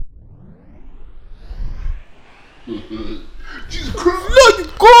Jesus Christ! Lord, you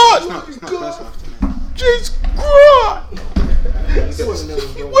God! It's not close enough to me. Jesus Christ!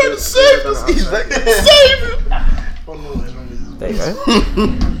 He went to save us. He's like, save him! There you go.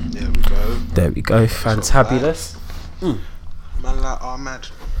 There we go. There we go. Fantabulous. Man like Ahmad.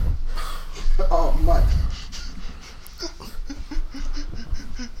 Oh man.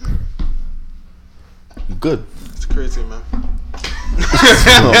 You good? It's crazy, man.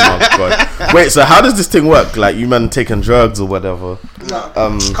 Oh my god. Wait, so how does this thing work? Like, you man taking drugs or whatever? Come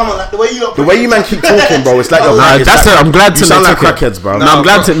on, like the way you man keep talking, bro, it's like you're Nah, that's it. I'm glad to you sound like took it. crackheads, bro. No, I'm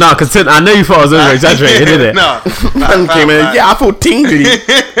glad to. No, because I know you thought I was over exaggerating, didn't it? No. Man came in, yeah, I feel tingly. Like,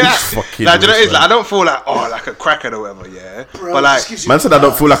 do Fucking you know what it is? Like, I don't feel like, like a crackhead or whatever, yeah. Bro, but like, Man said I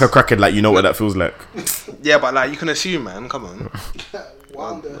don't feel like a crackhead, like, you know what that feels like. yeah, but like, you can assume, man. Come on.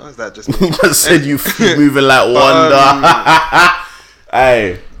 Wonder. What's that just? Man said you moving like Wonder.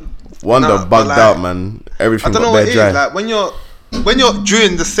 Hey, Wonder No, but bugged like, out, man. Everything I don't know got what bare it dry. is. Like when you're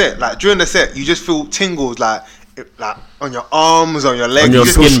during the set, you just feel tingles like on your arms, on your legs, On your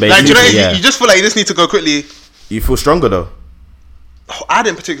you just, skin, like, do you know, basically, yeah. you just feel like you just need to go quickly. You feel stronger though. I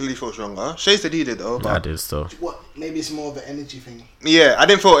didn't particularly feel stronger. Shay said he did though. But I did still. What? Maybe it's more of an energy thing. yeah, I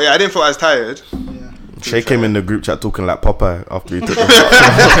didn't feel as tired. Yeah. Shay came in the group chat talking like Popeye after he took the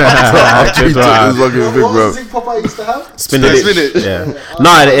After his fucking big What bro. was the thing Popeye used to have? Spinach. Yeah.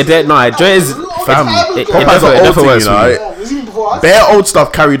 No, it is. Fam, it Popeye's an old never thing, works you for know. me. Yeah, it was even before us. Bare old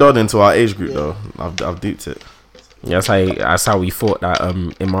stuff carried on into our age group though. I've deeped it. Yeah, that's how we thought that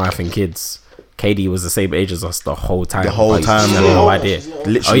in my life and kids, KD was the same age as us the whole time. The whole But time, she had yeah. no idea.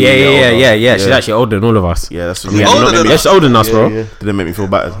 Literally, Oh yeah. She's actually older than all of us. Yeah, that's Yeah, older than us. she's older than us, bro. Yeah. Didn't make me feel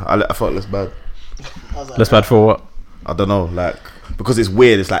bad. I felt less bad. I was like, That's bad for what? I don't know, like, because it's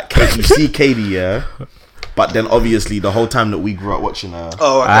weird. It's like you see Katie, yeah, but then obviously the whole time that we grew up watching her,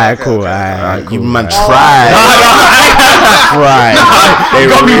 Oh, okay, Alright, okay, cool. okay. Alright, you cool. man tried. Tried. They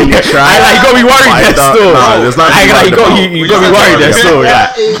really tried. Like, you got me worried there still. there's nothing I to like, worry you got me worried there still.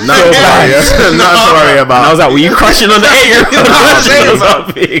 Yeah. Nothing to worry. Nothing to worry And I about. was like, were you crushing on the 8-year-old?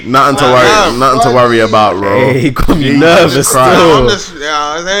 Nothing to worry about, bro. Hey, he got me nervous cried. I'm still. just,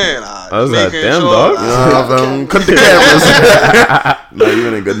 I'm saying, I was like, making damn, sure, dog. Cut the cameras. No,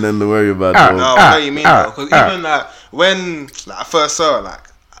 you ain't got nothing to worry about, bro. No, I know what you mean though, because even like when I first saw her, like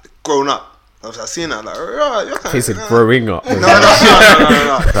grown up, I was seen her like, oh, you're kind He said growing up. No.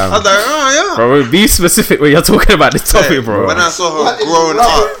 I was like, oh yeah. Bro, be specific when you're talking about this topic, bro. When I saw her What is growing wrong?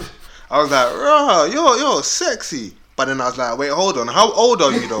 up, I was like, oh, you're sexy. But then I was like, wait, hold on, how old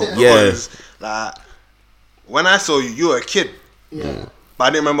are you though? Yeah. Because like when I saw you, you were a kid. yeah. But I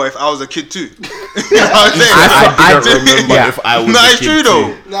didn't remember if I was a kid too. You know what I'm saying? I don't remember Yeah. if I was No, a it's kid true too.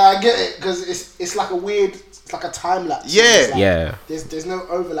 though. No, I get it because it's like a weird, it's like a time lapse. Yeah. It's like, Yeah. There's no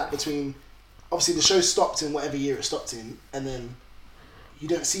overlap between. Obviously, the show stopped in whatever year it stopped in, and then you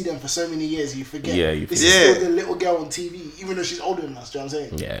don't see them for so many years. You forget. Yeah, you this forget. is still the little girl on TV, even though she's older than us. Do you know what I'm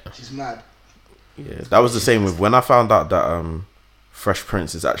saying? Yeah. She's mad. Yeah, that was the same with when I found out that Fresh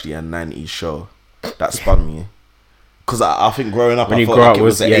Prince is actually a 90s show. That spun me. Because I think growing up, When I you felt grew like up it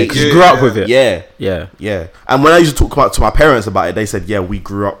was with, the yeah, because 80s. you grew up with it. Yeah, Yeah. yeah. And when I used to talk to my parents about it, they said, yeah, we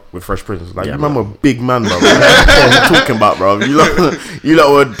grew up with Fresh Prince. Like, Yeah, you remember big man, bro. What are you talking about, bro? You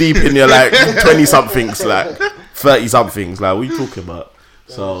lot were deep in your, like, 20-somethings, like, 30-somethings. Like, what are you talking about?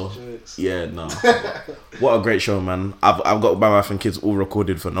 So, yeah, no. What a great show, man. I've got My Wife and Kids all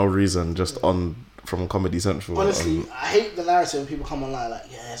recorded for no reason, just from Comedy Central. Honestly, I hate the narrative when people come online like,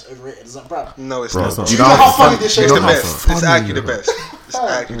 yeah, it's overrated. It's like, bruv. No, it's Bro, not. you You know how funny this show It's is? the best. It's actually the best. It's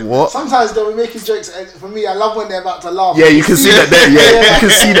actually the best. What? Sometimes they'll be making jokes, and for me, I love when they're about to laugh. Yeah, you can see that they. Yeah, you can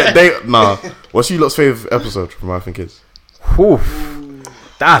see that they. Nah, what's your lot's favorite episode from My Wife and Kids? Whew.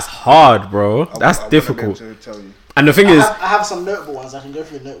 That's hard, bro. That's I wouldn't difficult. be able to tell you. And the thing I is, have some notable ones. I can go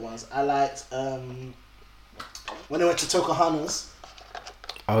through the note ones. I liked when they went to Tokohana's.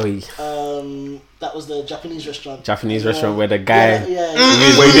 That was the Japanese restaurant. Japanese restaurant where the guy.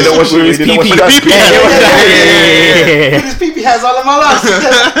 Yeah. Wait, you didn't watch with his you didn't watch pee-pee. that? With his pee-pee hairs all in my life.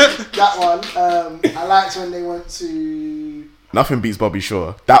 That one. I liked when they went to. Nothing beats Bobby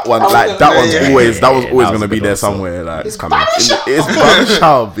Shore. That one, Oh, like yeah, that yeah, one's yeah, always that was yeah, always that was gonna a be good there one, so somewhere. Like It's coming. Bobby Shore. it's Bobby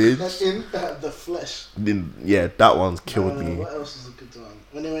Shore, bitch. In the flesh. Yeah, that one's killed me. What else was a good one?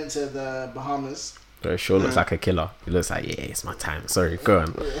 When they went to the Bahamas. Bro, sure looks like a killer. He looks like, yeah, it's my time. Sorry, go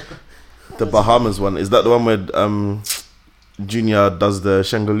on. The Bahamas one, is that the one where Junior does the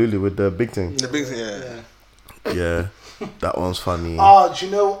Shangalulu with the big thing? The big thing, yeah. Yeah, that one's funny. Oh, do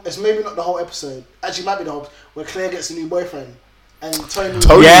you know? It's maybe not the whole episode. Actually, it might be the whole. Where Claire gets a new boyfriend, and Tony.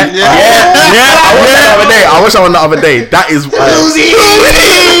 Tony, Yeah. I watched that one the other day. That is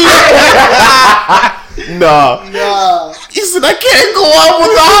Nah. Nah. He said, I can't go out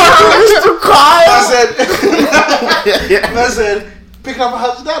with the Mr. Kyle. I said, picking up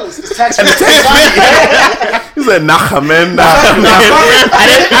 $100. It's tax free. He said, nah, man. And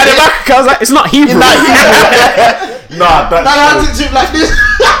then I was like, it's not Hebrew. Nah, I had to do like this.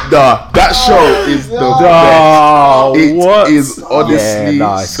 that show is the Oh, best. what? It is honestly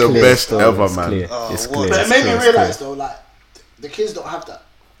it's the clear best still, ever, it's man. clear. Oh, It's what? clear. But it it's made clear, me it's realise clear. though, like the kids don't have that.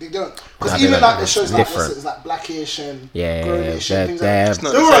 They don't, Nah, because they even don't. like the It's shows like different. this, it's like Blackish and Yeah, Grownish and things they're- like that.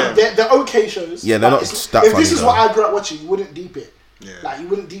 not They're the alright, same. they're okay shows. Yeah, they're Like, not it's- that If funny, this is though. what I grew up watching, you wouldn't deep it. Yeah. Like you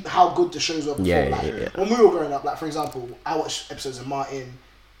wouldn't deep how good the shows were before. Yeah, like yeah, yeah. when we were growing up, like for example, I watched episodes of Martin,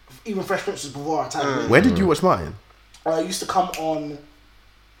 even Fresh Prince was before our time. Where did you watch Martin? It used to come on.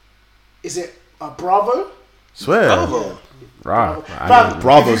 Is it Bravo? Swear. Bravo. Right. Fam,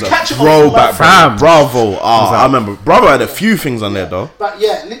 Bravo's if you a catch it on throwback, Fam. Bravo. I remember. Bravo had a few things on there, though. But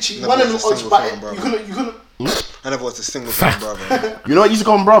yeah, literally Never one of them watched a odds, single but film, bro. you couldn't. I never watched a single film, brother. You know what used to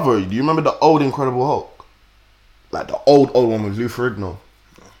go on Bravo? Do you remember the old Incredible Hulk? Like the old one with Lou Ferrigno.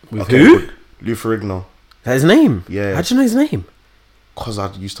 With who? Lou Ferrigno. That's his name? Yeah. How'd you know his name? Because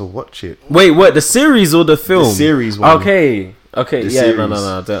I used to watch it. Wait, what? The series or the film? The series one. Okay. The Yeah, series. no.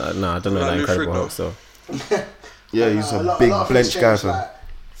 I don't know Like that Lou Incredible Ferrigno. Hulk, so. Yeah, he's A a lot big of things blench guy. changed, Fam. like,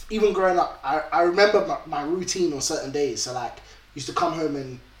 even growing up, I remember my routine on certain days. So like, used to come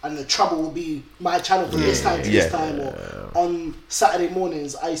home and the trouble would be my channel from this time to Yeah. this time, or on Saturday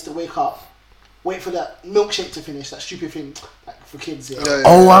mornings I used to wake up, wait for that milkshake to finish, that stupid thing like for kids. Yeah.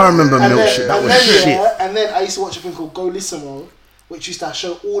 Oh, I remember And Milkshake. then, That and was then, shit. yeah, and then I used to watch a thing called Golissimo, which used to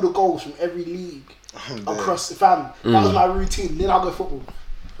show all the goals from every league across the fam. That was my routine. Then I'll go football.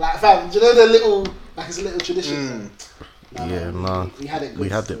 Like fam, do you know the little like it's a little tradition? No, Yeah, man, nah. we had it. We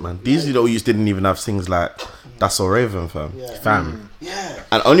good had still. it, man. These little youths didn't even have things like That's So Raven, fam. Yeah. Fam. Yeah.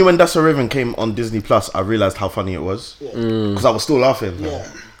 And only when That's So Raven came on Disney Plus, I realized how funny it was. Yeah. Because I was still laughing. fam. Yeah.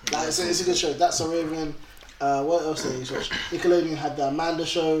 Like, it's a good show. That's a Raven. What else did you watch? Nickelodeon had the Amanda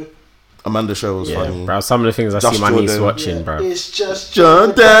show. Amanda Show was Yeah, funny. bro. Some of the things I Just see my niece Jordan. watching, Yeah. bro. It's just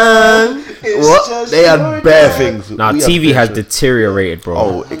Jordan. It's What? just They had Jordan. bare things. Now We had TV bare has shows. deteriorated, bro.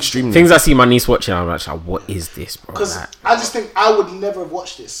 Oh, extremely. Things I see my niece watching, I'm like, what is this, bro? Because Like, I just think I would never have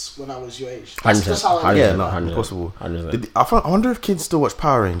watched this when I was your age. That's 100%, just how I Yeah, 100%. no, 100%. impossible. 100%. I wonder if kids still watch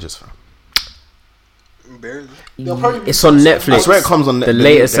Power Rangers, fam. Barely. They'll probably be It's on Netflix. I swear it comes on The Netflix.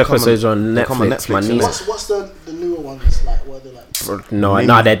 latest They come on- episodes on they come on Netflix. My Netflix, niece. innit? What's the newer ones like? What are they like? No,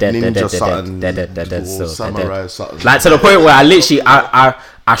 Ninja- they're dead. Ninja something, They're dead. or Still, Samurai they're dead. something. Like to the point where I literally,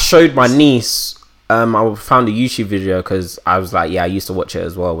 I showed my niece. I found a YouTube video because I was like, yeah, I used to watch it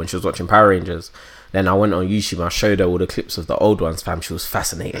as well when she was watching Power Rangers. Then I went on YouTube and I showed her all the clips of the old ones, fam. She was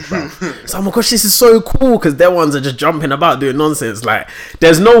fascinated, bro. So, oh my gosh, this is so cool because their ones are just jumping about doing nonsense. Like,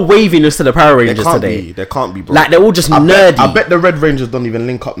 there's no waviness to the Power There Rangers can't today. be. There can't be, bro. Like, they're all just I nerdy. bet the Red Rangers don't even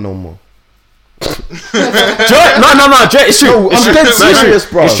link up no more. No, it's true. It's I'm true. dead serious,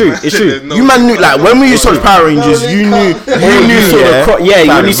 bro. It's true. It's true. There's no- You man knew, like, when we used to watch Power Rangers, you knew, you saw the cro- yeah,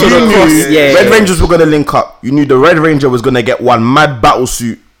 fam, you saw the cross, yeah, Red yeah. Rangers were gonna link up. You knew the Red Ranger was gonna get one mad battle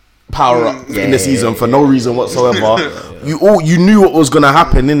suit power up in Yeah, the season for no reason whatsoever. Yeah. You knew what was gonna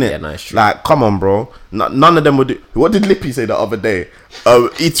happen, innit? Yeah, no, it's true. Like, come on, bro. None of them would do. What did Lippy say the other day?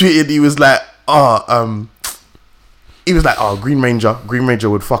 He tweeted. He was like, he was like, Green Ranger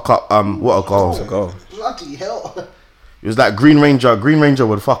would fuck up. What a goal. Go. Bloody hell! It was like Green Ranger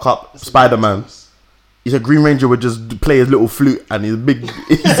would fuck up Spider-Man. He said Green Ranger would just play his little flute and his big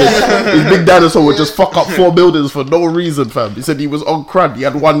his big dinosaur would just fuck up 4 buildings for no reason, fam. He said he was on crud. He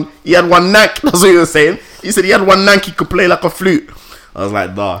had one knack. That's what he was saying. He said he had one knack. He could play like a flute. I was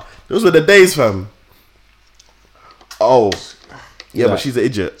like, nah. Those were the days, fam. Oh, yeah, but she's an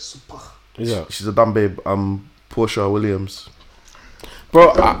idiot. Yeah. She's a dumb babe. Portia Williams.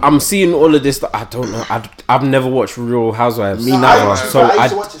 Bro, I'm seeing all of this that I don't know. I've never watched Real Housewives. Me neither. So I used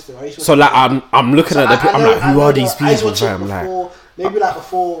to watch this though. I used to watch So like I'm looking at the. I'm like, who are these I used to people, watch it fam? Like, before, maybe like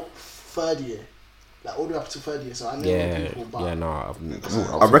before third year, like all the way up to third year. So I know yeah, people, but yeah, no.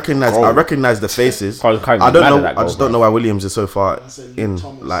 I recognize the faces. Can't be I don't mad know. at that I just goal, don't know why Williams is so far said in.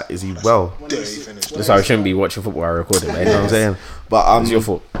 Thomas. Like, is he well? when Dare they he see- finished. when That's they why I see- shouldn't be watching football. I recorded, man. You know what I'm saying? But It's your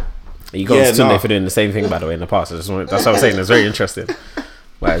fault. You got Yeah, Tunde nah. for doing the same thing, by the way, in the past. That's what I'm saying. It's very interesting.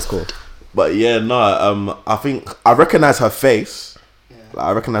 But it's cool. But yeah, no. I think I recognize her face. Like,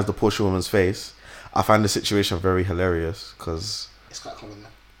 I recognize the Portia woman's face. I find the situation very hilarious because It's quite common now.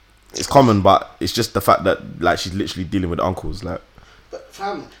 it's common, but it's just the fact that like she's literally dealing with uncles. Like, But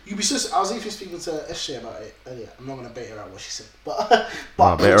fam, you'd be so. I was even speaking to SJ about it earlier. I'm not gonna bait her out what she said, but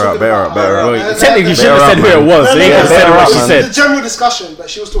Nah, bait her talking out, bait her out, about bait her out. Well, technically, you should have Bear said up, who it man. was. So you could have said bear what up, she man. said. the general discussion, but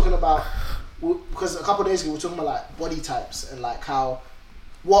she was talking about because a couple of days ago we were talking about like body types and like how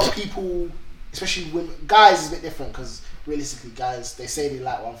what people, especially women, guys is a bit different because realistically, guys they say they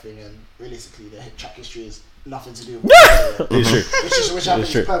like one thing and realistically their track history is nothing to do with It's true. which I think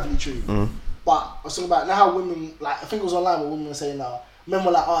true. is perfectly true. But I was talking about now how women, like I think it was online where women were saying now, men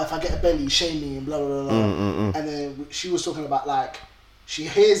were like, oh, if I get a belly, shame me and blah blah blah. And then she was talking about like she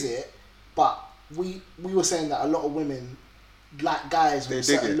hears it, but we were saying that a lot of women like guys with a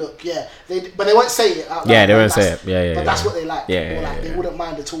certain look, but they won't say it out loud. Yeah, they won't say it. Yeah, but that's what they like. Yeah, or like they wouldn't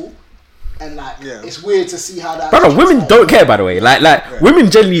mind at all. And like it's weird to see how that. Brother, women don't care, by the way. Like women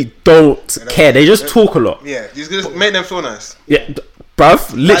generally don't care. They just talk a lot. Yeah, you just make them feel nice. Yeah,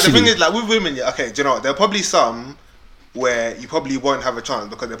 bruv, literally. Like, the thing is, like with women, okay, do you know what? There are probably some where you probably won't have a chance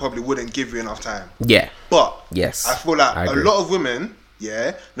because they probably wouldn't give you enough time. Yeah. But yes, I feel like a lot of women,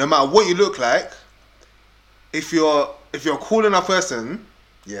 no matter what you look like, if you're a cool enough person,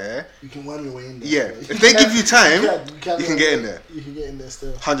 you can worm your way in there. Yeah, if they give you time, you can get in there. You can get in there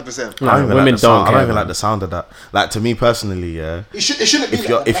still. 100%. Women don't. I don't even like the sound of that. Like to me personally, it shouldn't be.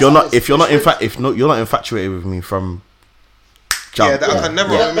 If you're not infatuated with me from jump. I can never.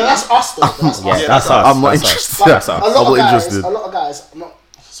 But that's us though. That's us. I'm not interested. That's us. I'm not interested. A lot of guys, I'm not.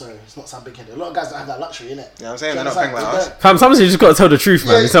 Sorry, it's not sound big headed. A lot of guys don't have that luxury, innit? Yeah, I'm saying they're not paying like us. Fam, sometimes you just gotta tell the truth,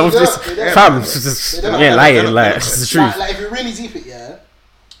 man. Fam, lying, like it's the truth. Like if you really deep it,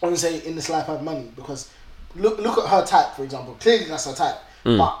 I would say in this life I have money because look at her type, for example. Clearly that's her type.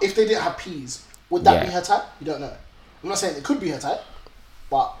 But if they didn't have peas, would that be her type? You don't know. I'm not saying it could be her type,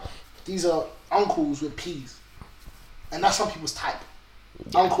 but these are uncles with peas, and that's some people's type.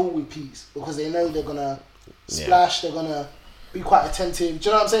 Uncle with peas because they know they're gonna splash. They're gonna be quite attentive. Do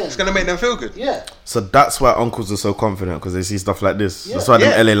you know what I'm saying? It's gonna make them feel good. Yeah. So that's why uncles are so confident because they see stuff like this. That's why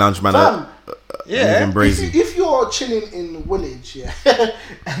them LA lounge man are moving brazy. If you're chilling in Woolwich,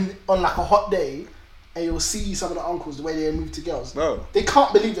 and on like a hot day, and you'll see some of the uncles the way they move to girls, bro, they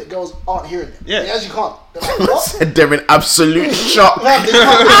can't believe that girls aren't hearing them. Yeah, they actually can't. They're like, what? They're in absolute shock. Man,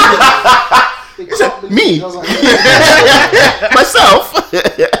 they can't believe Me? girls aren't hearing them. Myself.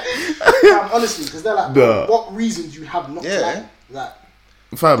 Honestly, because they're like, bro, what reason do you have not to like?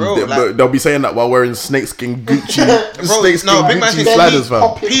 Fam, bro, they'll be saying that while wearing snakeskin Gucci, big man Gucci sliders,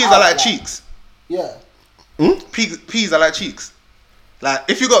 fam. Peas are like cheeks. Yeah. Peas are like cheeks. Like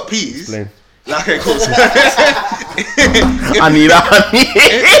if you got peas, Explain. like okay, cool. I need.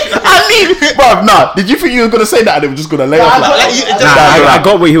 Bro, nah. Did you think you were gonna say that and they were just gonna lay off? I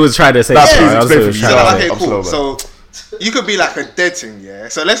got what he was trying to say. Okay, cool. So you could be like a dead thing,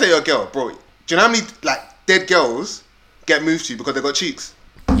 So let's say you're a girl, bro. Do you know how many like dead girls get moved to because they got cheeks?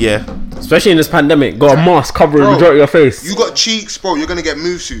 Yeah. Especially in this pandemic, got a mask covering the majority of your face. You got cheeks, bro. You're gonna get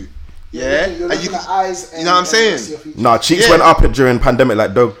moved to. You're looking at eyes. You know what I'm saying? Nah, cheeks went up during pandemic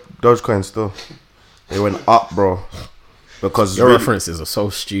like Dogecoin still. They went up, bro. Because your references are so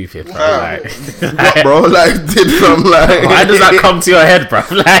stupid, bro. What, bro? Like, why does that come to your head, bro?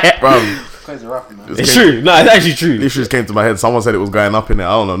 Bro. It's true. No, it's actually true. Literally just came to my head. Someone said it was going up in it.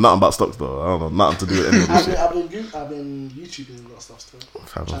 I don't know nothing about stocks though. I don't know nothing to do with any of this shit. I've been YouTubing a lot of stuff still.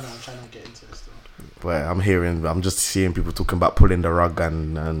 I'm trying to get into it still. But I'm just seeing people talking about pulling the rug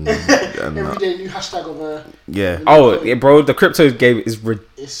and every day new hashtag of a Oh, bro, the crypto game is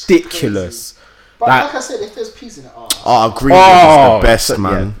ridiculous. But like I said, if there's peas in it, green is the best,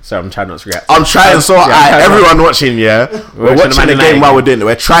 man. Yeah. So I'm trying not to react. I'm trying. Everyone watching, we're watching the game while we're doing it.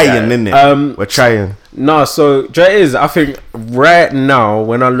 We're trying, innit? We're trying. No, so Joe is. I think right now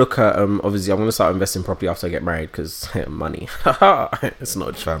when I look at obviously I'm gonna start investing properly after I get married because money. It's not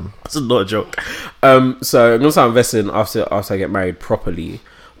a joke. It's not a joke. So I'm gonna start investing after I get married properly.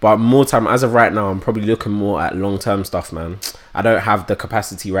 But more time, as of right now, I'm probably looking more at long-term stuff, man. I don't have the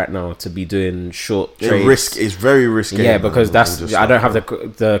capacity right now to be doing short trades. It's very risky. Yeah, because I don't have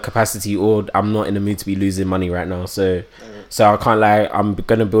the capacity, or I'm not in the mood to be losing money right now. So I can't lie. I'm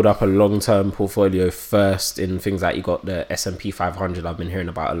gonna build up a long-term portfolio first in things like you got the S&P 500. I've been hearing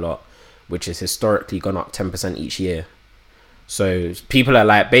about a lot, which has historically gone up 10% each year. So people are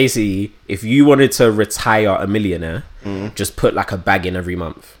like, basically, if you wanted to retire a millionaire, just put like a bag in every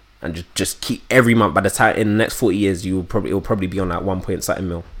month and just keep every month. By the time in the next 40 years, it'll probably be on like 1 point something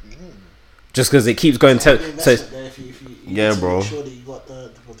mil. Just because it keeps going to. So bro. Sure that you got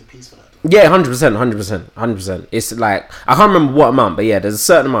the piece for that. Yeah, 100%. It's like I can't remember what amount, but yeah, there's a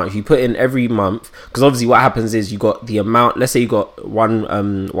certain amount if you put in every month. Because obviously, what happens is you got the amount. Let's say you got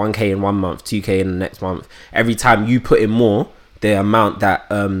 1K in 1 month, 2K in the next month. Every time you put in more, the amount that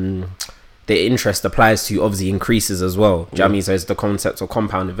the interest applies to obviously increases as well. Do you know what I mean? So it's the concept of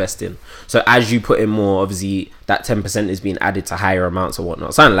compound investing. So as you put in more, obviously that 10% is being added to higher amounts or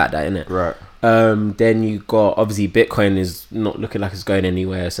whatnot. Something like that, innit? Right. Then you got obviously Bitcoin is not looking like it's going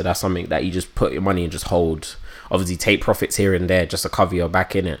anywhere, so that's something that you just put your money and just hold. Obviously, take profits here and there just to cover your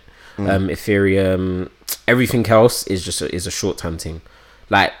back in it. Ethereum, everything else is just a short term thing.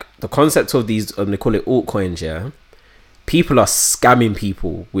 Like the concept of these, they call it altcoins. Yeah, people are scamming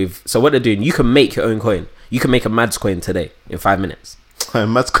people with. So what they're doing, you can make your own coin. You can make a Mads coin today in 5 minutes.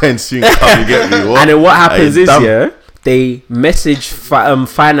 Mads coin soon come and get me. What? And then what happens is, they message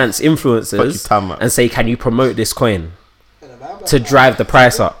finance influencers and say, can you promote this coin to drive the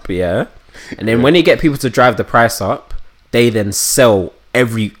price up? Yeah. And then when they get people to drive the price up, they then sell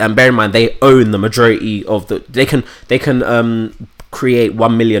and bear in mind, they own the majority of they can create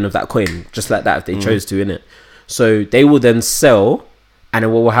 1 million of that coin just like that if they chose to, innit? So they will then sell, and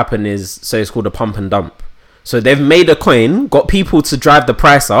then what will happen is, so it's called a pump and dump. So they've made a coin, got people to drive the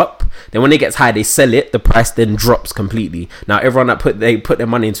price up. Then when it gets high, they sell it. The price then drops completely. Now everyone that put their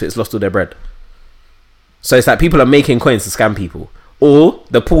money into it's lost all their bread. So it's like people are making coins to scam people, or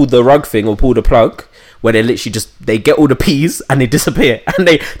they pull the rug thing or pull the plug, where they literally they get all the P's and they disappear, and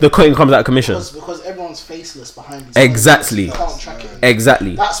the coin comes out of commission. Because everyone's faceless behind these. Exactly. You can't track it.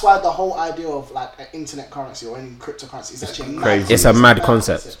 Exactly. That's why the whole idea of like an internet currency or any cryptocurrency is actually crazy. It's a mad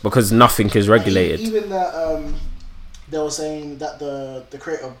concept because nothing is regulated. Even that they were saying that the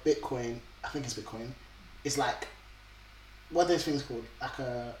creator of Bitcoin, I think it's Bitcoin, is like, what are those things called? Like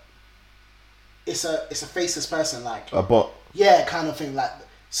it's a faceless person, like a bot. Yeah, kind of thing. Like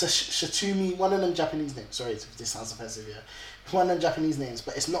Satoshi, one of them Japanese names. Sorry if this sounds offensive, yeah. One of them Japanese names,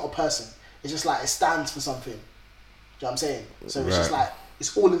 but it's not a person. It's just like it stands for something. Do you know what I'm saying? So it's just like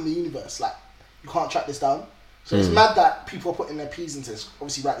it's all in the universe. Like you can't track this down. So it's mad that people are putting their P's into this.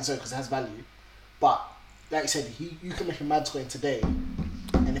 Obviously, rightly so, because it has value. But like you said, you can make a mad coin today,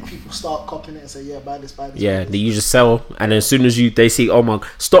 and if people start copying it and say, buy this. Yeah, you just sell, and as soon as they see, oh my,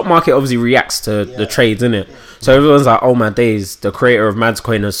 stock market obviously reacts to the trades, innit? Yeah. So everyone's like, oh my days, the creator of Mads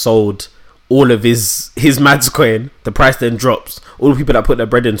coin has sold all of his Mads coin. The price then drops. All the people that put their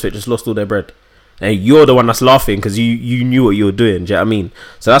bread into it just lost all their bread, and you're the one that's laughing because you knew what you were doing. Do you know what I mean?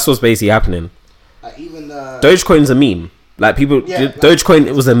 So that's what's basically happening. Like even Dogecoin's a meme. Like people, Dogecoin,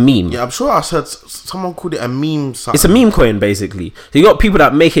 it was a meme. Yeah, I'm sure I heard someone called it a meme. Something. It's a meme coin, basically. So you got people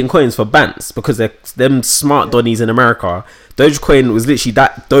that are making coins for bants because they're them smart donnies in America. Dogecoin was literally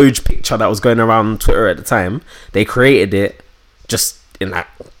that Doge picture that was going around Twitter at the time. They created it just in that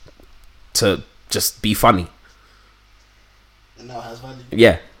to just be funny. And now it has value.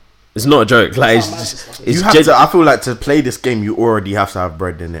 Yeah, it's not a joke. Like I feel like to play this game, you already have to have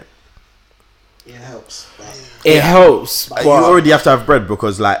bread in it. It helps. It helps. You already have to have bread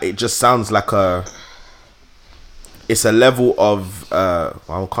because like it just sounds like it's a level of well,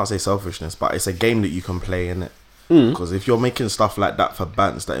 I can't say selfishness, but it's a game that you can play in it. Because if you're making stuff like that for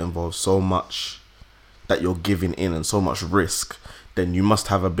bants that involves so much that you're giving in and so much risk, then you must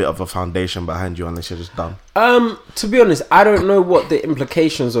have a bit of a foundation behind you unless you're just done. To be honest, I don't know what the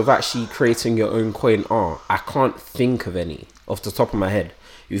implications of actually creating your own coin are. I can't think of any off the top of my head.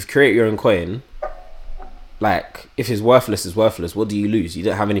 You've created your own coin. Like, if it's worthless, it's worthless. What do you lose? You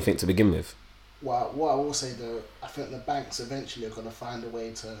don't have anything to begin with. Well, what I will say though, I think the banks eventually are going to find a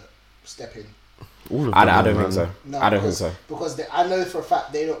way to step in. I don't think so. No, I don't think so. Because I know for a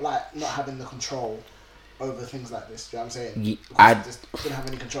fact they don't like not having the control over things like this. Do you know what I'm saying? I just don't have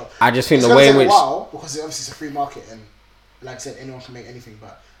any control. I just think the way in which... because obviously it's a free market and like I said, anyone can make anything.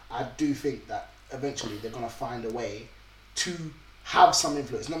 But I do think that eventually they're going to find a way to have some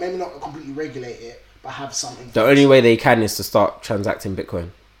influence. No, maybe not completely regulate it, but have some influence. The only way they can is to start transacting Bitcoin.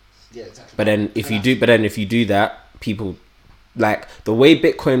 Yeah, exactly. But then if you do that, people like the way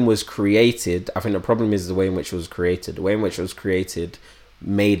Bitcoin was created. I think the problem is the way in which it was created. The way in which it was created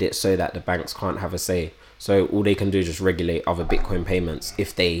made it so that the banks can't have a say. So all they can do is just regulate other Bitcoin payments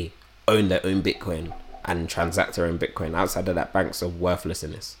if they own their own Bitcoin and transact their own Bitcoin. Outside of that, banks are worthless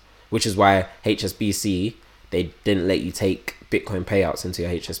in this. Which is why HSBC, they didn't let you take Bitcoin payouts into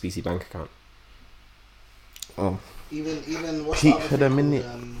your HSBC bank account. Oh, even what's the other thing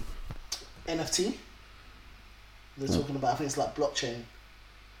called, NFT? They're talking about. I think it's like blockchain.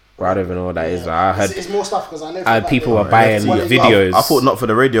 Well, I don't even know what that is. I heard it's more stuff because I know people are buying videos. I thought not for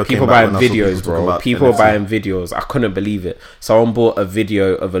the radio. People buying videos, bro. People are buying videos. I couldn't believe it. Someone bought a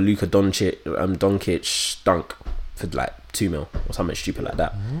video of a Luka Doncic dunk for like 2 mil or something stupid like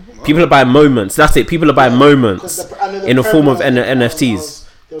that. People are buying moments. That's it. People are buying moments in the form of NFTs.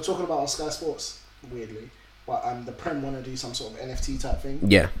 They were talking about on Sky Sports, weirdly. But the Prem want to do some sort of NFT type thing.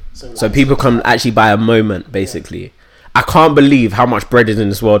 Yeah. So people can actually buy a moment, basically. Yeah. I can't believe how much bread is in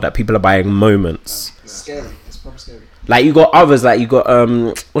this world that people are buying moments. It's scary. It's probably scary. Like you got others, like you got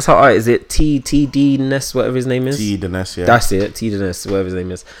what's that art? Is it TD Ness, whatever his name is? T Ness, yeah. That's it, T Ness, whatever his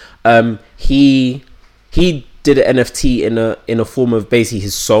name is. He did an NFT in a form of basically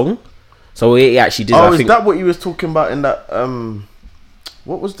his song. So he actually did. Oh, is that what you was talking about in that?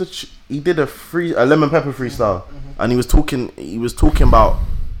 What was he did a lemon pepper freestyle, and he was talking about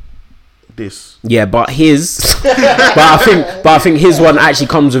this. Yeah, but I think his one actually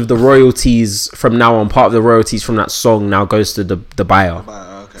comes with the royalties from now on. Part of the royalties from that song now goes to the buyer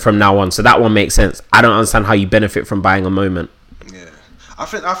from now on. So that one makes sense. I don't understand how you benefit from buying a moment. Yeah, I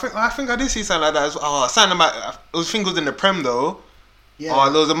think I did see something like that as well. Something about I think it was in the Prem though. Yeah.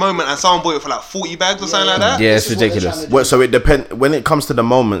 There was a moment and someone bought it for like 40 bags or something like that. Yeah, it's ridiculous. So it depends. When it comes to the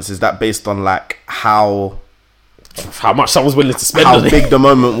moments, is that based on like how much someone's willing to spend? How big the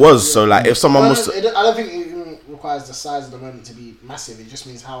moment was. So like if someone was, I don't think it even requires the size of the moment to be massive. It just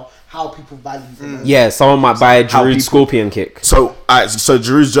means how people value the moment. Yeah, someone might buy a Giroud Scorpion kick. So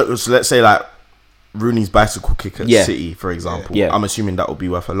Giroud's. So let's say like Rooney's bicycle kick at City, for example. Yeah. I'm assuming that will be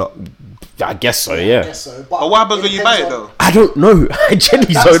worth a lot. I guess so, yeah. But what happens when you buy it though? I don't know. I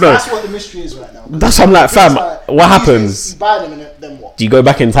genuinely don't know. That's what the mystery is right now. That's what I'm like, fam. What happens? You buy them and then what? Do you go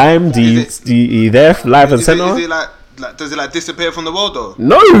back in time? Do you there live and center? Is it like does it like disappear from the world though?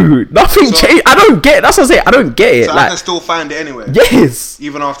 No, nothing changed. I don't get it. That's what I'm saying. I don't get it. So like, I can still find it anyway. Yes.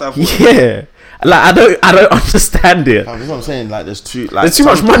 Even after I've yeah. Like I don't understand it. That's what I'm saying. Like there's too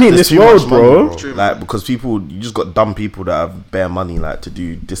much money in this world, bro. Like because you just got dumb people that have bare money like to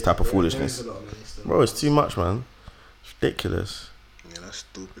do this type of foolishness. Bro, it's too much, man. It's ridiculous. Yeah, that's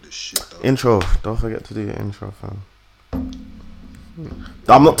stupid as shit though. Intro. Don't forget to do your intro, fam.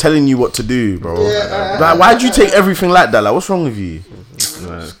 I'm not telling you what to do, bro. Like, why'd you take everything like that? Like, what's wrong with you?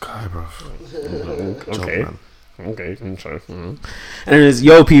 This guy, bro. Okay. Okay, intro. And there's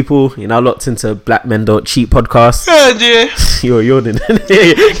people, you're now locked into Black Men Don't Cheat podcast. You're yawning.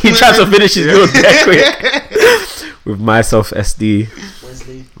 He tried to finish his yawn there quick. With myself, SD,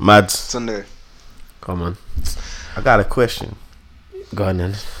 Wesley, Mads, Sunday. Come on. I got a question. Go on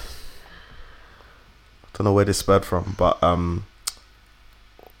then. Don't know where this spurred from, but what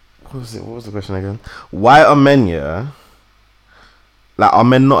was it? What was the question again? Why are men are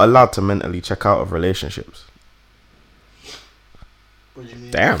men not allowed to mentally check out of relationships? What do you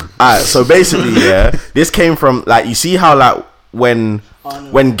mean? Damn. Alright, so basically, this came from like you see how like when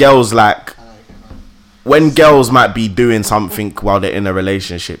girls like when girls might be doing something while they're in a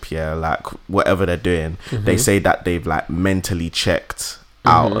relationship, like whatever they're doing, they say that they've like mentally checked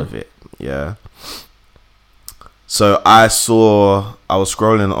out of it, So I was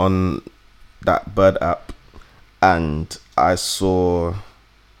scrolling on that Bird app and I saw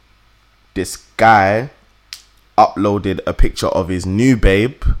this guy uploaded a picture of his new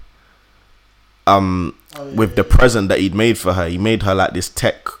babe with the present that he'd made for her. He made her like this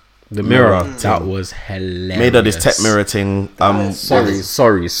tech mirror. That was hilarious. Made her this tech mirror thing.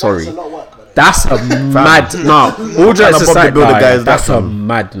 Sorry. That's a lot of work, that's a mad. No, all jokes aside, that's a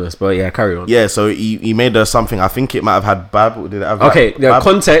madness. But yeah, carry on. Yeah, so he made her something. I think it might have had Bible. Did it have? Okay, the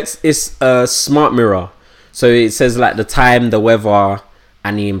context is a smart mirror. So it says like the time, the weather,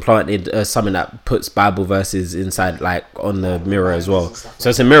 and he implanted something that puts Bible verses inside, like on the mirror as well. So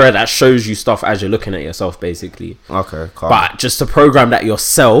it's a mirror that shows you stuff as you're looking at yourself, basically. Okay, calm. But just to program that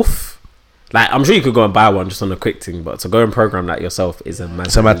yourself. Like, I'm sure you could go and buy one just on a quick thing, but to go and program that yourself is a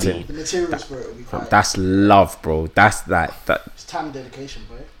mad thing. The materials for it will be quite... That's love, bro. That's that. It's time and dedication,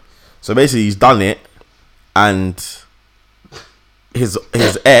 bro. So basically, he's done it, and his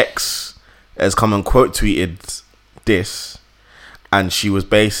ex has come and quote tweeted this, and she was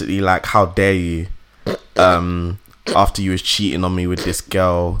basically like, "How dare you? After you was cheating on me with this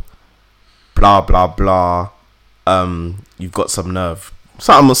girl, blah blah blah. You've got some nerve."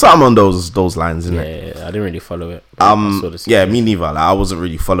 Something on those lines, isn't it? Yeah, I didn't really follow it. Yeah, me neither. Like, I wasn't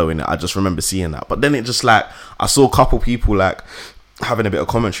really following it. I just remember seeing that. But then it just like I saw a couple people like having a bit of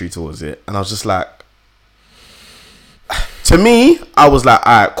commentary towards it, and I was just like, to me, I was like,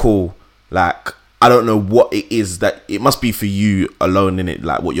 alright, cool. Like, I don't know what it is that it must be for you alone in it.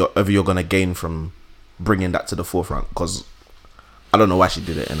 Like, whatever you're gonna gain from bringing that to the forefront, because I don't know why she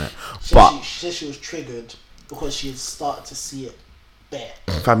did it in it. But she said she was triggered because she had started to see it. There.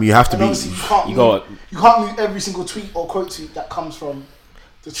 Fam, you have to be. You can't mute every single tweet or quote tweet that comes from.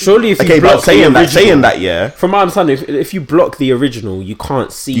 The Surely, if you block saying that, yeah. From my understanding, if you block the original, you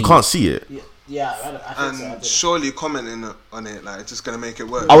can't see. You can't see it. Yeah, I think and surely commenting on it, like, it's just gonna make it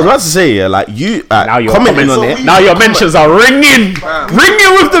worse. I was about to say, like, you now you're commenting on it. Now your mentions are ringing with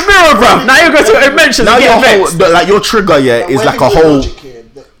the mirror, bro. Now you're going to mentions. Now your trigger, is like a whole.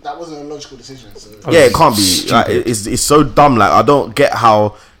 That wasn't a logic. logical decision. So. Yeah, it can't be. Like, it's so dumb. Like, I don't get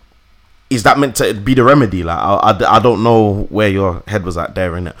how. Is that meant to be the remedy? Like, I don't know where your head was at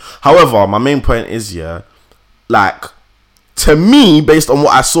there, innit? However, my main point is, yeah, like, to me, based on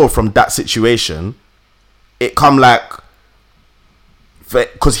what I saw from that situation, it come like,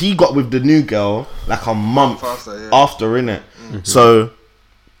 because he got with the new girl like a month after, innit? Mm-hmm. So,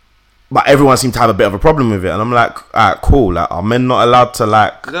 but everyone seemed to have a bit of a problem with it, and I'm like, alright, cool. Like, are men not allowed to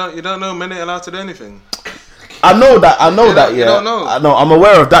like? You don't know men ain't allowed to do anything. I know that. Yeah. You don't know. I know. I'm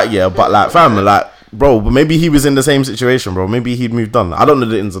aware of that. Yeah, but like, fam, like, bro, but maybe he was in the same situation, bro. Maybe he'd moved on. I don't know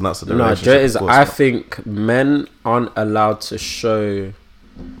the ins and outs of the relationship. I think men aren't allowed to show.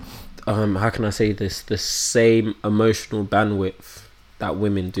 How can I say this? The same emotional bandwidth that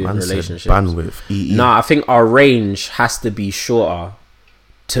women do in relationships. Bandwidth. Nah, I think our range has to be shorter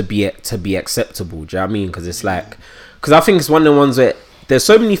to be acceptable. Do you know what I mean? Because it's like, because I think it's one of the ones where. There's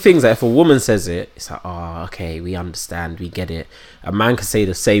so many things that if a woman says it, it's like, oh, okay, we understand, we get it. A man can say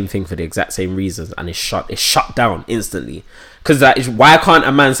the same thing for the exact same reasons, and it's shut down instantly. Because why can't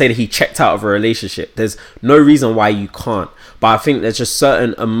a man say that he checked out of a relationship? There's no reason why you can't. But I think there's just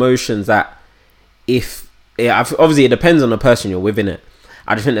certain emotions that, obviously it depends on the person you're with, innit?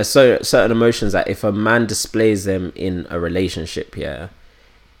 I just think there's certain emotions that if a man displays them in a relationship, yeah,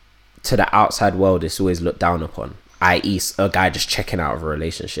 to the outside world, it's always looked down upon. I.e. a guy just checking out of a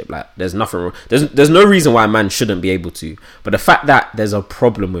relationship. Like, there's nothing wrong. There's no reason why a man shouldn't be able to. But the fact that there's a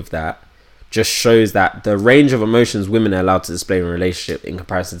problem with that just shows that the range of emotions women are allowed to display in a relationship in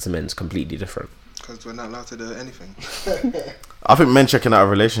comparison to men is completely different. Because we're not allowed to do anything. I think men checking out of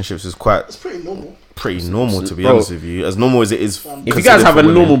relationships is it's pretty normal. Pretty normal, to be honest with you. As normal as it is. If you guys have a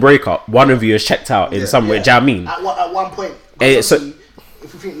normal breakup, one of you is checked out in some way. Do you know what I mean? At one point.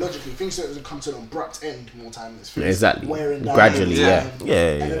 If we think logically, things don't come to an abrupt end more time. It's exactly. Wearing down. Gradually, And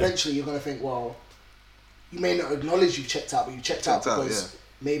eventually you're going to think, well, you may not acknowledge you've checked out, but you've checked out because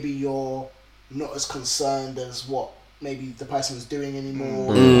maybe you're not as concerned as what maybe the person was doing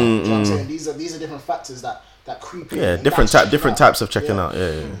anymore. You know what I'm saying? These are different factors that creep in. Yeah, different types of checking out.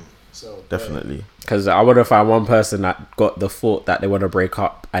 Yeah. So definitely. Because I want to find one person that got the thought that they want to break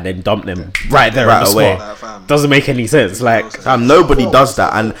up and then dump them right away. Doesn't make any sense. Like, nobody does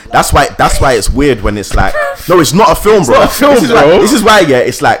that, and that's why it's weird when it's like, no, it's not a film, bro. This is why, yeah,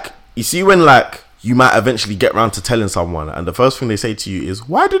 it's like, you see when like you might eventually get around to telling someone, and the first thing they say to you is,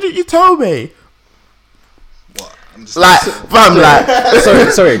 "Why didn't you tell me?" What? I'm just like, fam,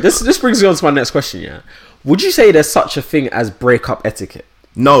 like, sorry. This brings me on to my next question. Yeah, would you say there's such a thing as breakup etiquette?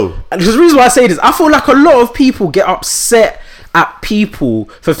 No. And the reason why I say this, I feel like a lot of people get upset at people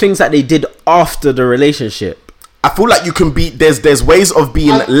for things that they did after the relationship. I feel like you can be there's ways of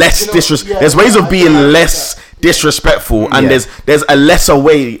being less disrespectful. There's ways of being less disrespectful, and there's a lesser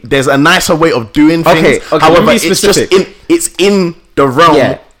way. There's a nicer way of doing things. Okay, however, it's just in the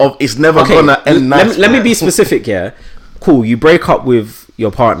realm of it's never gonna end nice. Let me be specific. Yeah, cool. You break up with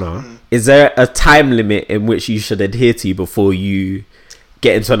your partner. Is there a time limit in which you should adhere to before you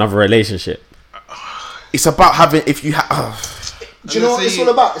get into another relationship? It's about having, if you do you know what it's all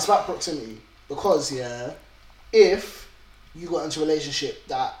about? It's about proximity. Because if you got into a relationship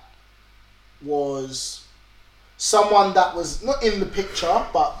that was someone that was not in the picture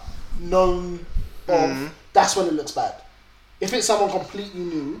but known of, that's when it looks bad. If it's someone completely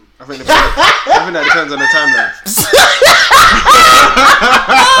new, I think that depends on the timeline.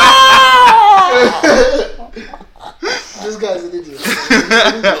 This guy's an idiot.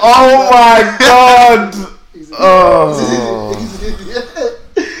 Oh my god! He's an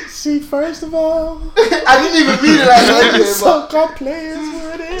idiot. See, first of all, I didn't even mean it like that. Soccer players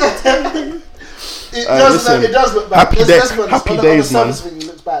were it. It does look bad. Happy days, man.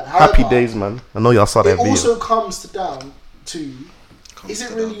 Happy days, man. I know y'all saw that video. It also comes down to, is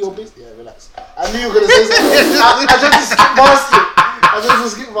it really your business? Yeah, relax. I knew you were going to say something. I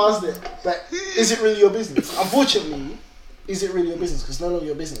just skipped past it. But is it really your business? Unfortunately, is it really your business? Because it's no longer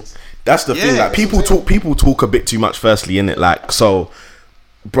your business. That's the thing. Like, people talk a bit too much firstly, innit? Like, so,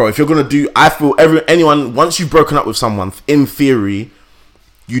 bro, if you're going to do, I feel anyone, once you've broken up with someone, in theory,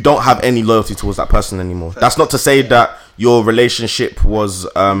 you don't have any loyalty towards that person anymore. That's not to say that your relationship was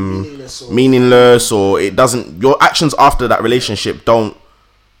meaningless or it doesn't. Your actions after that relationship don't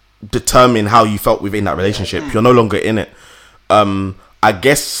determine how you felt within that relationship. You're no longer in it. I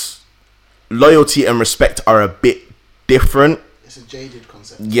guess loyalty and respect are a bit different. It's a jaded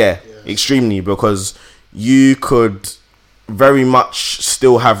concept. Yeah, extremely, because you could very much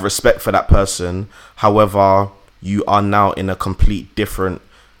still have respect for that person. However, you are now in a complete different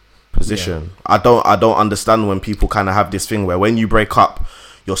position. I don't understand when people kind of have this thing where when you break up,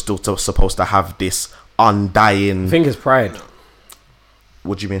 you're still supposed to have this undying. I think it's pride.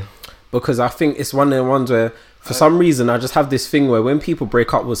 What do you mean? Because I think it's one of the ones where, for some reason, I just have this thing where when people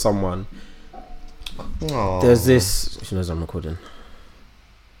break up with someone, there's this. She knows I'm recording.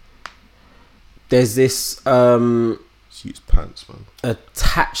 There's this Suits pants, man.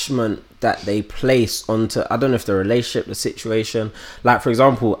 attachment that they place onto, I don't know if the relationship, the situation. Like, for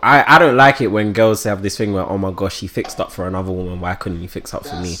example, I don't like it when girls have this thing where, oh my gosh, he fixed up for another woman, why couldn't he fix up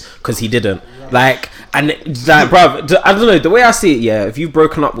for me? Because he didn't. Like, and like, bruv, I don't know, the way I see it, yeah, if you've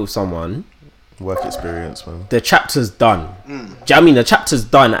broken up with someone, Work experience, man. the chapter's done. Do you know what I mean? The chapter's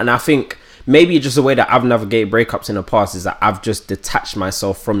done. And I think maybe just the way that I've navigated breakups in the past is that I've just detached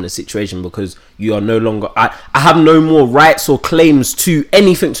myself from the situation, because you are no longer, I have no more rights or claims to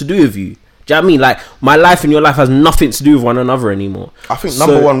anything to do with you. Do you know what I mean? Like, my life and your life has nothing to do with one another anymore. I think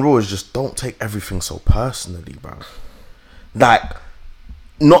number one rule is just don't take everything so personally, bro. Like,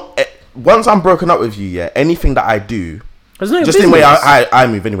 once I'm broken up with you, yeah, anything that I do, It's not your just business. in the way I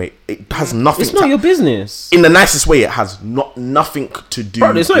move anyway, it has nothing. It's not your business. In the nicest way, it has nothing to do.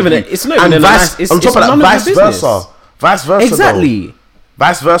 Bro, it's not even. with you. It's not even. And It's on top of that, none vice of your business. versa. Vice versa. Exactly. Though.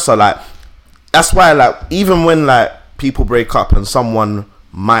 Vice versa. Like, that's why, like, even when like people break up and someone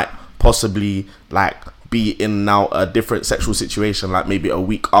might possibly like be in now a different sexual situation, like maybe a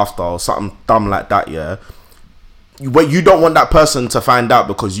week after or something dumb like that, yeah. But you don't want that person to find out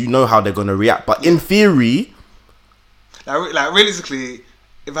because you know how they're gonna react. But in theory, like realistically,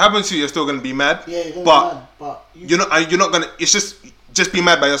 if it happens to you, you're still gonna be mad. Yeah, you're gonna but be mad, but you're not gonna. It's just be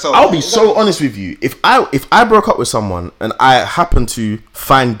mad by yourself. I'll be so honest with you. If I broke up with someone and I happen to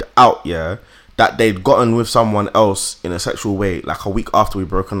find out, yeah, that they'd gotten with someone else in a sexual way, like a week after we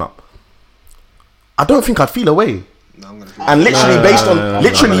broken up, I don't think I'd feel away. No, I'm gonna feel And literally, based on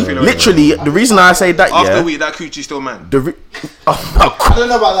literally, the reason I say that, after yeah, a week, that coochie still man. oh my I god, don't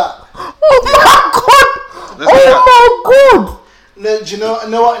know about that. oh my god, oh my god. No, do you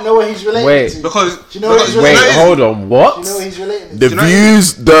know what he's relating Wait. to? Because Do you know what he's Wait, relating to? hold on. What? Do you know what he's relating to? The you know-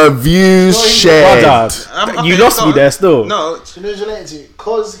 views know he's- shared. Brother, you lost me there still. No, Do you know what he's relating to?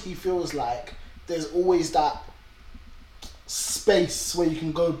 Because he feels like there's always that space where you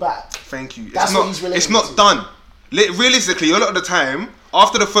can go back. thank you. That's what he's relating It's not to. done. Realistically, a lot of the time,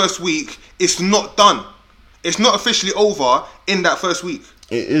 after the first week, it's not done. It's not officially over in that first week.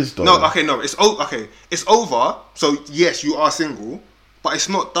 It is though. No, okay, no, it's okay. It's over. So yes, you are single, but it's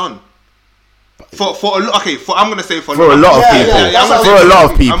not done. For I'm gonna say for For a lot of Yeah, people. yeah, that's what For a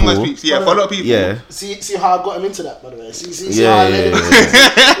lot of people. I'm gonna speak. Yeah, for a lot of people. Yeah. See how I got him into that, by the way. See Yeah, how I yeah, made him yeah,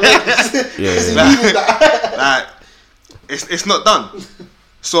 into Yeah, Because he yeah. needed that. Like, it's not done.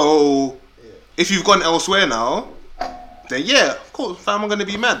 So if you've gone elsewhere now, then yeah, of course, fam, I'm gonna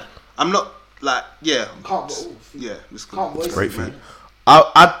be mad. I'm not like, yeah, Can't go. yeah, it's Can't waste Great it. for you.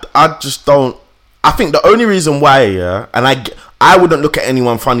 I just don't. I think the only reason why, yeah, and I wouldn't look at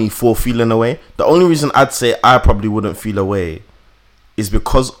anyone funny for feeling away. The only reason I'd say I probably wouldn't feel away is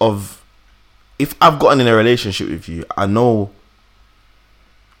because of, if I've gotten in a relationship with you, I know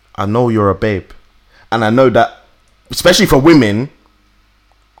you're a babe, and I know that, especially for women,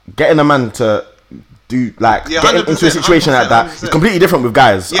 getting a man to do like Yeah, getting into a 100%, situation like that 100%. is completely different with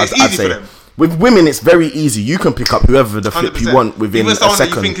guys. Yeah, it's I'd easy say. for them. With women, it's very easy. You can pick up whoever the flip you 100%. want within Even a someone that you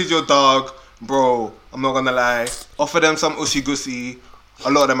second. think is your dog, bro. I'm not gonna lie. Offer them some ussy gussy.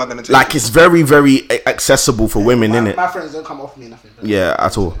 A lot of them are gonna take Like, it. it's very, very accessible for women, My innit? friends don't come off me nothing. Yeah,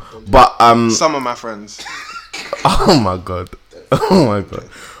 at all. But Some of my friends. oh my god, oh my god.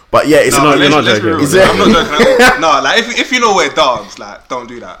 But yeah, it's No, not. you're not let's be joking. real. Is it? I'm not joking at all. No, like if you know we're dogs, like don't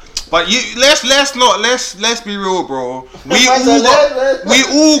do that. But let's be real, bro. We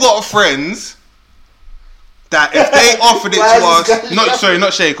all got friends that if they offered it Why to is this us, guy-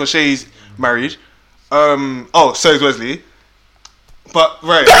 not Shay, because Shay's married. So is Wesley. But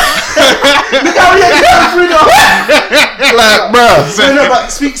right, Like, bruh. No, but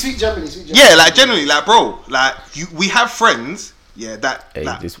speak Germany. yeah, like generally, like bro, like we have friends, yeah, that Hey,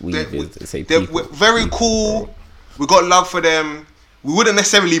 like, this weed they're- is- say they're people. very cool. We got love for them. We wouldn't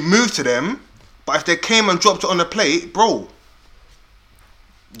necessarily move to them, but if they came and dropped it on the plate, bro,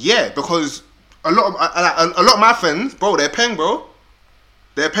 yeah, because a lot of my friends, bro, they're paying, bro.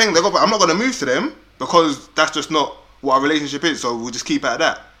 They're paying. I'm not gonna move to them because that's just not what our relationship is. So we'll just keep it at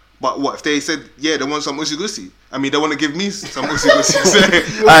that. But what if they said, yeah, they want some usi gusi? I mean, they want to give me some usi gusi.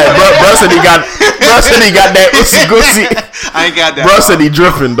 Hey, bro said he got that usi gusi. I ain't got that. Bro said he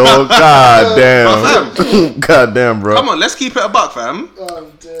dripping, dog. God damn. God damn, bro. Come on, let's keep it a buck, fam. Oh,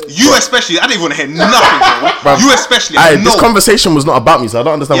 dude. You especially, I didn't want to hear nothing, bro. You especially, Hey, no. this conversation was not about me, so I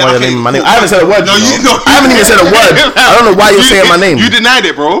don't understand Yeah, why okay, you're naming my name. cool. I haven't said a word. No, you you know. know. I haven't even said a word. I don't know why you're saying my name. You denied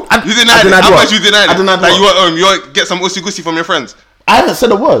it, bro. You denied it. denied How what? much you denied it? I denied Like what? you want get some usi gusi from your friends. I haven't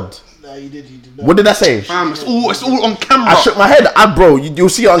said a word. No, you did not. What did I say? Fam, it's all on camera. I shook my head. Bro, you'll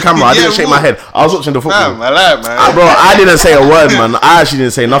see it on camera. I Yeah, didn't shake bro. my head. I was watching the football. Fam, I lied, man. Bro, I didn't say a word, man. I actually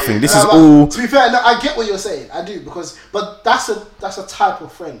didn't say nothing. This is But all. To be fair, no, I get what you're saying. I do but that's a type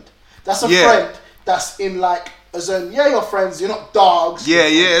of friend. That's a Yeah. friend that's in like a zone. Yeah, you're friends. You're not dogs. Yeah,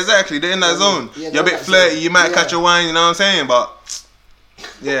 exactly. They're in that zone. Yeah, You're a bit they're in that flirty. zone. You might Yeah. catch a wine. You know what I'm saying? But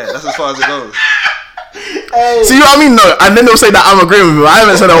yeah, that's as far as it goes. Hey, See what I mean? No, and then they'll say that I'm agreeing with you. I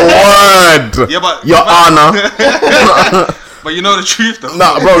haven't said a word. Yeah, but Your Honor. But you know the truth, though.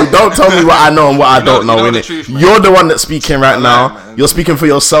 No, bro, don't tell me what I know and what I don't know, you know the innit? truth, man. You're the one that's speaking right now. man. You're speaking for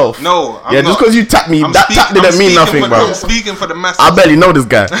yourself. No, I'm yeah, not. just because you tapped me, that tap didn't mean nothing, bro. I'm speaking for the masses. I barely know this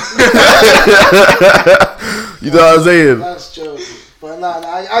guy. You know what I'm saying? that's joking. But no,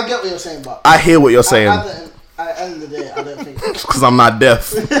 I get what you're saying. But I hear what you're saying at the end of the day, I don't think. because I'm not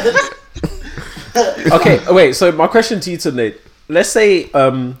deaf. Okay, wait. So my question to you today: let's say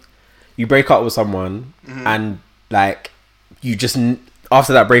you break up with someone and like you just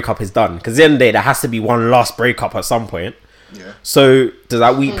after that breakup is done, because at the end of the day there has to be one last breakup at some point. Yeah. So does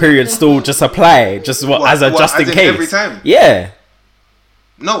that week period still just apply? Just as a just in case? Every time? Yeah.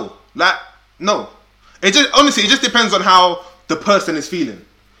 No, no. It just depends on how the person is feeling.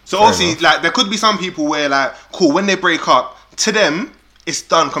 So obviously, like there could be some people where like, cool, when they break up, to them it's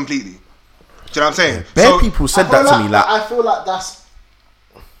done completely. Do you know what I'm saying? Bare people said that to me. Like, I feel like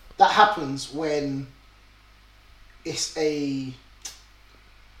that happens when it's a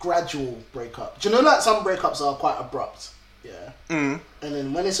gradual breakup. Do you know, like some breakups are quite abrupt, yeah. And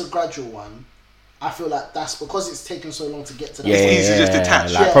then when it's a gradual one, I feel like that's because it's taken so long to get to that. Yeah, point. easy just to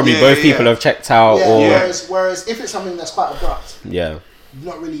attach. Like Yeah. probably Yeah, both yeah, people yeah. have checked out, Yeah, or whereas if it's something that's quite abrupt, yeah, you've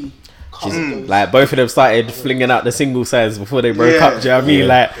not really covered those. like both of them started flinging out the single signs before they broke Yeah. up. Do you know what I mean?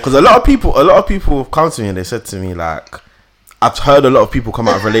 Like, because a lot of people have come to me and they said to me like, I've heard a lot of people come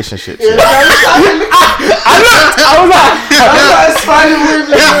out of relationships. Yeah.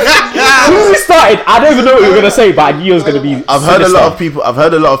 as we started, I don't even know what you were gonna say, but I knew it was gonna be. I've heard a sinister. lot of people. I've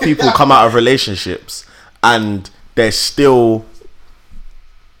heard a lot of people come out of relationships and they're still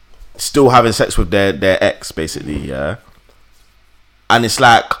having sex with their ex, basically. Yeah, and it's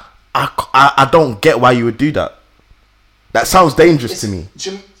like I don't get why you would do that. That sounds dangerous to me.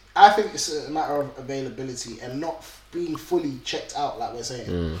 I think it's a matter of availability and not being fully checked out, like we're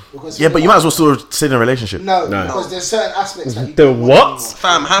saying. Because Yeah, but you might as well still stay in a relationship. no, because there's certain aspects that you The don't want what? anymore.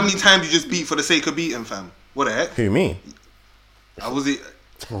 Fam, how many times you just beat for the sake of beating, fam? What the heck? Who, me? I was it.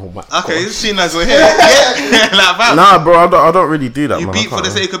 Oh my Okay, it's seen as we're here. Yeah, like fam. Nah, bro, I don't really do that. You man. I beat for can't the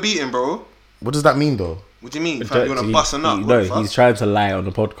really. sake of beating, bro. What does that mean, though? What do you mean, fam? You wanna bust a nut? You What know, the fuck? he's trying to lie on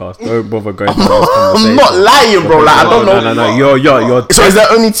the podcast. Don't bother going to those conversations. I'm not lying, bro. Like I don't know. No. You're. So is there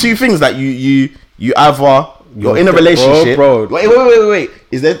only two things that you either you're in a relationship? Bro. Wait.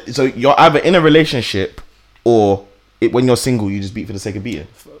 Is there so you're either in a relationship or when you're single you just beat for the sake of beating?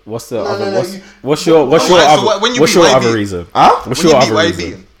 What's the No, other? no, What's your Why- so other? when you What's beat, your why you other beat? reason? Huh? What's When your you beat, other why you reason?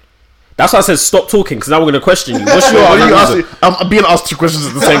 beating? That's why I said stop talking, because now we're gonna question you. What's your What are other you reason? asking? I'm being asked two questions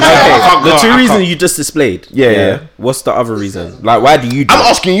at the same Okay, time. the two reasons you just displayed. Yeah. What's the other reason? Like, why do you do I'm it?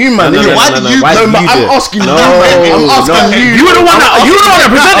 asking you, man. No, Why do you? why No, do but you I'm do it? asking No, you. Man. I'm asking you. You were the one that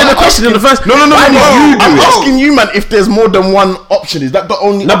presented the question in the first. No. Why do you do I'm it? asking you, man. If there's more than one option, is that the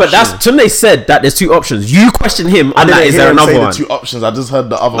only? No, but option? that's Tunde said that there's two options. You question him, I and didn't that is hear there him another say one? the two options. I just heard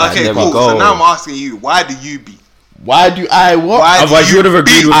the other one. Okay, there we cool. go. So now I'm asking you, why do you beat? Why do I what? Why do Otherwise, you would have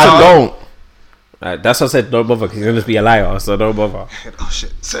agreed beat, with I fam? don't. That's what I said. Don't bother, because he's gonna be a liar. So don't bother. Oh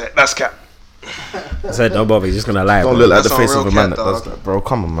shit, so that's cap. I said don't bother. He's just gonna lie. Don't bro. look like That's the face not of a real man cat, that does dog. that, bro.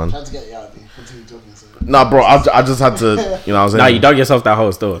 Come on, man. Tried to get you out of me. Continue talking. So. Nah, bro. I just had to. You know, I was. Nah, you dug yourself that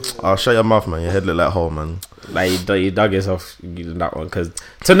hole still. I'll shut your mouth, man. Your head look like a hole, man. Like you dug yourself in that one, because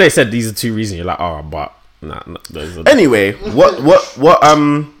Tunde said these are two reasons. You're like, oh, but nah, those are Anyway,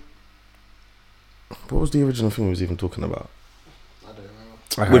 what was the original thing we was even talking about? I don't know.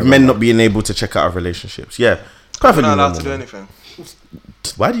 I can't With men remember. not being able to check out of relationships. Yeah, We're perfectly not allowed normal, to do man. anything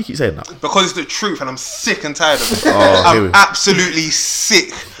Why do you keep saying that? because it's the truth, and I'm sick and tired of it. Oh, here we- I'm absolutely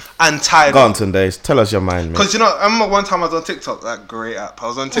sick and tired. Go of on, Tunde. Tell us your mind, man. Because you know, I remember one time I was on TikTok, that great app. I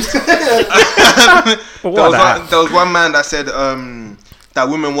was on TikTok. What the app? there was one man that said, that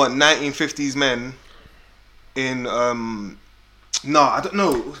women want 1950s men in no, I don't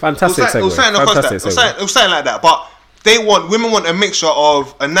know. Fantastic It was something segue. across that. Fantastic It was something like that. But women want a mixture of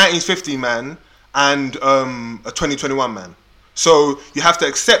a 1950 man and a 2021 man. So you have to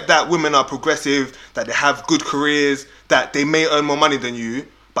accept that women are progressive, that they have good careers, that they may earn more money than you,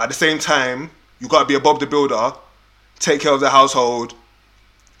 but at the same time, you gotta be a Bob the Builder, take care of the household.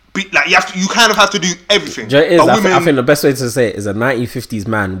 You kind of have to do everything. I think the best way to say it is a 1950s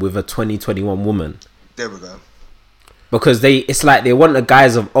man with a 2021 woman. There we go. Because it's like they want the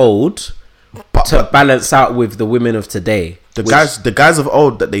guys of old to balance out with the women of today. The guys of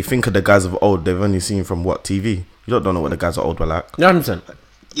old that they think are the guys of old, they've only seen from what, TV? You don't know what the guys of old were like. 100%.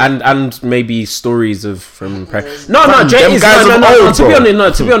 And maybe stories of from Jay is To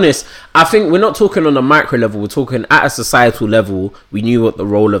be honest, I think we're not talking on a micro level. We're talking at a societal level. We knew what the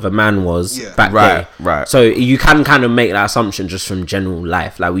role of a man was back then. Right. So you can kind of make that assumption just from general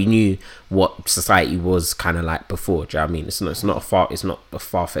life. Like we knew what society was kind of like before. Do you know what I mean? It's not a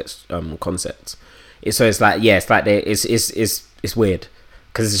far-fetched concept. It's weird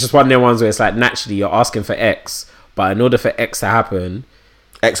because it's just one of them ones where it's like naturally you're asking for X, but in order for X to happen,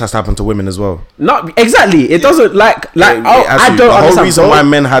 X has to happen to women as well. Not exactly. It doesn't I don't understand. The whole reason why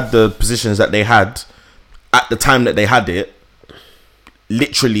men had the positions that they had at the time that they had it,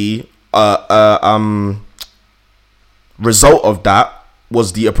 literally, result of that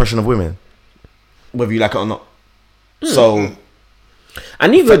was the oppression of women, whether you like it or not. So,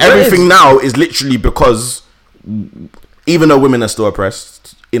 and even everything now is literally because, even though women are still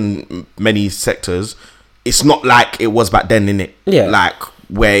oppressed in many sectors, it's not like it was back then, innit? Yeah. Like,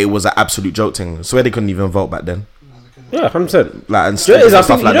 where it was an absolute joke thing. So where they couldn't even vote back then. Yeah, 100%. Like, and So it is, I think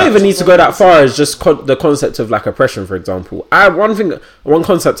stuff like you don't that. even need to go that far as just the concept of like oppression, for example. One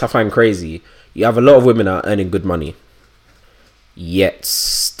concept I find crazy, you have a lot of women that are earning good money, yet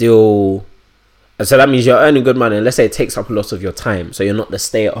still... And so that means you're earning good money, and let's say it takes up a lot of your time. So you're not the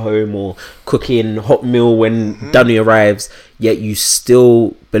stay at home or cooking hot meal when Dunny arrives, yet you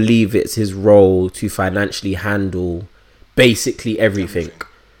still believe it's his role to financially handle basically everything. Do you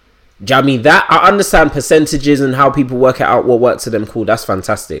know what I mean? That I understand percentages and how people work it out, what works for them, cool, that's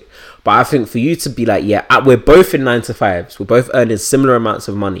fantastic. But I think for you to be like, we're both in 9 to 5s, we're both earning similar amounts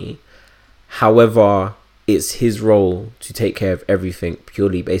of money, however, it's his role to take care of everything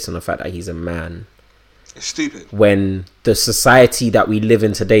purely based on the fact that he's a man. It's stupid. When the society that we live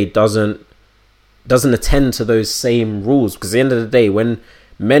in today doesn't attend to those same rules, because at the end of the day, when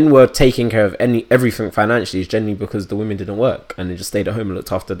men were taking care of everything financially, it's generally because the women didn't work and they just stayed at home and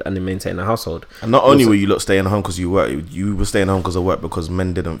looked after and they maintained the household. And not only were you lot staying home because you work, you were staying home because of work because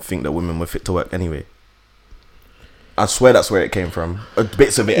men didn't think that women were fit to work anyway. I swear that's where it came from.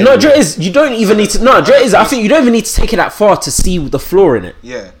 Bits of it. No, anyway. you don't even need to. No, I think you don't even need to take it that far to see the flaw in it.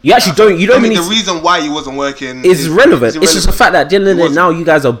 Yeah. You actually don't. You don't even need the reason why he wasn't working is relevant. It's just the fact that at the end of the day, now you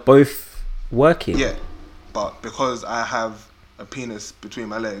guys are both working. Yeah. But because I have a penis between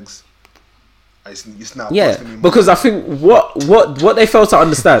my legs, it's now costing me more. Because I think what they failed to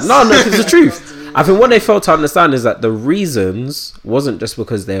understand. No, it's the truth. I think what they failed to understand is that the reasons wasn't just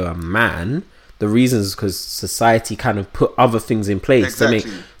because they were a man. The reasons is because society kind of put other things in place Exactly. to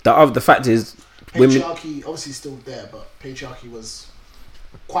make the fact is women. Patriarchy obviously still there, but patriarchy was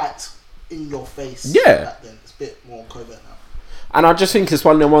quite in your face. Yeah. Back then. It's a bit more covert now. And I just think it's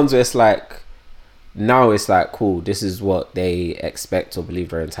one of the ones where it's like, now it's like, cool, this is what they expect or believe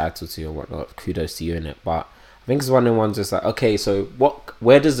they're entitled to or whatnot. Kudos to you in it. But I think it's one of the ones where it's like, okay, so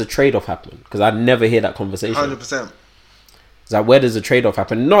where does the trade-off happen? Because I never hear that conversation. 100%. It's like, where does the trade-off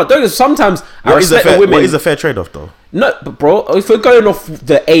happen? No, sometimes I What is respect the women. What is a fair trade-off though? No, but bro, if we're going off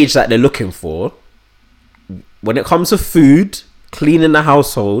the age that they're looking for, when it comes to food, cleaning the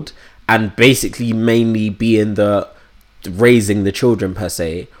household, and basically mainly being the raising the children per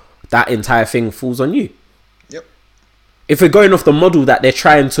se, that entire thing falls on you. Yep. If we're going off the model that they're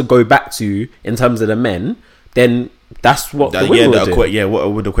trying to go back to in terms of the men, then that's what the women would do.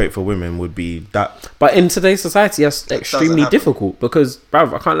 What would equate for women would be that. But in today's society, that's extremely happen. difficult because,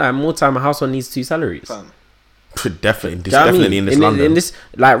 bruv, I can't lie, more time a household needs 2 salaries. Fam. Definitely, Do you know what I mean? in this London. In this,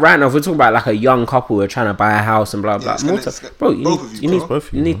 like right now, if we're talking about like a young couple who are trying to buy a house and blah blah, it's more gonna- time, bro, you both of need, you, you bro. need, Both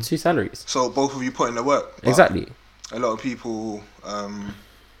of you you, need man. 2 salaries. So both of you put in the work. But Exactly. A lot of people,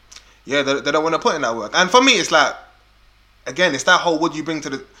 they don't want to put in that work. And for me, it's like, again, it's that whole what do you bring to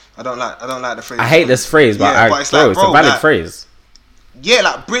the. I don't like the phrase. I hate this phrase, but, Yeah, it's a valid phrase. Yeah,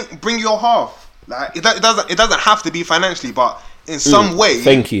 like bring your half. Like it doesn't have to be financially, but in some way,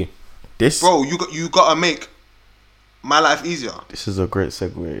 Thank you. This, bro, you got to make my life easier. This is a great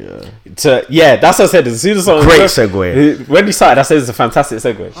segue. Yeah, that's what I said. As soon as I Great segue. When you started, I said it's a fantastic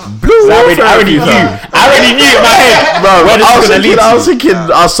segue. Blue I already knew. I already knew in my head, Bro, where this I was was gonna lead thinking, I to. was thinking,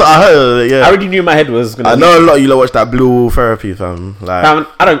 I heard, yeah. I already knew in my head was gonna. I know a lot of you lot watch that Blue Therapy, fam. Like,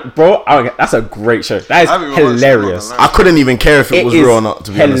 I don't. That's a great show. That is I haven't even watched it, hilarious. I'm not I couldn't even care if it was is real or not.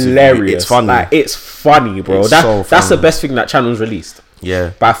 To be honest, with you. hilarious. It's funny. Like, it's funny, bro. It's That's so the funny. best thing that channel's released.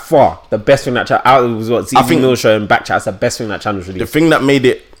 Yeah. By far, the best thing that channel. Out was what I ZZ think- Mill show and Backchat. That's the best thing that channel's The released. thing that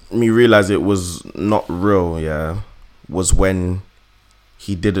made me realize it was not real, yeah, was when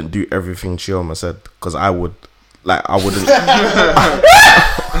he didn't do everything Chioma said. Because I wouldn't.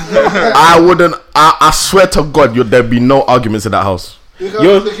 I swear to God, there'd be no arguments in that house.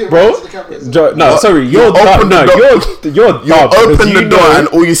 You're, bro. No, sorry. You're open dumb. the No, door. you're You dumb. open because the you door know- and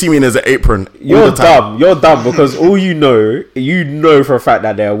all you see me in is an apron. all You're the time. dumb. You're dumb because all you know for a fact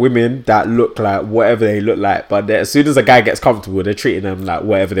that there are women that look like whatever they look like, but as soon as a guy gets comfortable, they're treating them like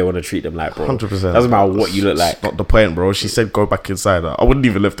whatever they want to treat them like, bro. 100%. Doesn't matter what you look like. Not the point, bro. She said go back inside. I wouldn't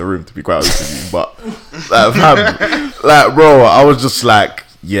even left the room, to be quite honest with you. But like, fam, like, bro, I was just like,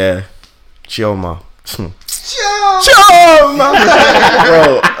 yeah, Chioma. Chioma,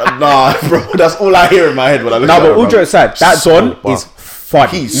 bro. Nah, bro. That's all I hear in my head when I look No, at but her, all bro. jokes aside, that So Don bad. is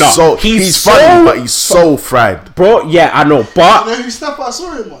funny. He's funny, but he's so fried. bro. Yeah, I know, You but know who snap I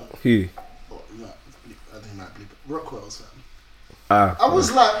saw him on? who? Oh, you might bleep- I think you might bleep it. Rockwell's fam. Ah, I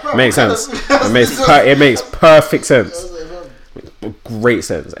was like, bro, makes what sense. kind of- It makes perfect sense. I was like, fam, Great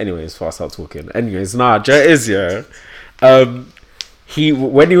sense. Anyways, before I start talking. Anyways, Joe is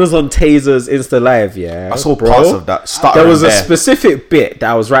when he was on Taser's Insta Live, I saw parts of that. There was a there. specific bit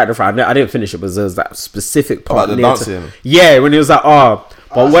that was right in front. I didn't finish it, but there was that specific part. About the near to- dancing? yeah, when he was like,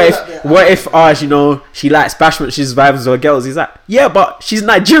 but I what saw if, that bit. what if, she likes bashment, she's vibes with girls. He's like, yeah, but she's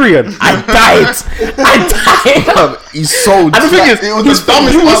Nigerian. I died. He's so. And the thing is, it was he's the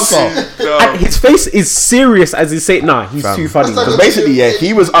dumbest dumb. answer. And his face is serious as he's saying, nah, he's too funny. That's Because basically, yeah,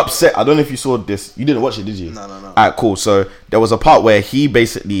 he was upset. I don't know if you saw this. You didn't watch it, did you? No. Alright, cool. So there was a part where he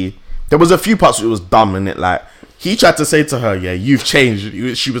basically, there was a few parts where it was dumb in it. Like he tried to say to her, "Yeah, you've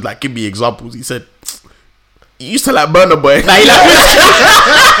changed." She was like, "Give me examples." He said, "You used to like Burna Boy." Now you like,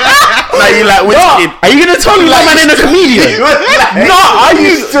 Now you like which kid? are you gonna tell me that man ain't a comedian? No, are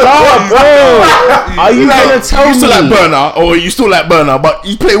you bro? Are you gonna tell You me? still like Burna, or you still like Burna, but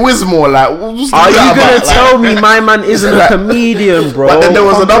you play Wiz more. Like, what's Are you that gonna about? tell me my man isn't a comedian, bro? But then there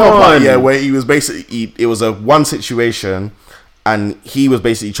was Come another part, on. yeah, where he was basically, it was a one situation, and he was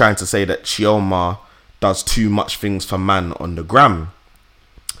basically trying to say that Chioma does too much things for man on the gram.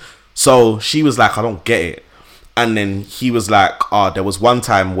 So she was like, I don't get it. And then he was like, there was one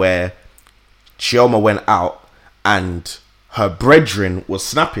time where Chioma went out and her brethren was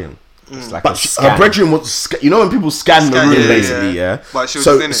snapping. like But a her scam. brethren was, you know, when people scan the Scan, room, yeah, basically, yeah. yeah. But she was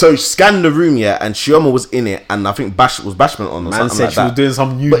so, in it. so scanned the room, yeah, and Chioma was in it, and I think was Bashment on or Man something said like she that. was doing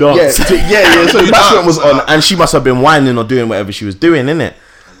some new But dance. yeah. So You Bashment dance, was on, and she must have been whining or doing whatever she was doing, innit?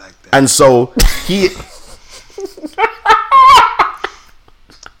 I like that. And so he.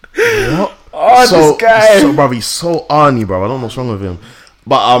 What? Oh, this guy. So, bro, he's so Arnie, bro. I don't know what's wrong with him,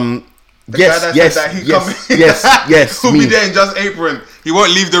 but The guy that said that he yes, He'll me. be there in just apron. He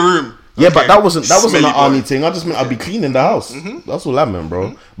won't leave the room. Yeah, Okay. but that wasn't an Smelly Arnie boy. thing. I just meant I'd be cleaning the house. That's all I meant,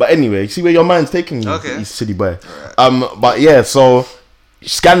 bro. But anyway, see where your mind's taking you, Okay. you silly boy. But yeah, so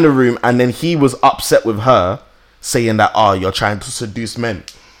scanned the room, and then he was upset with her, saying that you're trying to seduce men,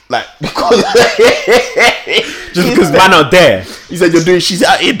 like because Just because man are there. he said she's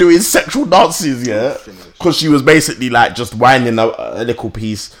out here doing sexual dances, yeah. Because she was basically like just whining a little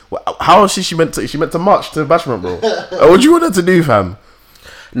piece. How is she meant to? She meant to march to Bashment, bro. What do you want her to do, fam?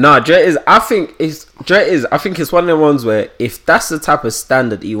 Nah, I think it's one of the ones where if that's the type of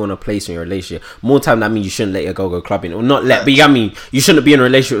standard that you want to place in your relationship, more time that means you shouldn't let your girl go clubbing, or not let. But you get me, you shouldn't be in a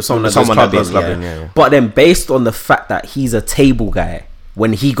relationship with someone that Someone that goes does clubbing. clubbing, yeah. But then based on the fact that he's a table guy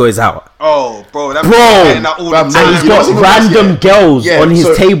when he goes out, Oh, bro, that Bro, getting that all the fam, time. and he's You know what's got even worse, random yeah? girls on his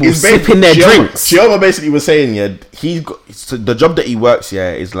so table it's basically- sipping their Chioma- drinks. Chioma basically was saying, yeah, he's got so the job that he works,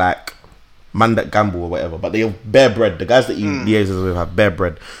 yeah, is like man that gamble or whatever, but they have bare bread. The guys that he liaises with have bare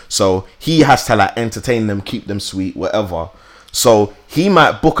bread, so he has to like entertain them, keep them sweet, whatever. So he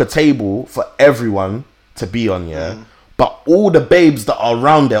might book a table for everyone to be on, yeah, but all the babes that are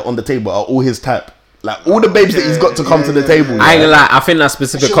around there on the table are all his type. Like all the babes that he's got to come to the table. I ain't yeah. gonna lie. I think that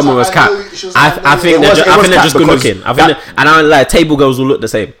specific She was comment like, was I cap. know- she was I like, I know- think It they're was- just, it I was think they're just cap good because looking. I think, and I like table girls will look the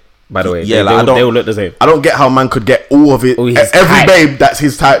same. By the way, Yeah, they, like, they will look the same. I don't get how man could get all of it. All his Every type. babe that's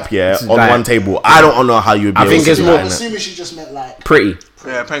his type, yeah, on like- one table. I don't know how you would be I able think to it's do more- that, I'm innit? assuming she just meant like, Pretty.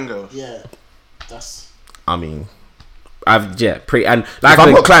 Yeah, Pengo. yeah, that's. I mean, pretty and like If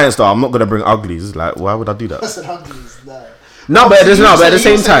I've got clients though, I'm not gonna bring uglies. Like, why would I do that? I said uglies, no. no, but there's no, but at the He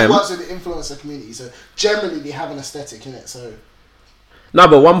same was saying time, he works with the influencer community, so generally they have an aesthetic in it. So no,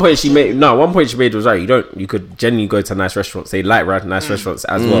 but one point she made was right. You could genuinely go to nice restaurants. They like nice restaurants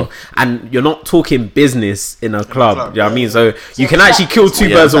as well, and you're not talking business in a club. You know what I mean? So you can actually kill two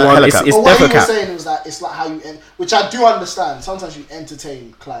birds with one. It's but what never he was cap. saying was that it's like how you, which I do understand. Sometimes you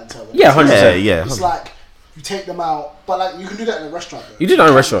entertain clientele. Yeah, 100%. Yeah. It's like you take them out, but like you can do that in a restaurant. Though. You do that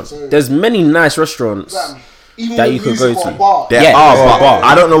in a restaurant. So, There's many nice restaurants. even that with you could music go or to. a bar. There Yeah, are, or but a bar.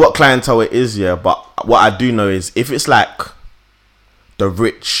 I don't know what clientele it is. Yeah, but what I do know is if it's like the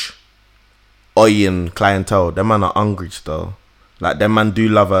rich, oyin clientele, them man are hungry still. Like them man do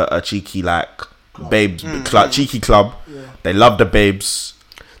love a cheeky like babes cheeky club. Yeah. They love the babes.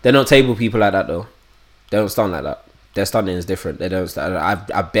 They're not table people like that though. They don't stand like that. Their standing is different. They don't stand.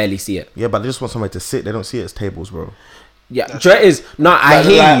 I barely see it. Yeah, but they just want somewhere to sit. They don't see it as tables, bro. Yeah, Dre is no. I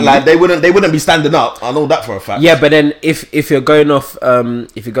hear you. Like they wouldn't be standing up. I know that for a fact. Yeah, but then if you're going off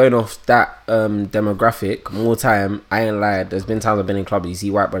that demographic, more time, I ain't lied. There's been times I've been in clubs, you see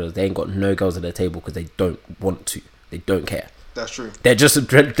white brothers, they ain't got no girls at their table because they don't want to. They don't care. That's true. They're just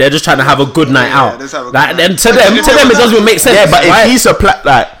trying to have a good night out. let's have a good Like, night. and to them it doesn't make sense. Yeah, but right? if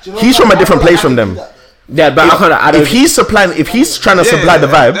he's he's from a different place from them. Yeah, but I don't. If he's trying to supply the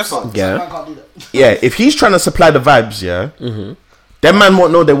that's vibes, fine. Yeah. Man can't do that. yeah. If he's trying to supply the vibes, yeah. Them man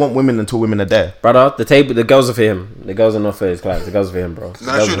won't know they want women until women are there. Brother, the girls are for him. The girls are not for his clients. The girls are for him, bro.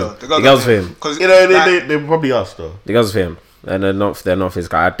 That's true though. The girls are for him. Because You know, they probably ask though. The girls are for him, and they're not for his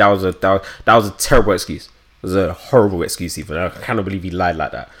guy. That was a terrible excuse. It was a horrible excuse. Even I cannot believe he lied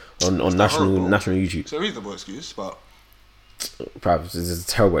like that on national YouTube. It's a reasonable excuse, but Perhaps it's a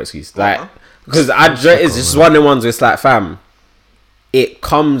terrible excuse. Like because it's just one of the ones where it's like, fam. It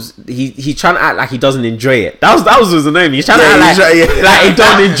comes. He's trying to act like he doesn't enjoy it. That was his name. He's trying to act like he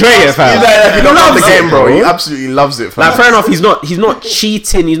don't enjoy it, fam. He loves the game, bro. bro. He absolutely loves it. Fam. Like, fair enough. He's not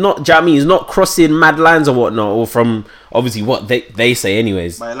cheating. He's not. Do you know what I mean? He's not crossing mad lines or whatnot, or from obviously what they say,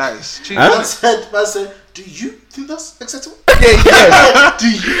 anyways. my lies. Huh? Man said, do you think that's acceptable? yeah. Do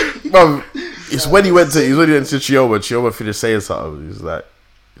you? Bro, it's when he went to Chioma. Chioma finished saying something. He was like,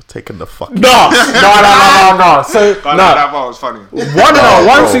 "You're taking the fuck." No. So That part was funny.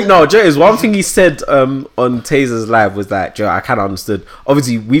 One thing he said on Taser's live was that, Joe, I kind of understood.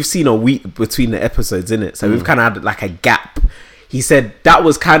 Obviously, we've seen a week between the episodes, innit? So we've kind of had like a gap. He said that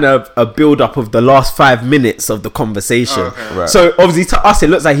was kind of a build up of the last 5 minutes of the conversation. Oh, okay. Right. So obviously to us, it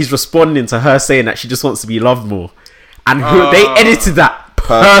looks like he's responding to her saying that she just wants to be loved more, and they edited that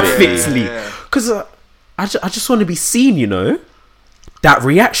perfectly. Because I just want to be seen, you know. That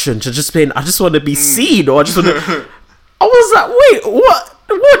reaction to just being, I just want to be seen, or I just want to. I was like, wait,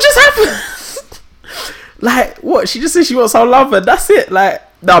 what just happened? Like, what? She just said she wants our love, and that's it. Like,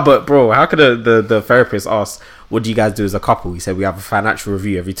 no, but bro, how could the therapist ask, what do you guys do as a couple? He said we have a financial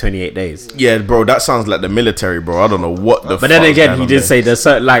review every 28 days. Yeah, bro, that sounds like the military, bro. I don't know what the. But then again, he did say there's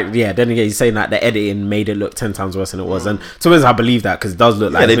certain, like, yeah. Then again, he's saying that the editing made it look 10 times worse than it was, and to me, I believe that because it does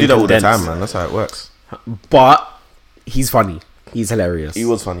look like they do that all the condensed. time, man. That's how it works. But he's funny. He's hilarious. He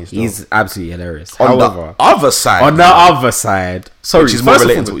was funny still. He's absolutely hilarious. On However, the other side, on the other side, sorry, which is more first of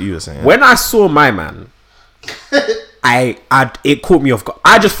related all, to what you were saying. when I saw my man, it caught me off guard.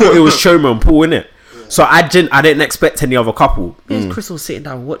 I just thought it was Choma and Paul, innit? So I didn't expect any other couple. Chris was sitting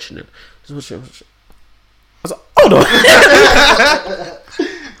down watching it. He was watching it. I was like, hold on. I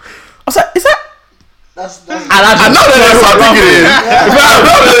was like, is that? That's I know that that's what I'm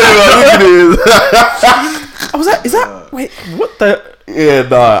thinking. I was like, is that? Wait, what the? Yeah,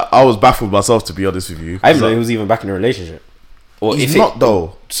 nah, I was baffled myself, to be honest with you. I didn't know he was even back in a relationship. Or He's if not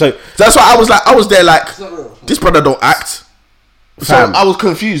though. So That's why I was there like, not real. this brother don't act. So Fam. I was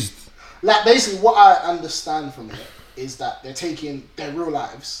confused. Like, basically, what I understand from it is that they're taking their real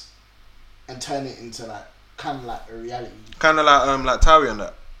lives and turn it into like kind of like a reality. Kind of like Tari and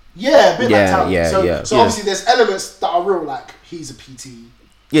that. Yeah, a bit Yeah, like talent. yeah, So yeah. obviously, there's elements that are real. Like he's a PT.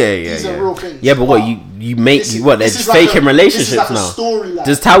 Yeah, These are real things. yeah, but what you make This is- they're this just is like faking a- relationships this is like a now. storyline.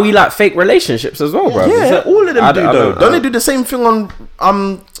 Does Towie like fake relationships as well, bro? Yeah, Is that- all of them I do don't- though. Don't they do the same thing on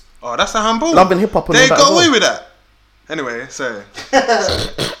Oh, that's the handball. Love and Hip Hop and They all that got as away well? with that. Anyway, so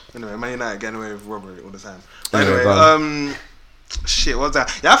anyway, Man United getting away with robbery all the time. But Anyway, anyway, shit, what's that?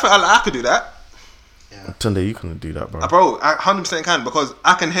 Yeah, I think I could do that, Tunde, you couldn't do that, bro. bro. I 100% can because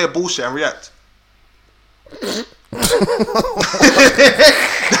I can hear bullshit and react. That's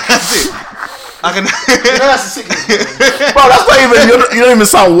it. I can. You know, that's a sickness. bro. Bro, that's not even. You don't even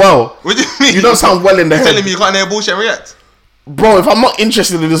sound well. What do you mean? You don't sound well in the You're head. telling me you can't hear bullshit and react? bro, if I'm not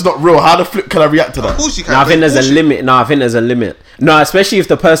interested and it's not real, how the flip can I react to Of that? course you can. No, I but think there's a bullshit. limit. No, I think there's a limit. No, especially if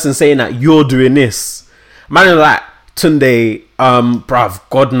the person's saying that you're doing this. Man, is like Tunde, bruv,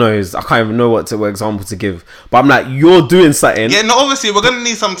 God knows, I can't even know what example to give. But I'm like, you're doing something. Yeah, no, obviously we're gonna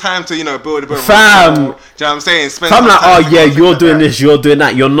need some time to, build a bit of Fam. rapport. Do you know what I'm saying? Spend So I'm some like, time oh to yeah, go you're like doing that. this, you're doing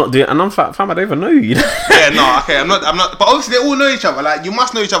that, you're not doing. And I'm like, fam, I don't even know you. Yeah, no, okay, I'm not. But obviously they all know each other. Like, you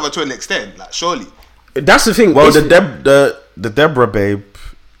must know each other to an extent. Like, surely. That's the thing. Well, it's- the Deborah babe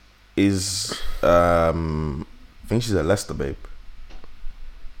is I think she's a Leicester babe.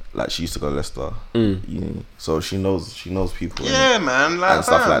 Like she used to go to Leicester, so she knows people. Yeah, innit? man. Like, And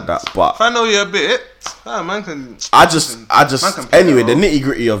stuff like that. But if I know you a bit, man can. I just man can play anyway, that the role. nitty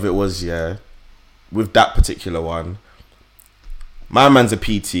gritty of it was with that particular one. My man's a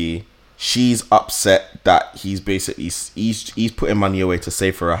PT. She's upset that he's basically he's putting money away to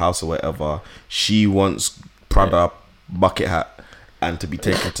save for a house or whatever. She wants Prada bucket hat and to be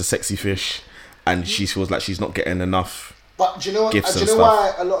taken to Sexy Fish, and she feels like she's not getting enough. But do you know what? Gifts Do and you know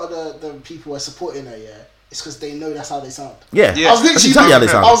stuff. why a lot of the people are supporting her? Yeah, it's because they know that's how they sound. Yeah, Yeah. I was that's literally, exactly how they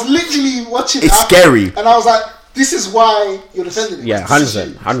sound. I was literally watching. It's that, scary. and I was like, "This is why you're defending it." yeah, 'cause this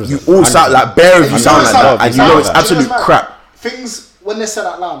is 100%. you. 100%. You all sound like bare of you And sound like that, and you know it's Do you absolute what's mad? crap. Things when they're said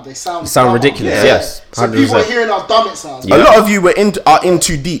out loud, they sound dumb. ridiculous, Yeah. yes, So people 100%. are hearing how dumb it sounds. A lot of you are in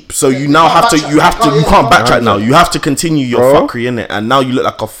too deep, so you now have to you can't backtrack now. You have to continue your Bro. fuckery in it, and now you look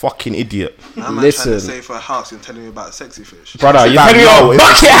like a fucking idiot, I'm trying to Listen. save for a house and telling me about Sexy Fish. Brother, you Fam, telling me no, your it-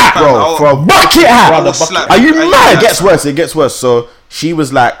 bucket hat, bro. For a bucket hat, I will slap Are you you. mad? It gets worse. It gets worse. So she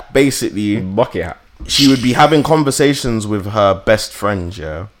was like, basically, Bucket hat. she would be having conversations with her best friend.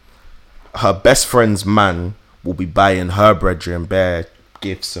 Yeah, her best friend's man will be buying her brethren bare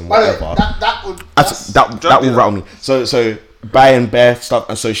gifts and By the way, whatever. that would That will rattle me. So buying bare stuff,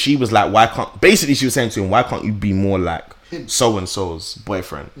 and so she was like, why can't? Basically, she was saying to him, why can't you be more like so and so's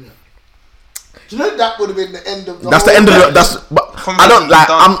boyfriend? Do you know that would have been the end of the That's the whole end of the. thing? That's. But I don't like.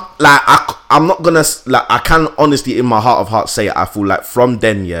 Done. I'm not gonna like. I can honestly, in my heart of hearts, say I feel like from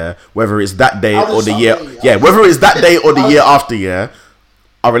then, yeah, whether it's that day I would or the stop year, there, yeah, whether it's that day or the I would- year after, yeah,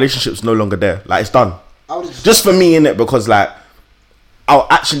 our relationship's no longer there. Like it's done. I would have Just for me, in it, because like, I'll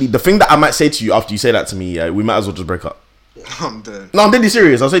actually the thing that I might say to you after you say that to me, yeah, we might as well just break up. I'm dead. No, I'm deadly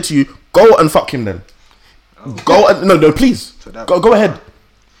serious. I'll say to you, go and fuck him then. Go and no, please, that- go ahead.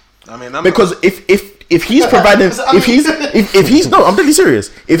 I mean, I'm Because if he's providing, if he's no, I'm really serious.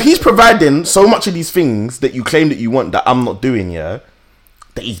 If he's providing so much of these things that you claim that you want that I'm not doing, yeah,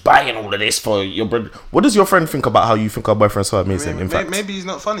 that he's buying all of this for your brother. What does your friend think about how you think our boyfriend's so amazing? In fact, maybe he's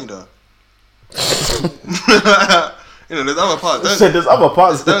not funny though. There's other parts. so there's other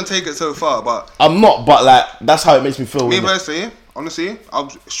parts. Don't take it so far, but I'm not, but like that's how it makes me feel. me innit? personally, honestly, I'll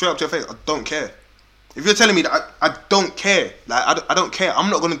straight up to your face. I don't care. If you're telling me that I don't care, like I don't care. I'm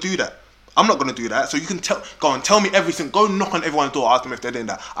not gonna do that. I'm not gonna do that. So you can go and tell me everything. Go knock on everyone's door. Ask them if they're doing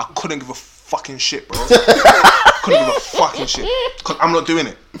that. I couldn't give a fucking shit, bro. Couldn't give a fucking shit. Cause I'm not doing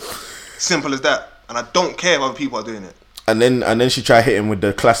it. Simple as that. And I don't care if other people are doing it. And then she tried hitting with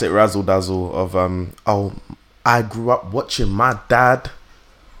the classic razzle dazzle of oh, I grew up watching my dad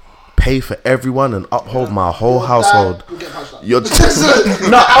pay for everyone and uphold my whole household. You're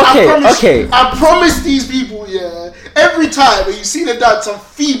No, okay. I promise these people, yeah. Every time when you see the dad, some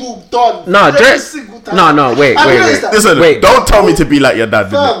feeble don. No, every single time. no, wait. I noticed that. Listen, Wait. don't tell me to be like your dad.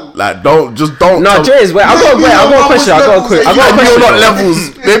 innit? Fam. Like, don't. No, Jays, wait. I got a question. I got a Maybe question. you're not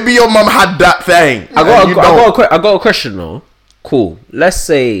levels. Maybe your mum had that thing. I You don't. got a question though. Cool. Let's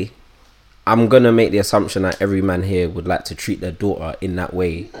say I'm gonna make the assumption that every man here would like to treat their daughter in that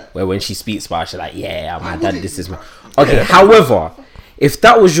way, where when she speaks about, it, she's like, "Yeah, my dad. This is my." Okay. However, if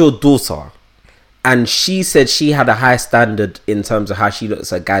that was your daughter, and she said she had a high standard in terms of how she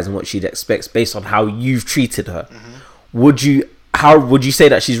looks at guys and what she'd expects based on how you've treated her, would you? How would you say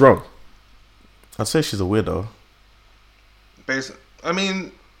that she's wrong? I'd say she's a weirdo. I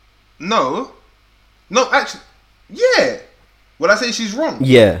mean, no, actually, yeah. Would I say she's wrong?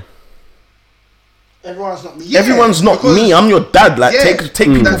 Yeah. Everyone's not me. Yeah, Everyone's not because- me. I'm your dad. Like, Yeah. take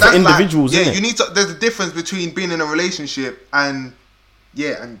people for That's individuals. Like, innit? you need to. There's a difference between being in a relationship and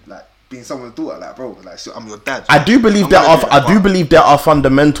like being someone's daughter. Like, bro, like, so I'm your dad. I do believe I'm there gonna are. do that, I do but- believe there are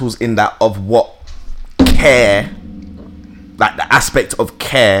fundamentals in that of what care, like the aspect of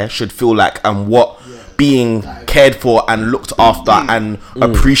care, should feel like, and what being cared for and looked after and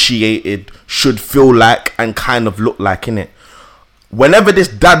appreciated should feel like and kind of look like, innit? Whenever this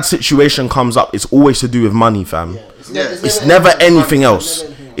dad situation comes up, it's always to do with money, fam. It's never anything else.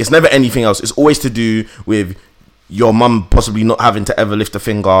 It's never anything else. It's always to do with your mum possibly not having to ever lift a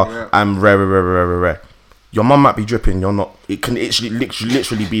finger and rare. your mum might be dripping. You're not. It can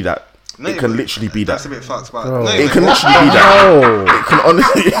literally be that. It can literally be that. That's a bit fucked, but It can literally be that. No. It can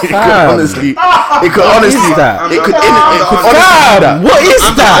honestly. It could Fam. honestly. It could honestly. that? It could Fam, what is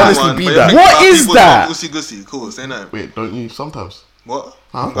that? honestly be that. What is that? Ussy gussy, cool. Say no. Wait, don't you sometimes? What?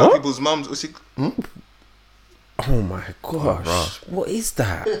 Huh? Black people's mums ussy. Oh my gosh. What is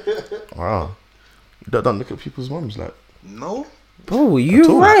that? Wow. You don't look at people's mums like. No. Bro, you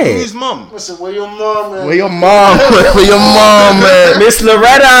all. right. Who's mum? Listen, where your mom, man? Where your mom? Where your mom, man? Miss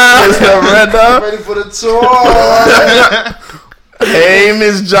Loretta. Miss Loretta. Ready for the tour? Hey,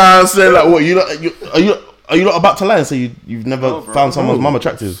 Miss Johnson. Like, what? Are you not about to lie and say you've never No, bro. found someone's mum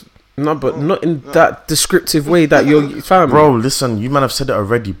attractive? No, but not in that descriptive way that you're fam. Bro, listen, you man have said it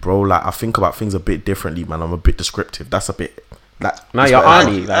already, bro. Like, I think about things a bit differently, man. I'm a bit descriptive. That's a bit like. Now that's you're what-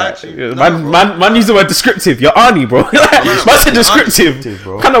 Arnie. Like, Actually, man use the word descriptive. You're Arnie, bro. Man said descriptive.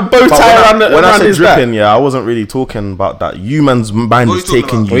 bro. Kind of bow But tie around when I around said his back. dripping, yeah, I wasn't really talking about that. You man's mind What is are you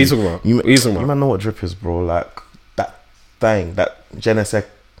talking taking about? you. What are you talking about? You, What are you talking you about? man know what drip is, bro. Like that thing, that je ne sais,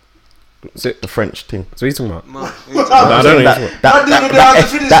 So, the French thing. what are you talking about? No. I don't know.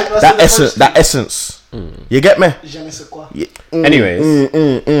 That essence. You get me? Je ne sais quoi. Yeah. Anyways.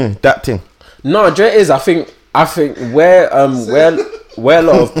 That thing. No, Dre is. I think where a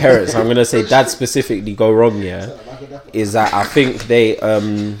lot of parents, I'm gonna say dads specifically, go wrong. Yeah, is that I think they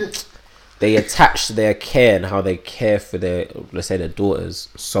attach their care and how they care for their, let's say, their daughters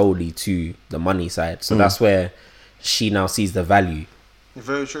solely to the money side. So that's where she now sees the value.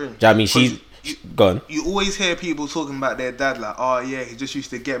 Very true. Do you know what I mean? She's gone. You always hear people talking about their dad like, oh yeah, he just used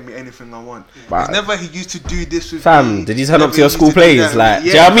to get me anything I want. But- It's never he used to do this with Fam, me. did he turn up Never to your he school used to do plays? that. Like, yeah, do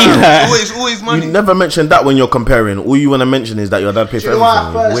you know what I mean? fam, Like- always money. You never mention that when you're comparing. All you want to mention is that your dad paid Do for you know why I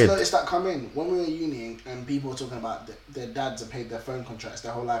everything. first Weird. noticed that come in? When we were at uni and people were talking about their dads have paid their phone contracts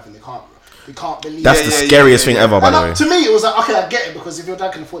their whole life and they can't believe That's it. the yeah, scariest yeah, thing yeah. ever, by And the way. to me, it was like, okay, I get it because if your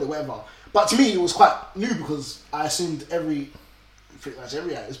dad can afford it, whatever. But to me, it was quite new because I assumed pretty much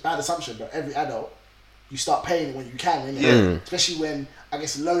every it's a bad assumption, but every adult, you start paying it when you can, innit? Yeah. Especially when, I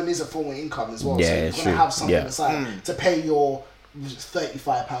guess, loan is a form of income as well. Yeah, so you're it's going to true. have something Yeah. aside to pay your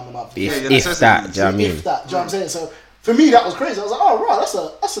 £35 a month. If, yeah, if necessities. that, do you know what I mean? If that, do you know what I'm saying? So for me, that was crazy. I was like, oh,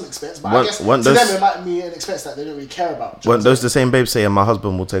 right, that's an expense. But I Weren't- guess to weren't them, those- it might be an expense that they don't really care about. Do you know Weren't those the same babes saying my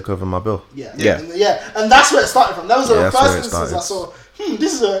husband will take over my bill? Yeah. Yeah. And that's where it started from. That was Yeah, the that's where first it instance I started. saw,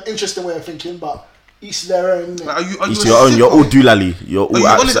 this is an interesting way of thinking, but each their own. innit? Like, are you Each a your own. sick You're all boy? doolally. You're Are all you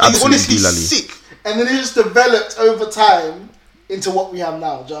absolutely honestly doolally. sick? And then it just developed over time into what we have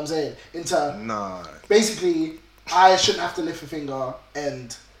now. Do you know what I'm saying? Into Nah. basically, I shouldn't have to lift a finger,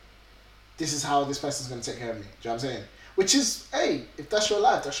 and this is how this person's going to take care of me. Do you know what I'm saying? Which is, hey, if that's your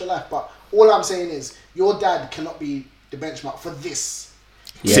life, that's your life. But all I'm saying is, your dad cannot be the benchmark for this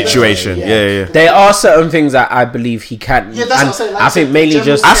Situation. Yeah. There are certain things that I believe he can. Yeah, that's what and I'm saying. Like I I think said, mainly general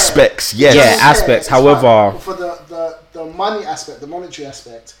just care. Aspects. Yes. Yeah, aspects, it's however- fine. For the money aspect, the monetary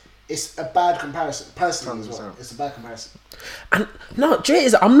aspect, it's a bad comparison. Personally as well, 100%. it's a bad comparison. And no, Jay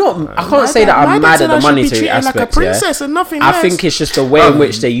is. I'm not. I can't say that I'm mad at the monetary aspect. Yeah? and nothing I think it's just the way in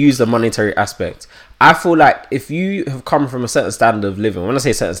which they use the monetary aspect. I feel like if you have come from a certain standard of living, when I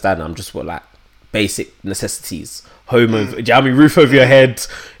say certain standard, I'm just what like basic necessities, home, do you know what I mean, roof over your head,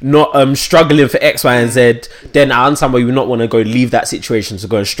 not struggling for X, Y, and Z. Then I understand why you would not want to go leave that situation to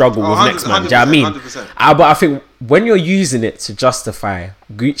go and struggle with next man. Do you know what I mean? 100%. But I think when you're using it to justify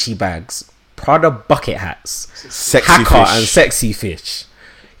Gucci bags, Prada bucket hats, Sexy hacker fish. and sexy fish.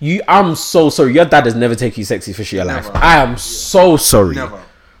 I'm so sorry. Your dad has never taken you sexy fish in your life. Never. I am so sorry. Never.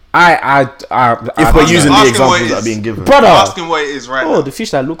 If we're using the asking what examples it that are is. being given. brother. Ask him what it is right Oh, now. the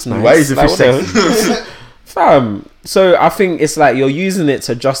fish that looks nice. Why is the Like, fish what sexy? Fam. So I think it's like you're using it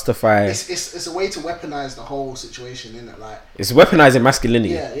to justify. It's a way to weaponize the whole situation, isn't it? Like, It's weaponizing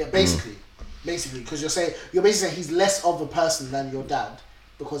masculinity. yeah, basically, because you're basically saying he's less of a person than your dad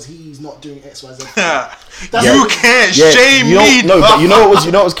because he's not doing X, Y, Z. That's You what- can't Yeah, shame you know, me. no, but you know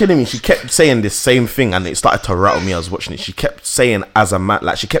what was killing me? She kept saying this same thing, and it started to rattle me. I was watching it. She kept saying as a man,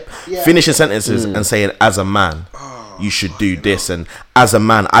 like she kept Yeah. finishing sentences and saying as a man, you should do this, and as a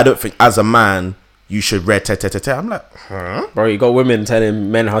man, I don't think as a man you should read te. I'm like, huh? Bro, you got women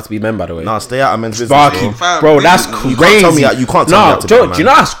telling men how to be men, by the way. Nah, stay out of men's business. Sparky, Bro. Fam, bro, that's you crazy. can't tell me how- you can't tell me how to be a do man. you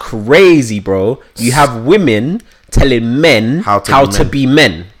know that's crazy, bro? You have women telling men how to be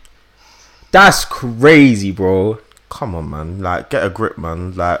men. That's crazy, bro. Come on, man. Like, get a grip,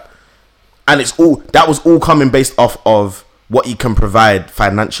 man. Like, and that was all coming based off of what he can provide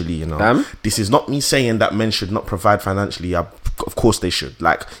financially, you know. Damn. This is not me saying that men should not provide financially. Of course they should.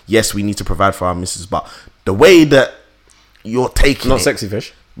 Like, yes, we need to provide for our missus, but the way that you're taking Not it, sexy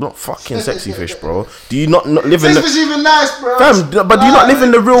fish. Not fucking sexy fish, bro. Do you not live in Sexy fish even nice, bro. Fam, but do you not live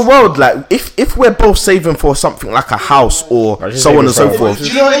in the real world? Like, if we're both saving for something like a house or so on and so forth, Do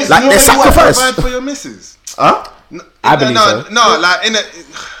you know what it is? like Do you there's know what you sacrifice. provide for your missus? Huh? I believe so. No, like in a. Do you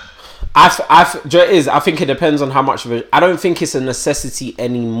know what it is? I think it depends on how much of it. I don't think it's a necessity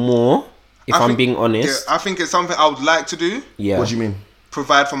anymore. If I'm being honest, Yeah, I think it's something I would like to do. yeah. What do you mean?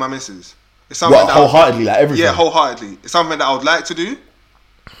 Provide for my missus. It's something What, that wholeheartedly, like everything? Yeah, wholeheartedly. It's something that I would like to do,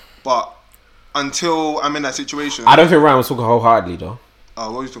 but until I'm in that situation. I don't think Ryan was talking wholeheartedly though.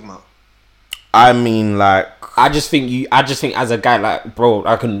 Oh, what are you talking about? I mean, like, I just think as a guy, like, bro,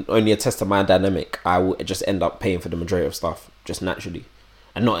 I can only attest to my dynamic. I will just end up paying for the majority of stuff just naturally,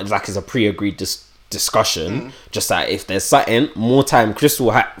 and not like it's a pre-agreed discussion. Just that if there's something more time, Crystal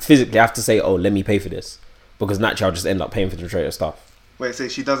will physically have to say, "Oh, let me pay for this," because naturally I'll just end up paying for the majority of stuff. Wait, so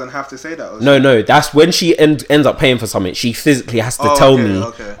she doesn't have to say that? Or No, that's when she ends up paying for something. She physically has to tell me,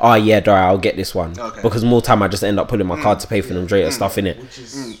 okay. "Oh yeah, Dara, I'll get this one," Okay. because more time I just end up putting my card to pay for the majority of stuff in it.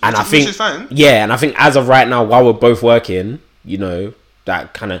 And I which think, is fine. yeah, and I think as of right now, while we're both working, you know,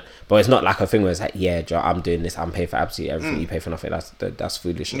 that kind of, but it's not like a thing where it's like, yeah, Joe, I'm doing this, I'm paying for absolutely everything, you pay for nothing. That's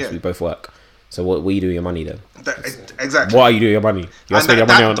foolishness. Yeah. We both work. So what are you doing with your money then? Exactly. What are you doing with your money? You're And spending your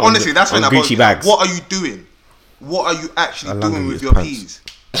money on honestly, that's when on I Gucci bags. What are you doing? What are you actually love doing him with with your pants. peas?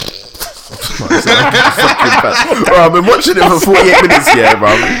 bro, I've been watching it for 48 minutes, yeah, bro.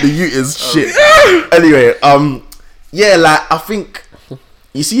 The ute is shit. Anyway, yeah, like, I think,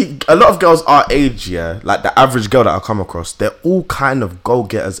 you see, a lot of girls our age, yeah, like the average girl that I come across, they're all kind of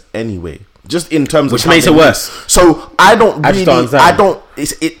go-getters anyway. Just in terms Which of makes how it they worse. move. So I don't I just really, don't understand. I don't.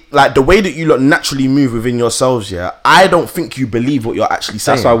 It's like the way that you lot naturally move within yourselves. Yeah, I don't think you believe what you're actually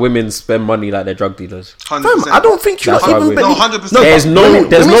saying. That's why women spend money like they're drug dealers. 100%. Fam, I don't think you That's lot why even we- believe. No, 100%. There's no- women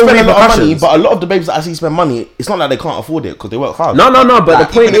there's no spend a lot of money, repercussions. but a lot of the babes that actually spend money, it's not like they can't afford it because they work hard. No, but Like,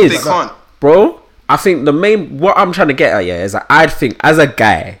 the point even if is, they can't. bro, I think what I'm trying to get at, yeah, is that I think as a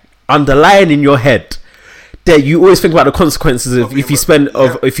guy, underlying in your head, that you always think about the consequences of if you spend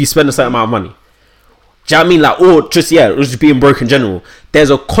if you spend a certain amount of money. Do you know what I mean? Like, or just being broke in general.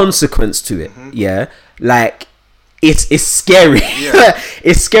 There's a consequence to it. Yeah, like it's scary. Yeah.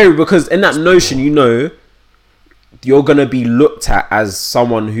 It's scary because in that notion, you know, you're gonna be looked at as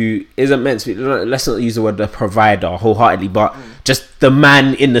someone who isn't meant to be. Let's not use the word the provider wholeheartedly, but just the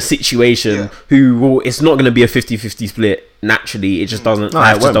man in the situation Yeah. who will. It's not gonna be a 50-50 split. Naturally, it just doesn't. No, Life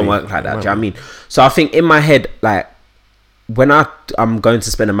it just won't don't be. work like that. It Do you know what I won't mean? So I think in my head, like when I'm going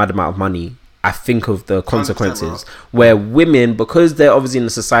to spend a mad amount of money, I think of the consequences. Where women, because they're obviously in a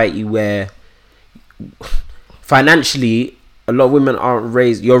society where financially a lot of women aren't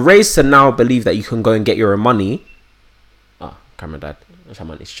raised. You're raised to now believe that you can go and get your own money. Camera died. I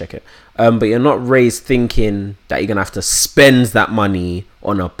might need to check it. But you're not raised thinking that you're gonna have to spend that money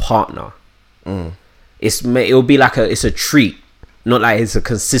on a partner. It'll be like it's a treat, not like it's a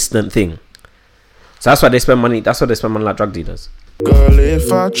consistent thing. So that's why they spend money. That's why they spend money like drug dealers. Girl,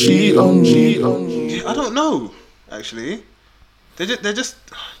 if I cheat on you, I don't know, actually. They're just,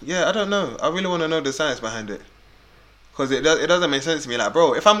 yeah, I don't know. I really want to know the science behind it. Because it doesn't make sense to me. Like,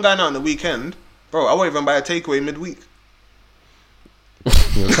 bro, if I'm going out on the weekend, bro, I won't even buy a takeaway midweek.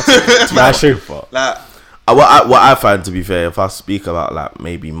 That's true. Like, what I find, to be fair, if I speak about like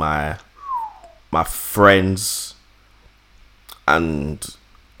maybe my friends and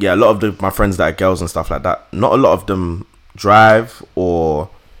yeah, a lot of my friends that are girls and stuff like that, not a lot of them drive or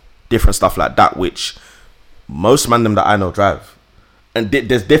different stuff like that, which most man them that I know drive, and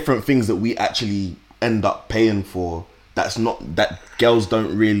there's different things that we actually end up paying for that's not, that girls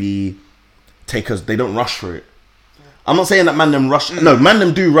don't really take us, they don't rush for it. I'm not saying that man them rush. No, man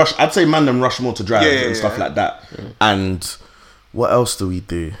them do rush. I'd say man them rush more to drive and stuff like that. And what else do we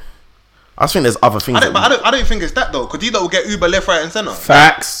do? I just think there's other things. I don't think it's that though, because you lot will get Uber left, right, and center.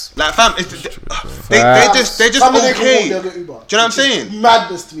 Facts. Like, fam, they're just Some of them can okay. walk, they'll get Uber. Do you know what I'm Which is saying?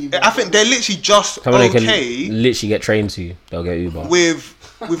 Madness to me. Bro. I think they're literally just Someone they okay can literally get trained to. They'll get Uber.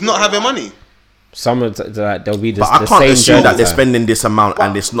 with not having money. Some of they'll be the, But I the can't same assume journey that they're time. spending this amount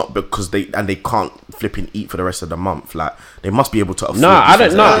and it's not because they can't flipping eat for the rest of the month. Like, they must be able to afford. No, I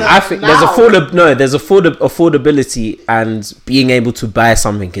don't know. No, I think there's affordability, and being able to buy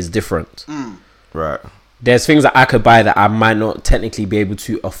something is different. Right. There's things that I could buy that I might not technically be able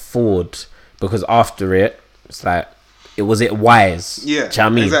to afford because after it's like, was it wise? Yeah, Do you know what I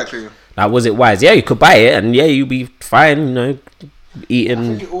mean? exactly. Like, was it wise? Yeah, you could buy it, and yeah, you'll be fine. You know, I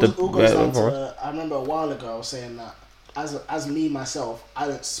eating think it all goes down to. I remember a while ago I was saying that as me myself, I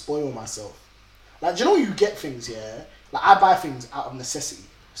don't spoil myself. Like, do you know when you get things? Yeah, like I buy things out of necessity.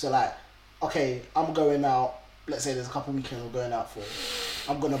 So like, okay, I'm going out. Let's say there's a couple weekends we're going out for.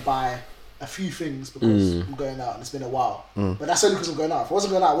 I'm gonna buy a few things because I'm going out and it's been a while. But that's only because I'm going out. If I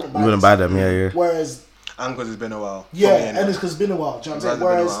wasn't going out, I wouldn't buy. You wouldn't this. buy them, yeah. Whereas, And because it's been a while. yeah, For me, and innit? it's because it's been a while. Do you know what I'm saying? Rather been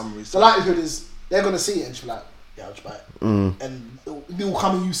a Whereas while, I'm the likelihood is they're gonna see it and she'll be like, yeah, I'll just buy it, and it will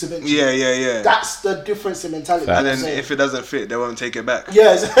come in use eventually. Yeah. That's the difference in mentality. And I'm then saying. if it doesn't fit, they won't take it back.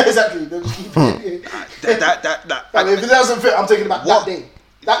 Yeah, exactly. They'll just keep it. I mean, if it doesn't fit, I'm taking it back What? that day.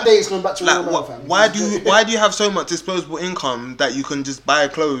 That day is going back to Like, real fam. why do you have so much disposable income that you can just buy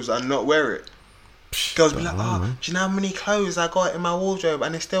clothes and not wear it? Girls be like, oh, do you know how many clothes I got in my wardrobe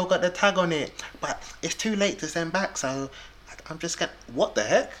and it's still got the tag on it, but it's too late to send back, so I'm just gonna. What the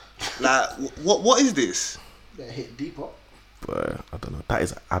heck? Like, what is this? They hit deep up. But I don't know. That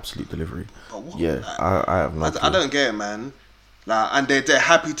is absolute delivery. But what? Yeah, Like, I have no I clue. don't get it, man. Like, and they're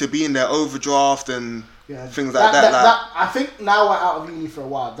happy to be in their overdraft and Yeah. things like that. Like, I think now we're out of uni for a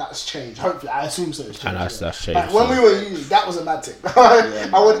while. That's changed. Hopefully, I assume so. It's changed. And that's Like, changed. when we were in uni, that was a mad thing. I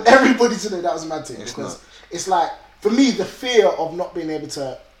want everybody to know that was a mad thing It's because not. it's like for me, the fear of not being able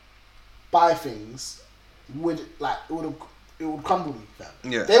to buy things would crumble me. Fam.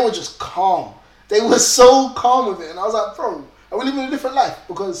 Yeah. They were just calm. They were so calm with it, and I was like, bro, are we living a different life?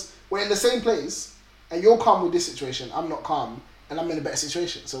 Because we're in the same place, and you're calm with this situation. I'm not calm, and I'm in a better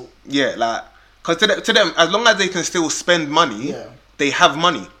situation. So yeah, like, cause to them, as long as they can still spend money, Yeah. they have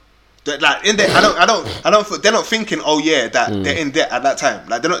money. Like in there, I don't. They're not thinking, oh yeah, that they're in debt at that time.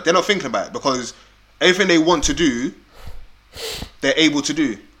 Like they're not thinking about it because everything they want to do, they're able to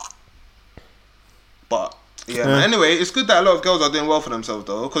do. But yeah, man. Anyway, it's good that a lot of girls are doing well for themselves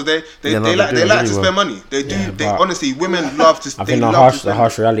though, because they Yeah, no, like they're doing to really spend well. money. They do. Yeah, they but honestly, women love to. I they think love to the spend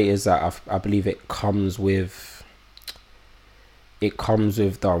harsh reality is that I believe it comes with the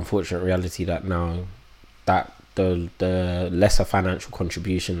unfortunate reality that now that the lesser financial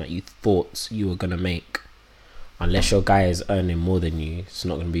contribution that you thought you were gonna make, unless your guy is earning more than you, it's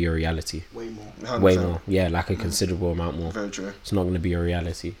not gonna be your reality. way more. 100%. Way more, yeah, like a considerable amount more. Very true. It's not gonna be your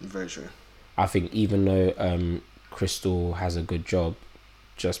reality. Very true. I think even though Crystal has a good job,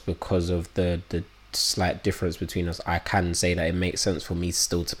 just because of the slight difference between us, I can say that it makes sense for me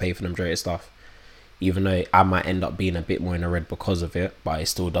still to pay for the majority of stuff. Even though I might end up being a bit more in the red because of it, but it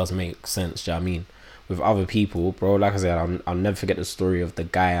still does make sense, do you know what I mean? With other people, bro, like I said, I'll never forget the story of the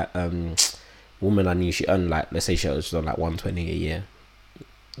guy, woman I knew, she earned like, let's say she was on like 120 a year.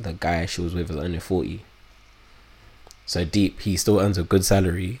 The guy she was with was earning 40. So deep, he still earns a good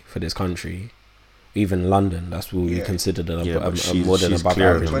salary for this country. Even London, that's what we Yeah. considered Yeah, a but more than she's above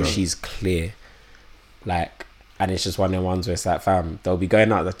clear, average, but though. she's clear. Like, and it's just one of them ones where it's like, fam, they'll be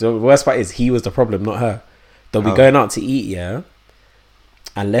going out. The worst part is he was the problem, not her. They'll be going out to eat, yeah.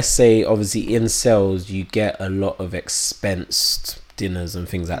 And let's say, obviously, in sales, you get a lot of expensed dinners and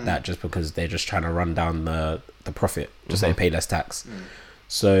things like that, just because they're just trying to run down the profit, just so they pay less tax.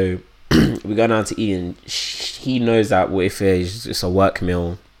 So we're going out to eat, and he knows that if it's a work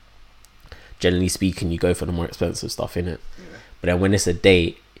meal, generally speaking, you go for the more expensive stuff, innit? But then when it's a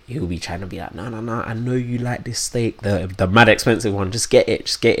date, he'll be trying to be like, no, I know you like this steak, the mad expensive one, just get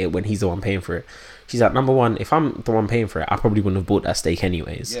it when he's the one paying for it. She's like, number one, if I'm the one paying for it, I probably wouldn't have bought that steak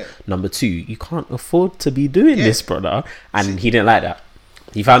anyways. Yeah. Number two, you can't afford to be doing this, brother. And he didn't like that.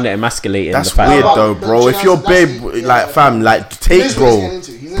 He found it emasculating. That's the fact weird that- though, bro. If your babe, like, fam, like, take, Here's what he's bro, getting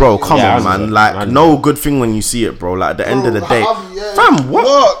into. He's bro, into- come Yeah, on, I man. know. Like, I know. no good thing when you see it, bro. Like, at the end of the day, yeah. fam,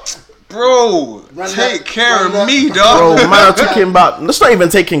 what? Bro, Run take that- care run of that- me, Bro, dog. man, I'm talking about. That's not even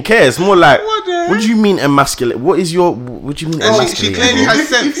taking care. It's more like, What the what do you mean emasculate? What do you mean And emasculate? she clearly bro? has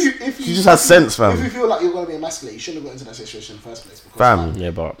sense. She just has sense, fam. If you feel like you're going to be emasculated, you shouldn't have got into that situation in the first place. Because, Fam. like,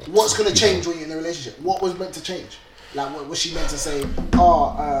 Yeah, but what's going to change when you're in a relationship? What was meant to change? Like, what was she meant to say?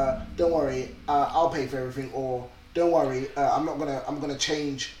 Don't worry, I'll pay for everything, or don't worry, I'm gonna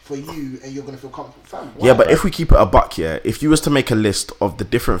change for you, and you're gonna feel comfortable. Fam, why, Yeah, but bro? if we keep it a buck, yeah, if you was to make a list of the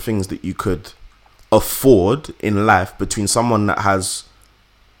different things that you could afford in life between someone that has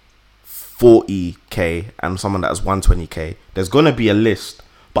 40k and someone that has 120k, there's gonna be a list,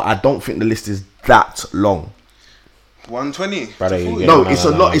 but I don't think the list is that long. 120. brother, you get- No, it's a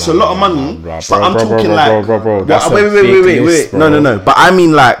lot. It's a lot of money. bro, But I'm bro, talking bro, like, bro. That's wait, a big wait. list, No. bro. But I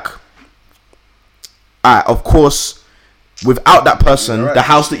mean, like, of course, without that person, Right. the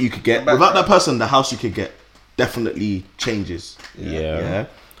house that you could get, Back, without right. that person, the house you could get definitely changes. Yeah. Yeah.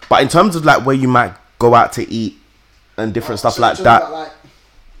 But in terms of like where you might go out to eat and different stuff So like you're that, talking about,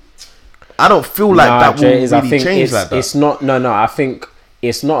 I don't feel like that will Jay, really change like that. It's not. No. I think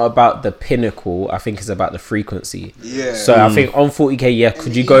it's not about the pinnacle. I think it's about the frequency. Yeah. So I think on 40k, yeah,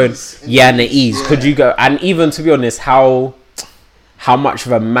 could you go and ease. and the ease? Could you go and even to be honest, how how much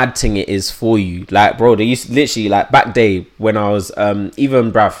of a mad thing it is for you. Like, bro, they used to literally, like, back day when I was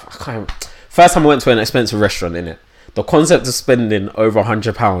even bruv, first time I went to an expensive restaurant, innit, the concept of spending over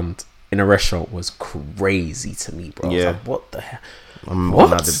 £100 in a restaurant was crazy to me, bro. I was like, what the hell? What?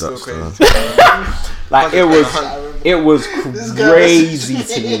 When I did So that crazy. stuff. Like, it was crazy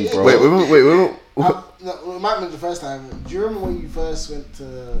to me, bro. Wait. No, it might have been the first time. Do you remember when you first went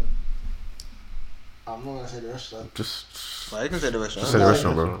to? I'm not gonna say the restaurant. Just Well, you can say the restaurant. say the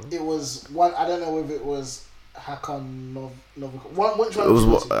restaurant, bro. It was one. I don't know if it was Hakan Novikov. Which one? It was did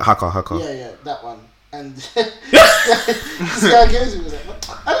you what? go to? Haka. Yeah, that one. And this guy gives me was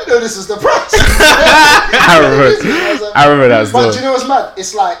like, I didn't know this was the price. I remember that as But well. do you know what's mad?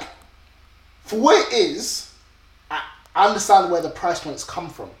 It's like, for what it is, I understand where the price points come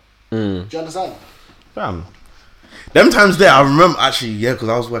from. Do you understand? Damn. Them times there, I remember actually, yeah, because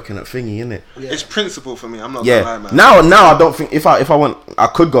I was working at Thingy, innit? Yeah. It's principle for me. I'm not Yeah. gonna lie, man. Now I don't think if I went, I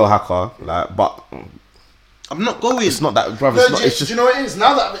could go Haka, like, but I'm not going. it's not that, brother. No, It's, not, do it's just you know what it is?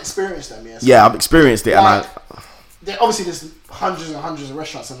 Now that I've experienced them, yes. yeah, I've experienced it, Like, and obviously there's hundreds and hundreds of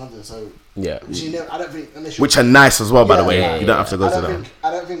restaurants in London, so Yeah. you know, I don't think unless you which are nice as well, by the way. yeah, You don't have to go I to don't them. think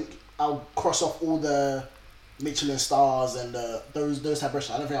I don't think I'll cross off all the Michelin stars and those type of restaurants.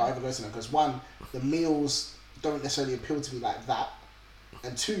 I don't think I'll ever go to them because one, the meals don't necessarily appeal to me like that,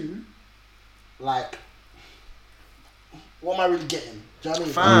 and two, like, what am I really getting? Do you know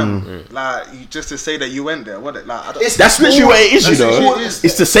what I mean? Fam, like you just to say that you went there. What? Like I don't. That's literally what it is, you That's know. literally what it is.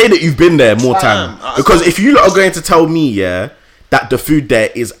 It's to say that you've been there more time. Fam, Because if you lot are going to tell me, yeah, that the food there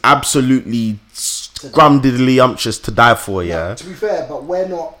is absolutely scrumdiddly-umptious to die for, yeah. To be fair, but we're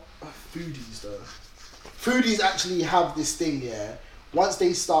not foodies though. Foodies actually have this thing, yeah. Once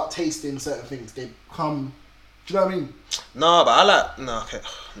they start tasting certain things, they come. Do you know what I mean? No, but I like. No, okay.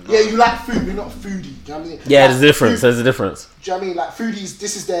 No. Yeah, you like food, you're not a foodie. Do you know what I mean? Yeah, Like, there's a difference. food- There's a difference. Do you know what I mean? Like foodies,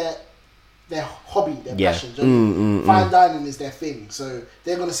 this is their hobby, their Yeah. passion. Do you know what I mean? Fine dining is their thing, so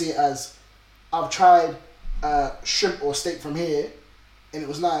they're gonna see it as I've tried shrimp or steak from here, and it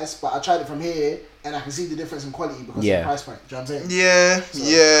was nice, but I tried it from here, and I can see the difference in quality because of Yeah. the price point. Do you know what I'm saying? Yeah,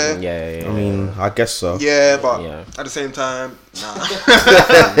 yeah, Yeah. I mean, I guess so. yeah, but Yeah. at the same time, nah.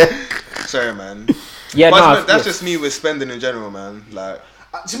 Sorry, man. Yeah, But no, that's just me with spending in general, man. Like,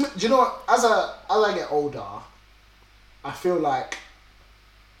 Do you know what? As I get older, I feel like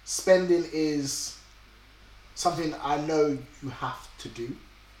spending is something I know you have to do.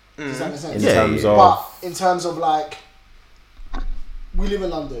 Does that make sense? in Yeah, terms yeah. of But in terms of like, we live in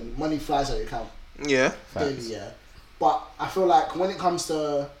London, money flies out your account yeah, daily, yeah. But I feel like when it comes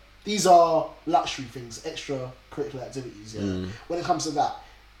to, these are luxury things, extra curricular activities, yeah. When it comes to that,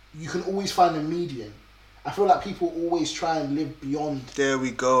 you can always find a median. I feel like people always try and live beyond there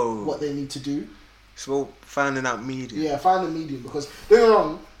we go. what they need to do. So finding out media. Yeah, find a medium because don't get me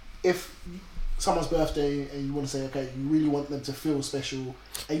wrong, if someone's birthday and you want to say, okay, you really want them to feel special,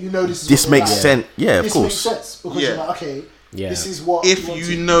 and you know this is This what they makes like, sense. Yeah, of this course. makes sense because Yeah. you're like, okay, Yeah. this is what If want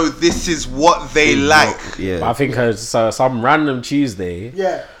you to- know this is what they like. Yeah. I think so. Some random Tuesday,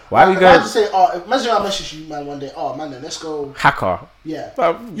 yeah. Why we If go- I just say, oh, imagine I message you, man, one day, oh man, then let's go. hacker. Yeah,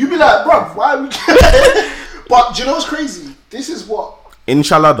 Um, you be like, bro, why are we? But do you know what's crazy? This is what.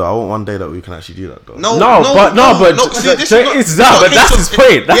 Inshallah, though, I want one day that we can actually do that, though. No, see, this so is not- it's it's that, not a but case that's of- his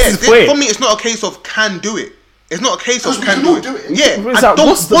point. That's his point. For me, it's not a case of can do it. It's not a case of Because we can can do all it. do it. Yeah, It's I like, don't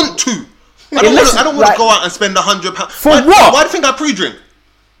what's the- want to. I Unless- don't want like- to go out and spend £100. For why, what? Why do you think I pre-drink?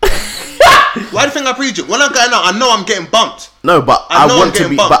 Why do you think I pre-drink? When I'm going out, I know I'm getting bumped. No, but I I know I'm want to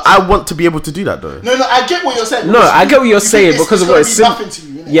getting be. bumped. But I want to be able to do that, though. No, I get what you're saying. No, because I get what you're you think saying it's- because of it's what gonna it's be sim- nothing to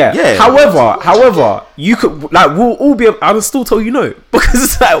you, innit? Yeah. Yeah. However, you could like we'll all be. I'll still tell you no because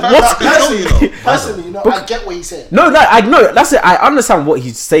it's like Like, what. Personally, you know, I get what he's saying. No, I know that's it. I understand what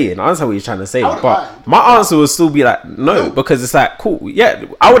he's saying. I understand what he's trying to say, wouldn't but mind. my answer would still be like no because it's like cool. Yeah,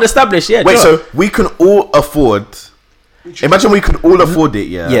 I would establish. Yeah, Wait, do you know- so we can all afford. Imagine we could all afford it,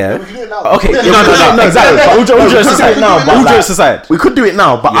 yeah. yeah. We can do it now. Okay, Yeah, no, exactly. But all jokes aside, now, but all like- jokes aside. We could do it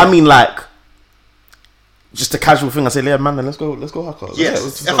now, but Yeah. I mean, like, just a casual thing. I say, yeah, man, then let's go hacker.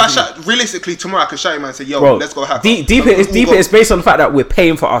 Yes. If I shout realistically tomorrow, I can shout you man and say, "Yo, Bro, let's go hack." Deep it's based on the fact that we're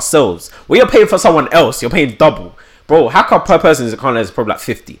paying for ourselves. When you're paying for someone else, you're paying double. Bro, hacker per person is kind of probably like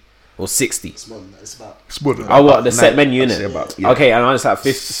 50 or 60. It's more than that, it's about. Oh, what the set menu in Say it? about, yeah. Okay, and it's like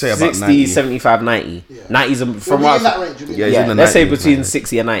 50, Say about 60, 90. 75, 90. Yeah. 90's It'll from be what in that range. it'll be in Yeah, that it's yeah, in the let's say 90s, between man.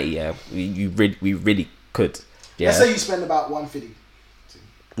 60 and 90. Yeah, we really could. Yeah, Let's say you spend about 150.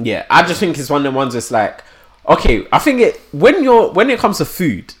 yeah. I just think it's one of the ones that's like, okay. I think when it comes to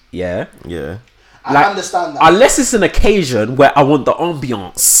food, yeah. Yeah. I Like, understand that. Unless it's an occasion where I want the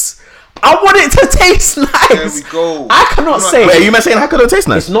ambiance, I want it to taste nice. There we go. I cannot say. Wait, are you saying how could it taste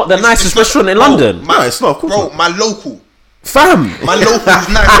nice? It's not the nicest It's not- restaurant in bro, London. My, No, it's not, of course Bro, not. my local. Fam. My local is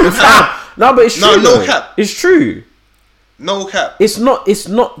nice. Fam. No, but it's No, true. no though. cap. It's true. No cap. It's not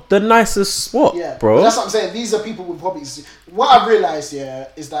the nicest spot, Yeah, bro. But that's what I'm saying. These are people with hobbies. What I've realised,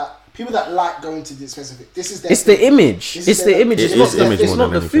 is that people that like going to the expensive. This is their It's the thing. image. This is It's the their- image. It It's is not the image it's more not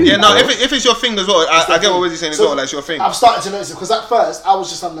than the anything. food. Yeah, no. bro. If it's your thing as well, I get what Wesley's saying as So, well. Like it's your thing. I've started to notice it because at first I was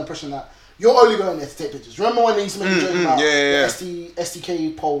just under the impression that you're only going there to take pictures. Remember when they used to make a joke about yeah. the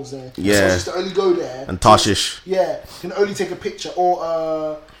SDK polls there? Yeah. So just to only go there. And Tarshish. Yeah, you can only take a picture.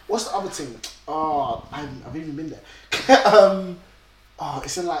 Or what's the other thing? Oh, I've even been there.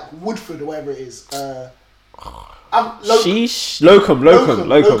 It's in like Woodford or wherever it is. Sheesh. Locum.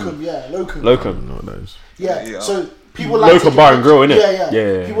 Yeah, Locum. Locum. No, those. Yeah. Yeah. So people like Local taking bar and grill, innit? Yeah.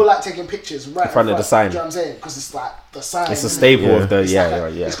 Yeah. People like taking pictures right In front of the sign. Do you know what I'm saying? Because it's like the sign. It's a innit? staple Yeah. of the It's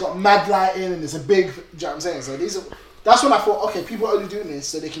like yeah. It's got mad lighting and it's a big. Do you know what I'm saying? So that's when I thought, okay, people are only doing this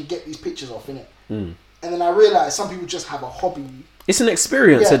so they can get these pictures off, innit? And then I realised some people just have a hobby. It's an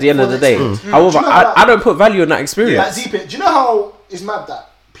experience Yeah, at the end of for the the day. experience. However, Do you know how- I don't put value in that Like experience. Zeep, do you know how it's mad that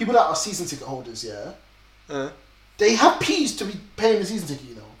people that are season ticket holders, they have P's to be paying the season ticket,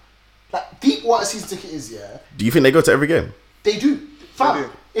 you know? Like, deep what a season ticket is, Do you think they go to every game? they do. Fam, They do.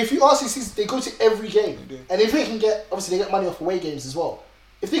 if you ask these seasons, they go to every game. And if they can get, obviously they get money off away games as well.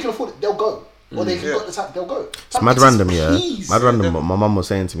 If they can afford it, they'll go. Or they can Yeah. got the time, they'll go. It's mad random, yeah. Mad random. My mum was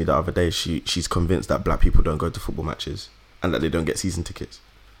saying to me the other day, she's convinced that black people don't go to football matches and that they don't get season tickets.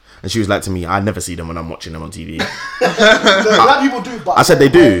 And she was like to me, I never see them when I'm watching them on TV. No, black people do, but I said they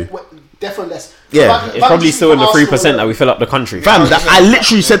do. Definitely less. Yeah. Black- It's black probably people still in the from 3% Arsenal, that we fill up the country. Fam, I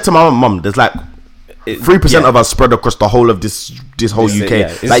literally said to my mum, there's like 3% of us spread across the whole of this whole This, UK. yeah.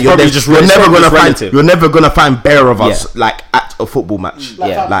 It's Like you're, probably never- just you're never relative. gonna It's find relative. you're never gonna find bare of us Yeah. like at a football match. Like,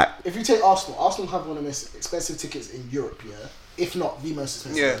 Yeah. fam, Like if you take Arsenal have one of the most expensive tickets in Europe, yeah, if not the most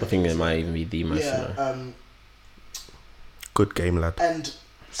expensive. Yeah. I think it might even be the most. Yeah, You know. good game, lad. and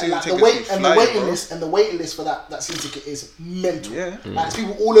Season like the tickets wait be and the flying, waiting bro. list and the waiting list for that season ticket is mental. Yeah. Like there's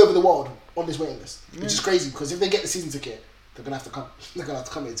people all over the world on this waiting list, which is crazy because if they get the season ticket, they're gonna have to come. They're gonna have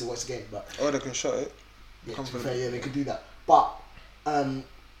to come here to watch the game. But Oh, they can shut it. yeah, to Come be for fair, yeah, they could do that. But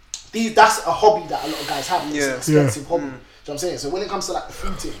that's a hobby that a lot of guys have. It's Yeah. an expensive hobby. Do you know what I'm saying? So when it comes to like the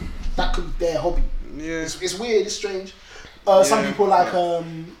food thing, that could be their hobby. Yeah. It's weird. It's strange. Some Yeah. people like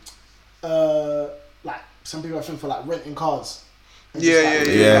some people I think for like renting cars. And Yeah, just, yeah, like,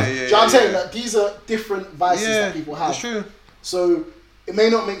 yeah, Yeah. yeah. Do you know what I'm saying? Like, these are different vices Yeah, that people have. that's true. So it may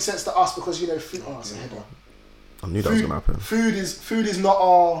not make sense to us because food. Oh, it's a header. I knew that was gonna happen. Food is not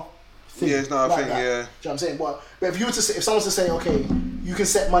our thing. Yeah, it's not our like thing, that. yeah. Do you know what I'm saying? But if you were to say, if someone was to say, okay, you can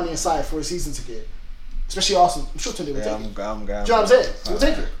set money aside for a season ticket, especially Arsenal, I'm sure Tunde will Yeah, take I'm it. going. Do you know what I'm saying? So we'll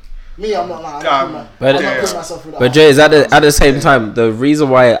take it. Me, I'm not. Nah, I'm not But- putting Yeah. myself through that. But Jay, is at the same time, the reason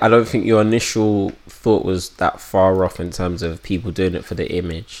why I don't think your initial thought was that far off in terms of people doing it for the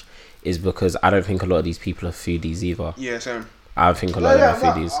image is because I don't think a lot of these people are foodies either. Yeah, same. I don't think a lot of them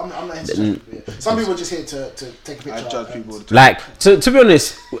are foodies. I'm not here to judge people, yeah. Some people are just here to take a picture. I judge of people. it. Like to be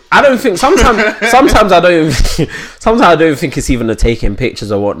honest, I don't think sometimes I don't sometimes I don't think it's even the taking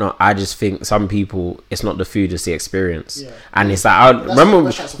pictures or whatnot. I just think some people it's not the food, it's the experience. Yeah. And it's like I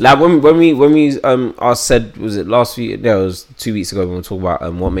remember that's like when we I said was it last week? No, it was 2 weeks ago when we were talking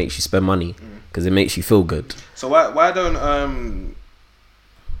about what makes you spend money because it makes you feel good. So why don't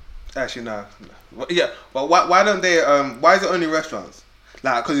actually no. Yeah, but why don't they why is it only restaurants?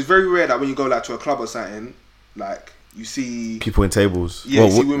 Like, because it's very rare that when you go like to a club or something, like you see People in tables. yeah, Well,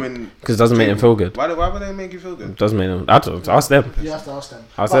 you see women because it doesn't make them feel good. Why would they make you feel good? It doesn't make them. I don't ask them. You have to ask them.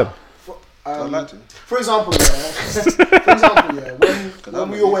 Ask But them. I'd like to. For example, when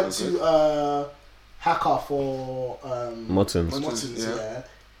we all went to Hacker for Muttons. Muttons, yeah. yeah,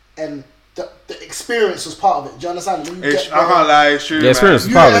 and the experience was part of it. Do you understand? When you It's, get I can't lie, it's true. The experience is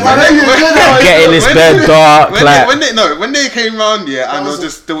man. part of it. I know man. you did it. Get in this When bed they- dark, like when they came round, yeah, and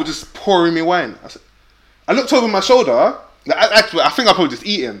was they were just pouring me wine. I looked over my shoulder. Like, actually, I think I probably just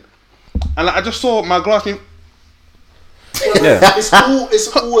eating, and like, I just saw my glass. Yeah. It's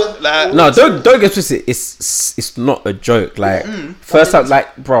all. Like, no, don't get twisted. It's not a joke. Like first time,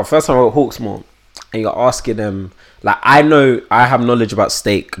 first time I went Hawksmoor, and you're asking them. Like I know I have knowledge about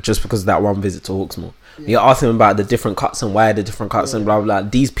steak just because of that one visit to Hawksmoor. You're asking them about the different cuts and why the different cuts and blah blah.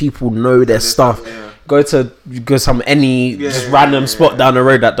 These people know their stuff. yeah. Go some just random spot down the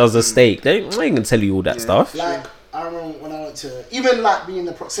road that does a steak. They ain't gonna tell you all that stuff. Like I remember when I went to even like being in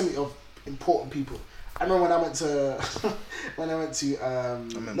the proximity of important people. I remember when I went to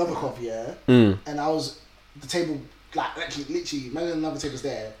Novikov, yeah, and I was the table like literally, imagine another table's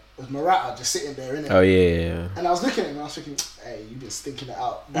there. was Morata just sitting there, innit? Oh yeah. And I was looking at him and I was thinking, hey, you've been stinking it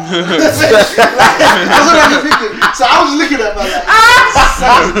out. Like, that's what I was thinking. So I was looking at him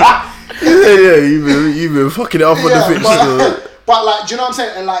like, you've been fucking it up on the pitch. but like, do you know what I'm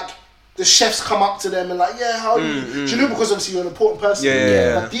saying? And like, the chefs come up to them and like, yeah, how are you? Do you know, because obviously you're an important person.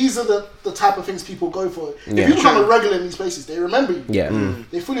 Yeah. Like, these are the type of things people go for. Yeah. If you become a regular in these places, they remember you. Yeah.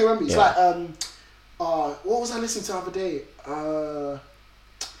 They fully remember you. It's Yeah. like, what was I listening to the other day?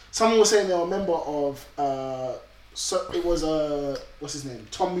 Someone was saying they were a member of, so it was what's his name?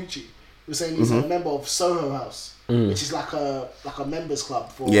 Tom Mucci. He was saying he's a member of Soho House, which is like a members club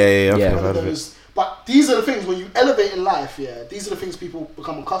for Yeah. I've one heard of of it. those. But these are the things when you elevate in life. Yeah, these are the things people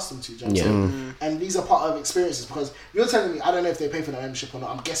become accustomed to. Do you know what I'm saying? And these are part of experiences. Because you're telling me, I don't know if they pay for the membership or not.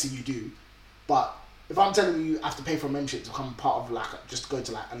 I'm guessing you do. But if I'm telling you have to pay for a membership to become part of like just go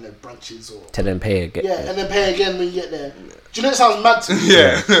to like I don't know brunches or To then pay again. and then pay again when you get there. Do you know it sounds mad to me?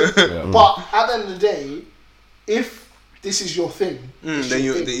 Yeah. But at the end of the day, if this is your thing, it's Then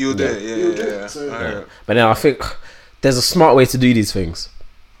your you'll thing. do it. You'll do Yeah. it. So But then I think there's a smart way to do these things,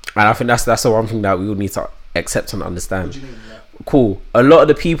 and I think that's the one thing that we all need to accept and understand. what do you mean? Yeah. Cool. A lot of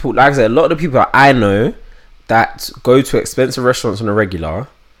the people, like I said, a lot of the people I know that go to expensive restaurants on a regular,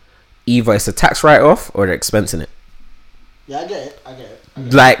 either it's a tax write-off or they're expensing it. Yeah, I get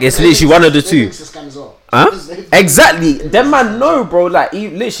it. Like it's They literally think one of the they two. think it's a scam as well. Huh? They- Exactly. Them man know, bro. Like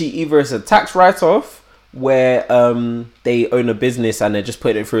literally, either it's a tax write-off where they own a business and they're just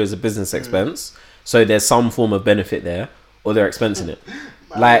putting it through as a business expense, so there's some form of benefit there, or they're expensing it.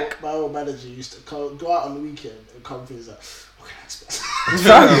 My old manager used to go out on the weekend and come things like, what can I expect?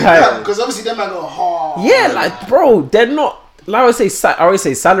 Like, Because obviously them man go hard. yeah, like bro, they're not. Like I always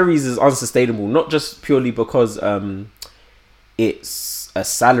say, salaries is unsustainable. Not just purely because it's a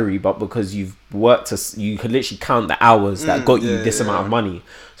salary, but because you've worked. You can literally count the hours that got you this amount of money.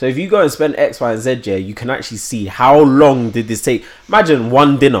 So if you go and spend X, Y, and Z, yeah, you can actually see how long did this take. Imagine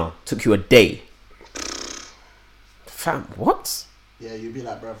one dinner took you a day. Fam, what? Yeah, you'd be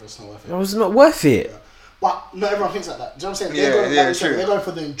like, bro, it's not worth it. That was not worth it. But not everyone thinks like that. Do you know what I'm saying? Yeah, They're going, yeah, like you said, true. they're going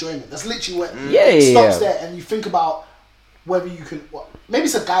for the enjoyment. That's literally what Yeah, it stops yeah. there. And you think about whether you can. Maybe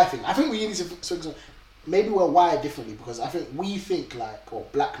it's a guy thing. I think we need to. Maybe we're wired differently because I think we think like,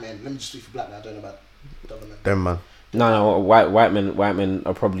 black men. Let me just speak for black men. I don't know about government. Them man. No, white men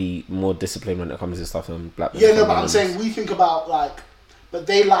are probably more disciplined when it comes to stuff than black men. Yeah, no, but I'm saying we think about like, but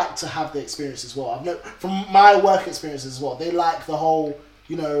they like to have the experience as well. I've known from my work experience as well. They like the whole,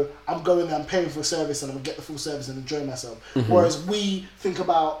 you know, I'm going there, I'm paying for a service, and I'm gonna get the full service and enjoy myself. Whereas we think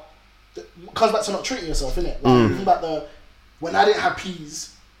about, comes back to not treating yourself, innit? Like, you think about when I didn't have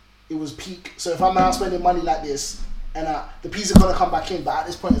peas, it was peak. So if I'm now spending money like this, and the peas are gonna come back in, but at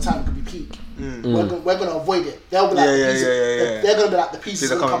this point in time it could be peak. We're gonna avoid it. They'll be like, they're gonna be like the peas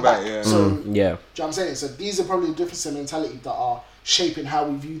are gonna come back. yeah. So do you know what I'm saying? So these are probably the differences in mentality that are shaping how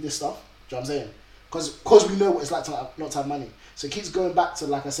we view this stuff. Do you know what I'm saying? Because we know what it's like to not to have money. So it keeps going back to,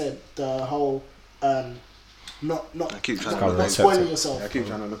 like I said, the whole not spoiling yourself. I keep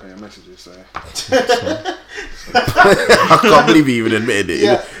trying to look at your messages. So I can't believe he even admitted it.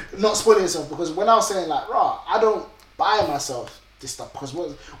 Yeah, not spoiling yourself, because when I was saying like, I don't buy myself this stuff, because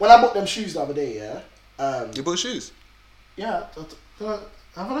when I bought them shoes the other day, You bought shoes?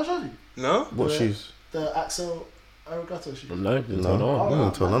 haven't I showed you No? What shoes? the Axel Arigato shoes? No, didn't No. know. I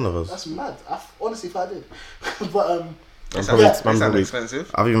didn't tell none of us. That's mad. Honestly, if I did, but They probably- sound I'm probably-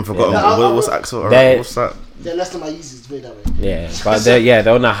 expensive. I've even forgotten. Yeah. What's Axel? They- What's that? they're less than my Yeezys, put it that way. Yeah, but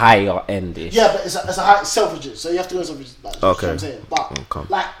they're on a higher end-ish. Yeah, but it's a high Selfridges, so you have to go Selfridges. Like, Okay. You know what I'm saying? But Okay.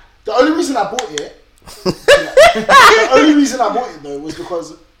 like the only reason I bought it, the only reason I bought it though was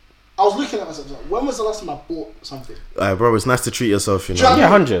because I was looking at myself. Like, when was the last time I bought something? Bro, it's nice to treat yourself, you Do you know know. what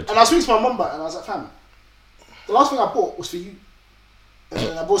I mean? 100. And I was speaking to my mum about it, and I was like, fam, the last thing I bought was for you. And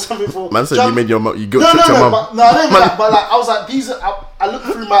then I bought something for. Man said Do you know- made your you guilt No, tripped your mum. but, no, I didn't mean that. But like, I was like, I looked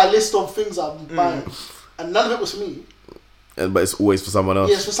through my list of things I'm buying, and none of it was for me. But it's always for someone else.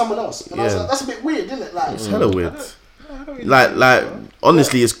 Yeah, it's for someone else. And I was Yeah. like, that's a bit weird, isn't it? Like, It's hella weird. Like,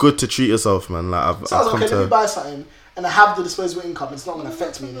 honestly, it's good to treat yourself, man. Like, I've sounds come okay. Let me to. buy something, and I have the disposable income. It's not going to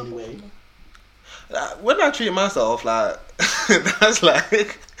affect me in any way. When I treat myself, like, that's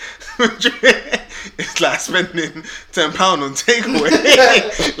like, it's like spending £10 on takeaway.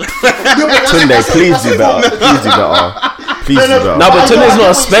 Tunde, please do better. Please do better. Please do better. No, but Tunde's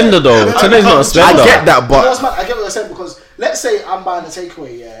not a spender though. Tunde's not a I spender. get that, You know what's but mad? I get what you're saying, because let's say I'm buying a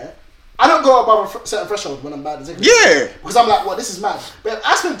takeaway, yeah. I don't go above a certain threshold when I'm buying a takeaway. Yeah. Because I'm like, this is mad. But if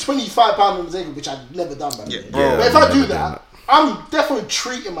I spend £25 on the takeaway, which I've never done, by the way. bro. But if I I've do never done that, I'm definitely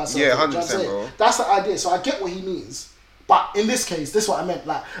treating myself. Yeah, you know what I'm 100%, saying? bro. That's the idea. So I get what he means. But in this case, this is what I meant.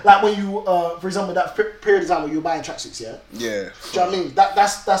 Like when you, for example, that period of time where you were buying tracksuits, yeah. Yeah. Do you know what I mean?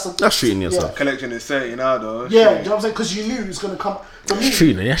 That's treating yourself. Collection is 30 now, though. Yeah, do you know what I'm saying? Because you knew it was gonna come. For me, True,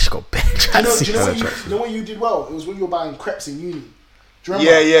 you actually got bad you know what you did well? It was when you were buying crepes in uni. Do you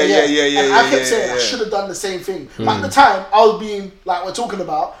remember? Yeah. And I kept saying I should have done the same thing. But at the time, I was being like we're talking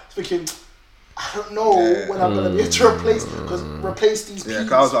about, thinking, I don't know when I'm gonna be able to replace these. Yeah,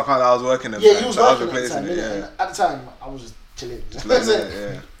 because I was working them. Yeah, he was so working at the time. And at the time, I was just chilling. Just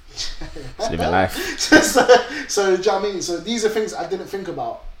living living life. So do you know what I mean? So these are things I didn't think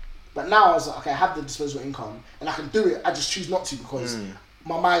about. But now I was like, okay, I have the disposable income and I can do it. I just choose not to because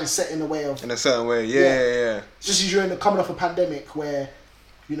my mind's set in a way of... In a certain way, yeah. Just as you're coming off a pandemic where,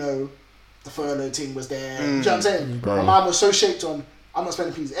 you know, the furlough thing was there. Do you know what I'm saying? My mind was so shaped on, I'm not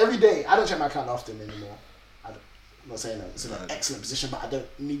spending peas. Every day, I don't check my account often anymore. I'm not saying that it's in an excellent position, but I don't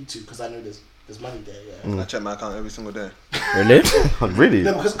need to because I know there's money there, yeah. I check my account every single day. Really? Really?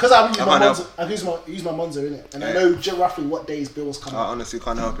 No, because I use my Monzo, innit? And I know roughly what days bills come out. I honestly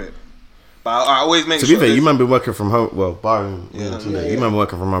can't help it. But I always make sure. To be fair, you man been working from home. Well, barring you man been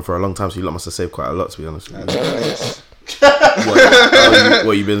working from home for a long time, so you lot must have saved quite a lot. To be honest with you.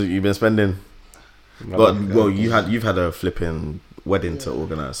 What you been spending? But you've had a flipping wedding to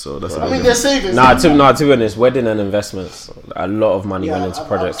organise, so that's. I mean, there's savings. To be honest, wedding and investments, a lot of money went into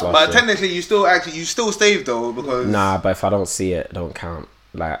projects last year. But technically, you still save though because. Nah, but if I don't see it, don't count.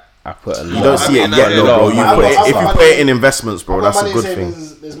 Like I put a lot. You don't see it yet, bro. If you put it in investments, bro, that's a good thing.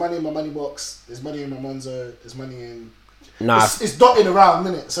 There's money in my money box. There's money in my Monzo. There's money in. Nah, it's dotted around,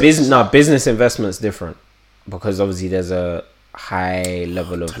 innit? So business investment's different because obviously there's a high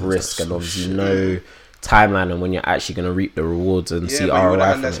level of risk and obviously no timeline on when you're actually going to reap the rewards and see ROI. You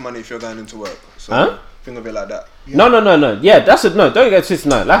have less money if you're going into work. So think of it like that. Yeah. No. Yeah, that's it. No, don't get twisted.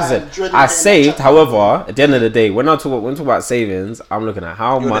 No, like I said, I saved. However, at the end of the day, when I talk about savings, I'm looking at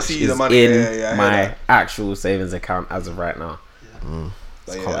how much is in my actual savings account as of right now. Yeah.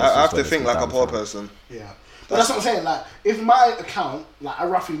 I have to think like a poor person. Yeah. But that's what I'm saying. Like, if my account, like, I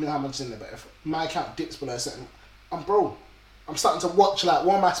roughly know how much is in there, but if my account dips below a certain, I'm broke. I'm starting to watch, like,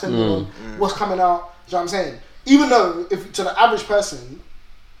 what am I spending on? What's coming out? Do you know what I'm saying? Even though, if to the average person,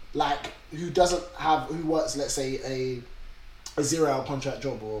 like, who works, let's say, a 0-hour contract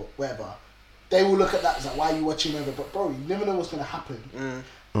job or whatever, they will look at that as like, why are you watching over? But bro, you never know what's gonna happen.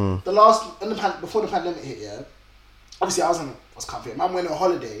 Before the pandemic hit, yeah, obviously I was comfy. Man went on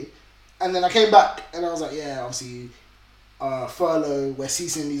holiday, and then I came back and I was like, yeah, obviously, furlough, we're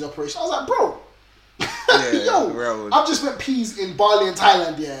ceasing these operations. I was like, bro. I've just spent peas in Bali and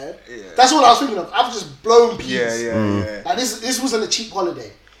Thailand, yeah. That's what I was thinking of. I've just blown peas. Yeah. Like this wasn't a cheap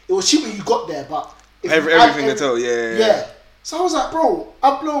holiday. It was cheap when you got there, but everything at all, yeah. So I was like, bro,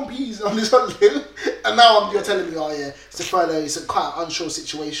 I've blown peas on this holiday, and now you're telling me, oh yeah, it's a furlough, it's a quite unsure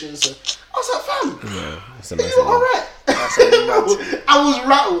situation. So I was like, fam, are you alright? I was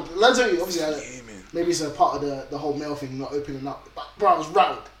rattled. Let's tell you, obviously, maybe it's a part of the whole mail thing not opening up. But bro, I was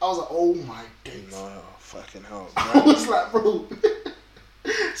rattled. I was like, oh my days. No, fucking hell. I was like, bro.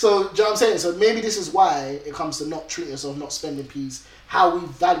 So, do you know what I'm saying? So maybe this is why it comes to not treating yourself, not spending peas, how we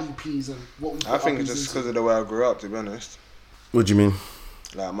value peas and what we put I think it's just because of the way I grew up, to be honest. What do you mean?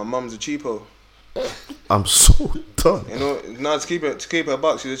 Like, my mum's a cheapo. I'm so done. You know, now to keep her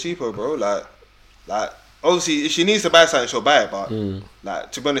buck, she's a cheapo, bro. Like, obviously, if she needs to buy something, she'll buy it. But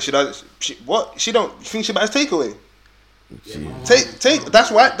like, to be honest, she don't think she buys takeaway. Take.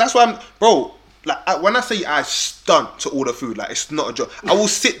 That's why I'm, bro. Like, when I say I stunt to order food, like, it's not a joke. I will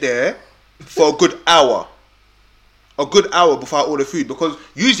sit there for a good hour before I order food, because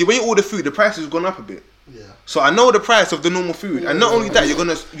usually when you order food, the price has gone up a bit. Yeah. So I know the price of the normal food, and not only that, you're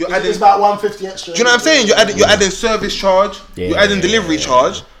adding. It's about 150 extra. Do you know what I'm saying? You're adding service charge. You're adding delivery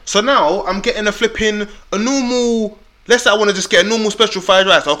charge. So now I'm getting a normal. Let's say I want to just get a normal special fried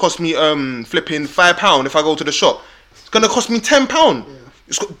rice. It'll cost me flipping £5 if I go to the shop. It's gonna cost me £10. Yeah.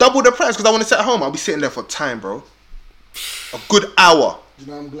 It's got double the price because I want to sit at home. I'll be sitting there for time, bro. A good hour.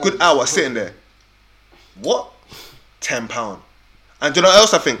 Good hour sitting there. What? £10. And do you know what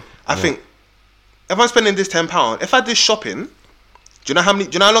else I think? I think if I'm spending this £10, if I did shopping, do you know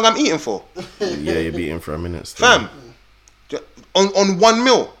how long I'm eating for? Yeah, you're eating for a minute still. Fam, on one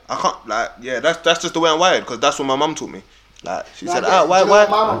meal, I can't, that's just the way I'm wired, because that's what my mum taught me. Like, she said, why? My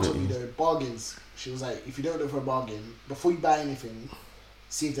mum taught me though, bargains. She was like, if you don't look for a bargain, before you buy anything,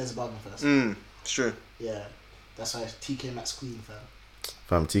 see if there's a bargain first. It's true. Yeah, that's why TK Maxx queen, fam.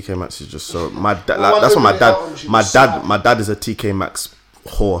 Fam, TK Maxx is just so my dad. Like, that's what my dad is a TK Maxx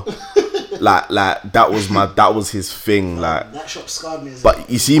whore. like that was his thing. Like, that shop scarred me. but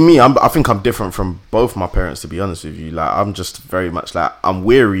you see me, I think I'm different from both my parents, to be honest with you. Like, I'm just very much like, I'm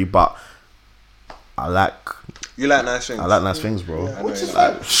weary, but I like nice things. I like nice things, bro. Yeah, which is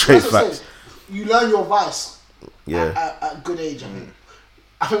Like, fine. straight That's what I'm facts. saying. You learn your vice Yeah. at a good age.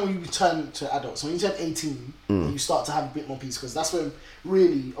 I think when you turn to adults, when you turn 18, you start to have a bit more peace, because that's when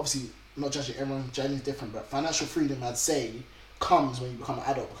really, obviously, I'm not judging everyone's journey is different, but financial freedom, I'd say, comes when you become an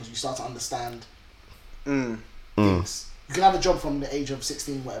adult, because you start to understand things. You can have a job from the age of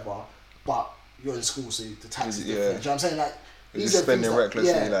 16, whatever, but you're in school, so the tax is different. Do you know what I'm saying? Like, You're these just are things spending that, recklessly,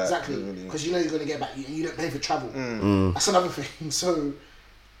 yeah, like, exactly, really. because you know you're going to get back, and you don't pay for travel. That's another thing. So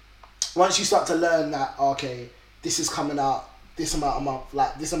once you start to learn that, okay, this is coming out, this amount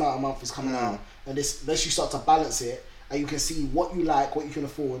of month is coming out, and this you start to balance it, and you can see what you like, what you can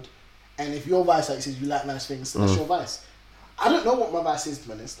afford, and if your vice, like you said, you like nice things, then that's your vice. I don't know what my vice is, to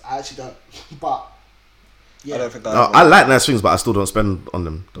be honest. I actually don't, but yeah. I don't think I like nice things, but I still don't spend on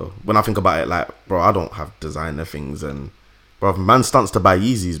them though. When I think about it, like, bro, I don't have designer things, and bro, man stunts to buy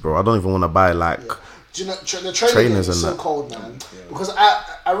Yeezys, bro. I don't even want to buy like. Yeah. Do you know, the training Trainers is and so that. cold, man. Because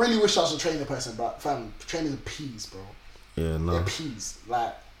I really wish I was a trainer person, but fam, trainers are peas, bro. Yeah, no. They're peas.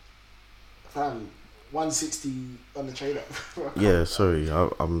 Like, fam, 160 on the trainer. Yeah, sorry,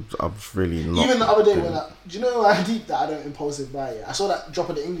 I'm really not. Even the other day when do you know how deep that I don't impulsive buy it? I saw that drop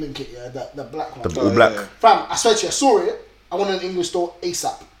of the England kit, yeah, the black one. The all black. yeah. Fam, I swear to you, I saw it. I went in an English store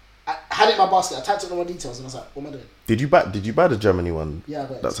ASAP. I had it in my basket. I typed in all my details, and I was like, "What am I doing?" Did you buy the Germany one? Yeah, I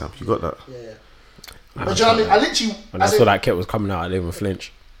got it. That time you got that. Yeah. But do you know what I mean? I literally. When I as in- saw that kit was coming out, I didn't even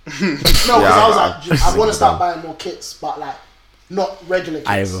flinch. No, because I was like, I want to start buying more kits, but like, not regular kits.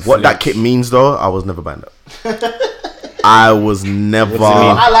 I even What that kit means though, I was never buying that. I was never. What does it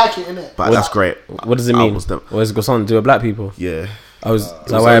mean? I like it, innit? But that's great. What does it I mean? was never- What is it got something to do with black people? Yeah. I was. Is It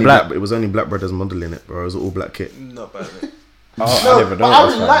that was why I only black? it was only Black Brothers modelling it, bro. It was an all black kit. Not bad. Oh, No, I never but know. I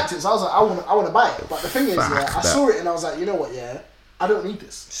really liked it, so I was like, I want to buy it. But the thing is, Fuck yeah, I that. saw it and I was like, you know what, yeah, I don't need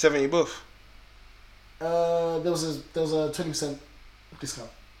this. 70 buff. There was a 20% discount.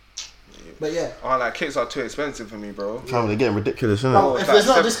 But yeah, Oh, like kits are too expensive for me, bro. Fam, they're getting ridiculous, isn't no, it? if that there's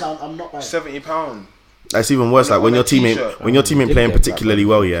not a seven- discount, I'm not buying it. £70. That's even worse. Like when on your a team t-shirt. ain't playing particularly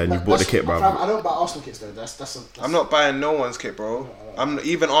well, yeah, and you But bought the that's- kit, bro. fam, I don't buy Arsenal kits though. That's I'm not buying no one's kit, bro. I'm not,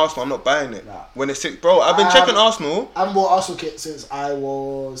 even Arsenal. I'm not buying it. Nah. When it's sick, bro. I've been checking Arsenal. I haven't bought Arsenal kit since I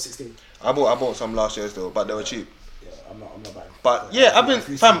was 16. I bought some last year still, but they were cheap. Yeah, I'm not buying. But yeah, I've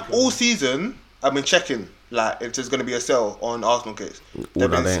been all season. I've been checking like if there's gonna be a sale on Arsenal kits. They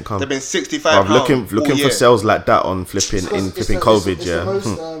ain't come. They've been £65. Bruv, looking all for year. sales like that on flipping COVID, it's yeah. The most,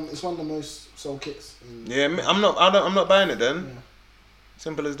 it's one of the most sold kits. Yeah, I'm not buying it then. Yeah.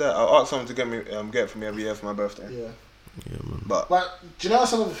 Simple as that. I'll ask someone to get it for me every year for my birthday. Yeah. Yeah, man. But But do you know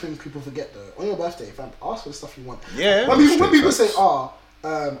some of the things people forget though? On your birthday, fam, ask for the stuff you want. yeah, When people say, "Oh,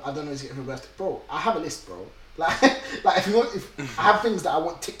 I don't know what to get for your birthday," bro, I have a list, bro. Like if you want, if I have things that I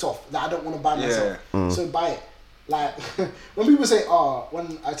want ticked off that I don't want to buy myself, so buy it. Like when people say, "Oh,"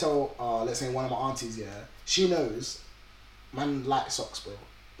 when I tell, let's say one of my aunties, yeah, she knows, man, like socks, bro.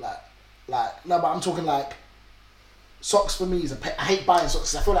 Like no, but I'm talking like socks for me is I hate buying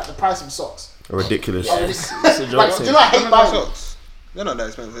socks. 'Cause I feel like the price of socks. Ridiculous. Like, do you know I hate They're buying? socks. They're not that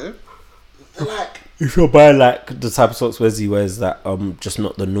expensive. They're like. If you're buying like the type of socks Wesley wears, that just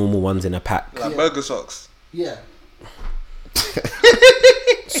not the normal ones in a pack. Like burger socks. Yeah.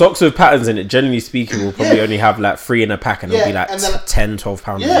 Socks with patterns in it, generally speaking, will probably only have like 3 in a pack, and it'll be Yeah, like and then- 10, 12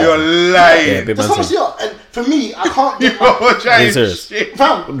 pounds. Yeah. You're lying. Yeah, big That's man how much thing. they are. And for me, I can't get You're my... trying serious. shit.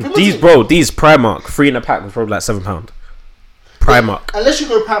 Fam, people These say- these Primark 3 in a pack was probably like £7. Primark, Unless you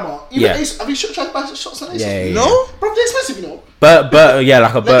go Primark. Even Yeah. Ace, have you tried to buy shots on ASOS? yeah. No? Bro, they're expensive, you know. But yeah,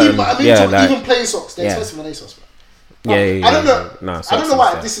 like a Like, Burton, yeah, even, like even plain socks, they're yeah. expensive on ASOS, bro. yeah. I don't know. No, I don't socks know why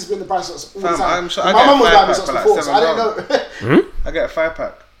is there. this has been the price of socks all the Fam, time. I'm sure I My get mum was a buying me 5-pack socks for like before, so I didn't know. I get a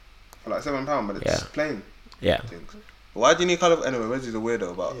 5-pack for like £7, but it's Yeah. plain. Yeah, Things. Why do you need colour? Anyway, Wesley's a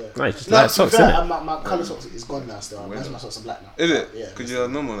weirdo about. Yeah. no, it's just No, like to be socks, fair, innit? my colour socks is gone now still. Most of my socks are black now. Is it? Yeah. Because you're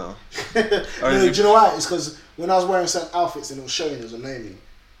normal now. No, do you know why? It's because when I was wearing certain outfits and it was showing, it was annoying me.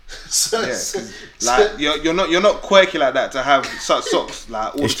 So, Yeah, so- 'cause, like you're not quirky like that to have such socks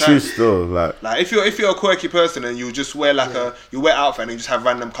like all It's the time. true still, like Like if you're a quirky person and you just wear like you wear outfit and you just have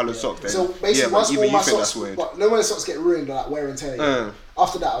random coloured socks, then So basically, yeah, but once even all you my think socks, that's weird. but no when socks get ruined or like wear and tear. Yeah.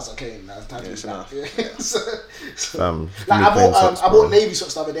 After that, I was like, okay, now it's time to it's be back. enough. Yeah. so, fam. like new plain socks, I bro. bought navy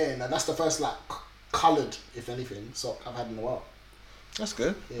socks the other day, and that's the first like coloured, if anything, sock I've had in a while. That's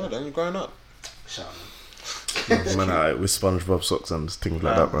good. Well done, you're growing up. Shout out, Man, alright, with SpongeBob socks and things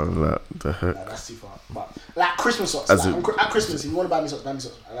like that, bro. Like, the heck. man. That's too far. But like Christmas socks, As like, in- at Christmas, if you want to buy me socks, buy me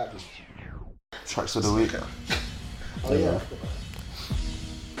socks. I like Christmas. Tracks of the week. Oh yeah.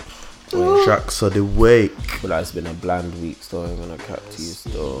 Tracks of the week. I feel like it's been a bland week, so I'm gonna cap to you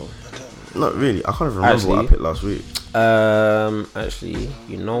still. Not really. I can't even remember what I Actually- picked last week. Actually,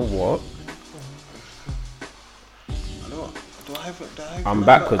 you know what? I know. Do I have I'm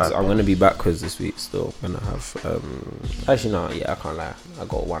backwards. I'm gonna be backwards this week still. I'm gonna have actually no, yeah, I can't lie. I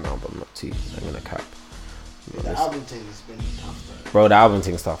got one album, not two. I'm gonna cap. The album thing has been tough, though. Bro, the album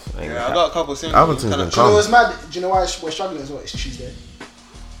thing stuff. I ain't Yeah, gonna I cap. got a couple singles. Album thing's Kinda- been Do you know calm. what's mad? Do you know why we're struggling as well? It's Tuesday.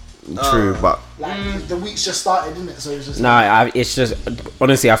 True, but Like the week's just started, isn't it? So it's just Nah, it's just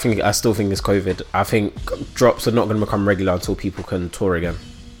honestly, I still think it's COVID. I think drops are not gonna become regular until people can tour again.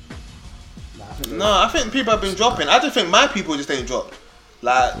 No, I think people have been dropping. I just think my people just ain't dropped.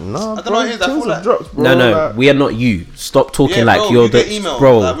 Like, no, I don't bro, know what it is. I things feel have like. dropped, bro. No, like- we are not you. Stop talking Yeah, like bro, you're we the get emails.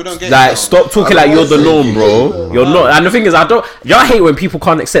 bro. Like, we don't get Like, emails. stop talking like you're the norm, bro. You're not. And the thing is, y'all hate when people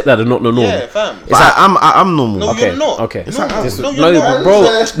can't accept that they're not the norm. Yeah, fam. But I'm normal. No, Okay, you're not. okay. No, This- no, no, you're not. bro.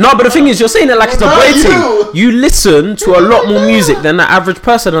 No, but the thing is, you're saying it like it's a No, great you. thing. You listen to a lot more music than the average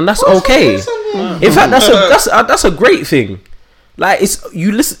person, and that's okay. In fact, that's a great thing. Like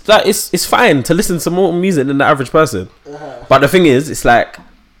you listen, like it's fine to listen to more music than the average person. But the thing is, it's like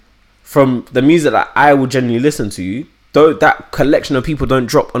from the music that I would generally listen to, though that collection of people don't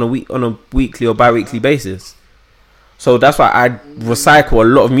drop on a weekly or bi-weekly basis. So that's why I recycle a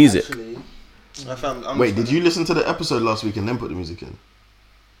lot of music. actually, I found, I'm Wait, did you listen to the episode last week and then put the music in?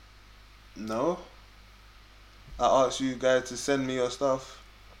 No. I asked you guys to send me your stuff,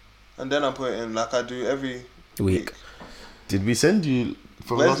 and then I put it in like I do every Week. Did we send you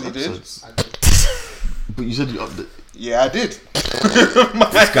from Wesley last did. episodes? But you said you update. Yeah, I did.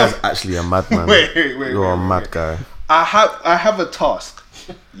 This guy's actually a madman. Wait. You're a mad guy. I have a task.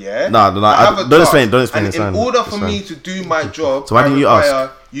 Yeah. No, I have a don't task. explain. Don't explain. And it's in fine. order It's for fine. me to do my job, So why didn't you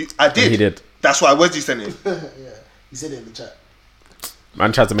ask? I did. He did. That's why Wesley sent it. yeah, you said it in the chat.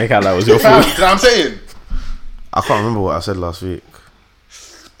 Man tried to make out that was your Fam, fault. you know what I'm saying? I can't remember what I said last week.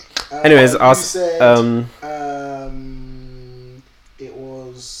 Anyways, You ask. said, it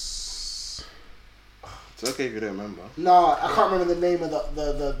was It's okay if you don't remember. no, I can't remember the name of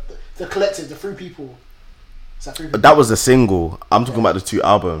the collective, the three people. Is that three people? That was the single. I'm talking about the two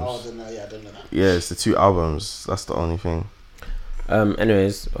albums. Oh, I don't know. Yeah, I don't know that. Yeah, it's the two albums. That's the only thing.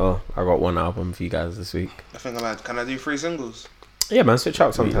 Anyways, I got one album for you guys this week. I think I might. Can I do 3 singles? Yeah, man, switch out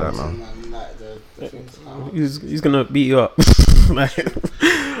Yeah, sometimes. man. Like the things. He's gonna beat you up.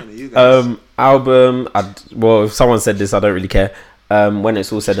 You guys. Album. Well, if someone said this, I don't really care. When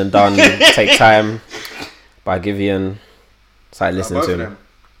it's all said and done, Take Time by Giveon. Start listening Both to of him. them.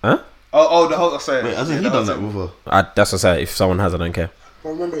 Huh? Oh, the whole. Sorry. Wait, hasn't he that done was that him. before? That's what I say. If someone has, I don't care. But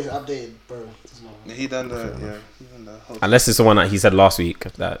remember, it's updated, bro. It's not- Yeah, he done the. Yeah, he done the whole. Unless it's the one that he said last week.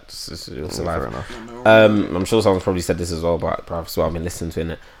 That's it'll Fair survive. enough. I'm sure someone's probably said this as well, but that's what I've been listening to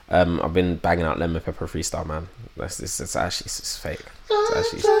in it. I've been banging out Lemon Pepper Freestyle, man. It's actually it's fake. It's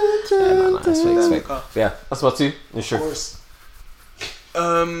actually it's fake. It's fake. But yeah, that's about 2. Of course.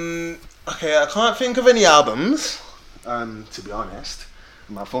 Okay, I can't think of any albums. To be honest,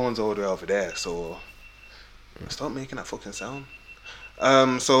 my phone's all the way over there, so stop making that fucking sound.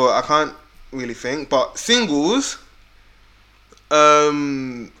 So I can't really think, but singles.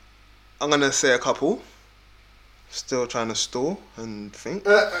 I'm gonna say a couple. Still trying to store and think.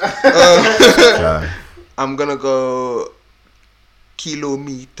 Yeah. I'm gonna go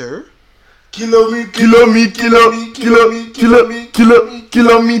Kilometer. Kilometer.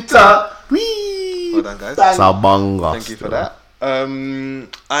 Wee. Well done, guys. Sabanga. Thank you for that.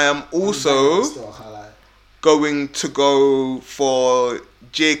 I am also Still, I can't lie. going to go for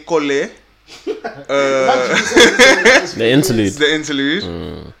J. Cole, Imagine you said The interlude. the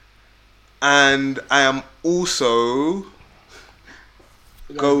interlude, and I am also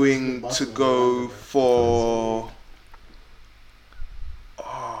going to go for.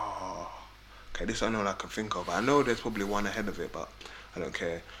 Okay, this I know I can think of. I know there's probably one ahead of it, but I don't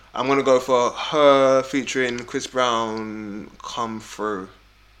care. I'm gonna go for Her featuring Chris Brown, Come Through.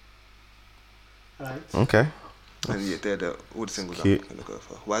 Right. Okay. And yeah, they're all the singles Cute. I'm gonna go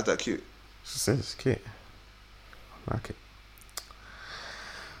for. Why is that cute? It's cute. I like it.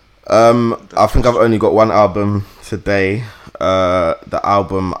 I think I've only got one album today. The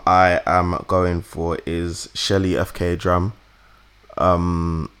album I am going for is Shelly FK Drum.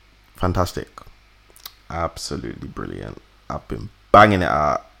 Fantastic. Absolutely brilliant. I've been banging it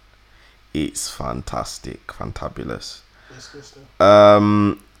out. It's fantastic. Fantabulous. Yes, good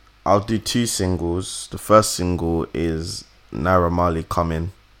stuff. I'll do 2 singles. The first single is Naira Marley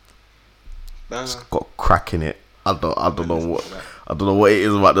Coming. Banger. It's got crack in it. I don't know I don't know what it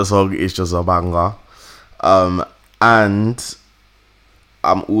is about the song. It's just a banger. And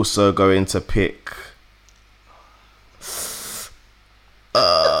I'm also going to pick.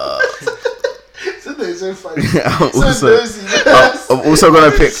 It's so funny. I'm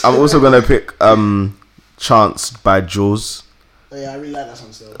also gonna pick Chance by Jules. Oh, yeah, I really like that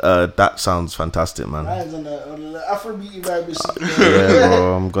song still. That sounds fantastic, man. Ryan's on the Afrobeat vibe. Yeah,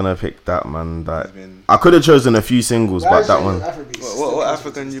 bro, I'm gonna pick that, man. That I could have chosen a few singles, but that one. What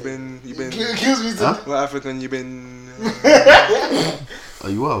African you been? Kills me too. What African you been? Are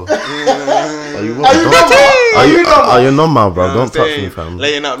you well? Are you well? Are you normal, bro? Don't touch me, fam.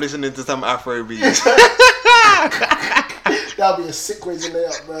 Laying up, listening to some Afro beats. That'd be a sick way to lay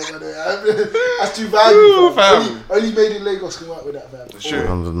up, bro. That's too valuable, fam. Only made in Lagos can work with that, fam. Sure. I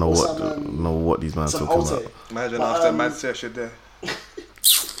don't know what these men are talking about. Imagine after mad session there.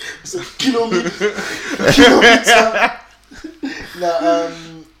 It's a kilometer. No,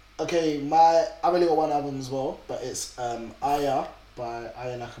 okay, I've only got one album as well, but it's Aya by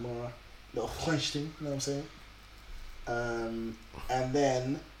Aya Nakamura. Little French thing, you know what I'm saying? And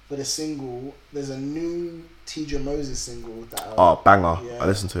then for the single, there's a new Tidra Moses single that banger. Yeah, I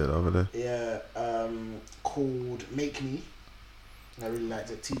listened to it over there. Yeah, called Make Me. And I really liked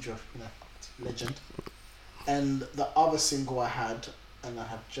it. Tidra, legend. And the other single I had, and I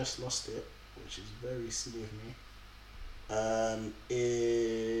have just lost it, which is very silly of me,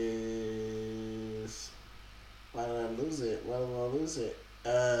 is... Why did I lose it?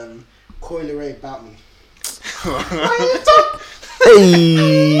 Coi Leray, About Me.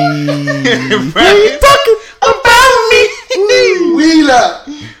 Hey, what are you talking about me? Wheeler.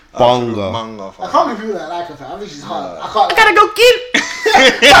 Bonga. I can't believe people that like her. I think she's hard. I Gotta go get it.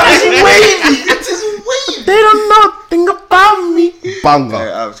 It is wavy. They don't know nothing about me. Bonga.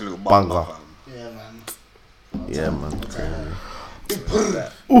 Yeah, absolute Bonga. Yeah, man.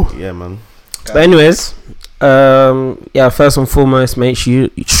 Yeah, man. But anyways, first and foremost, make sure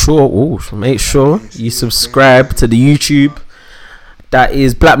you subscribe to the YouTube. That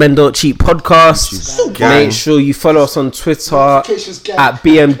is Black Men Don't Cheat podcast. Make sure you follow us on Twitter at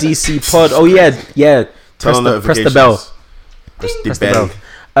BMDC Pod. Oh yeah. Press the bell. Press the bell.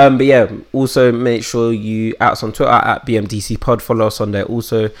 But yeah, also make sure you add us on Twitter at BMDC Pod. Follow us on there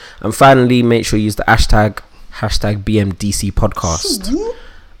also. And finally, make sure you use the hashtag BMDC Podcast.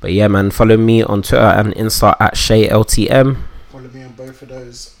 But yeah, man, follow me on Twitter and Insta at ShayLTM. Follow me on both of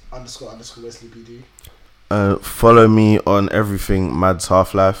those _ Wesley BD. Follow me on everything Mads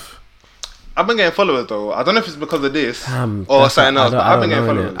Half-Life. I've been getting followers though. I don't know if it's because of this or something else, but I've been getting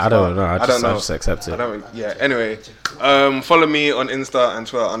followers. I don't know. I just accept it. Anyway, follow me on Insta and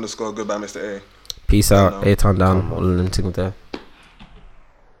Twitter _ Goodbye Mr. A. Peace out. A-Town down. All of them things there.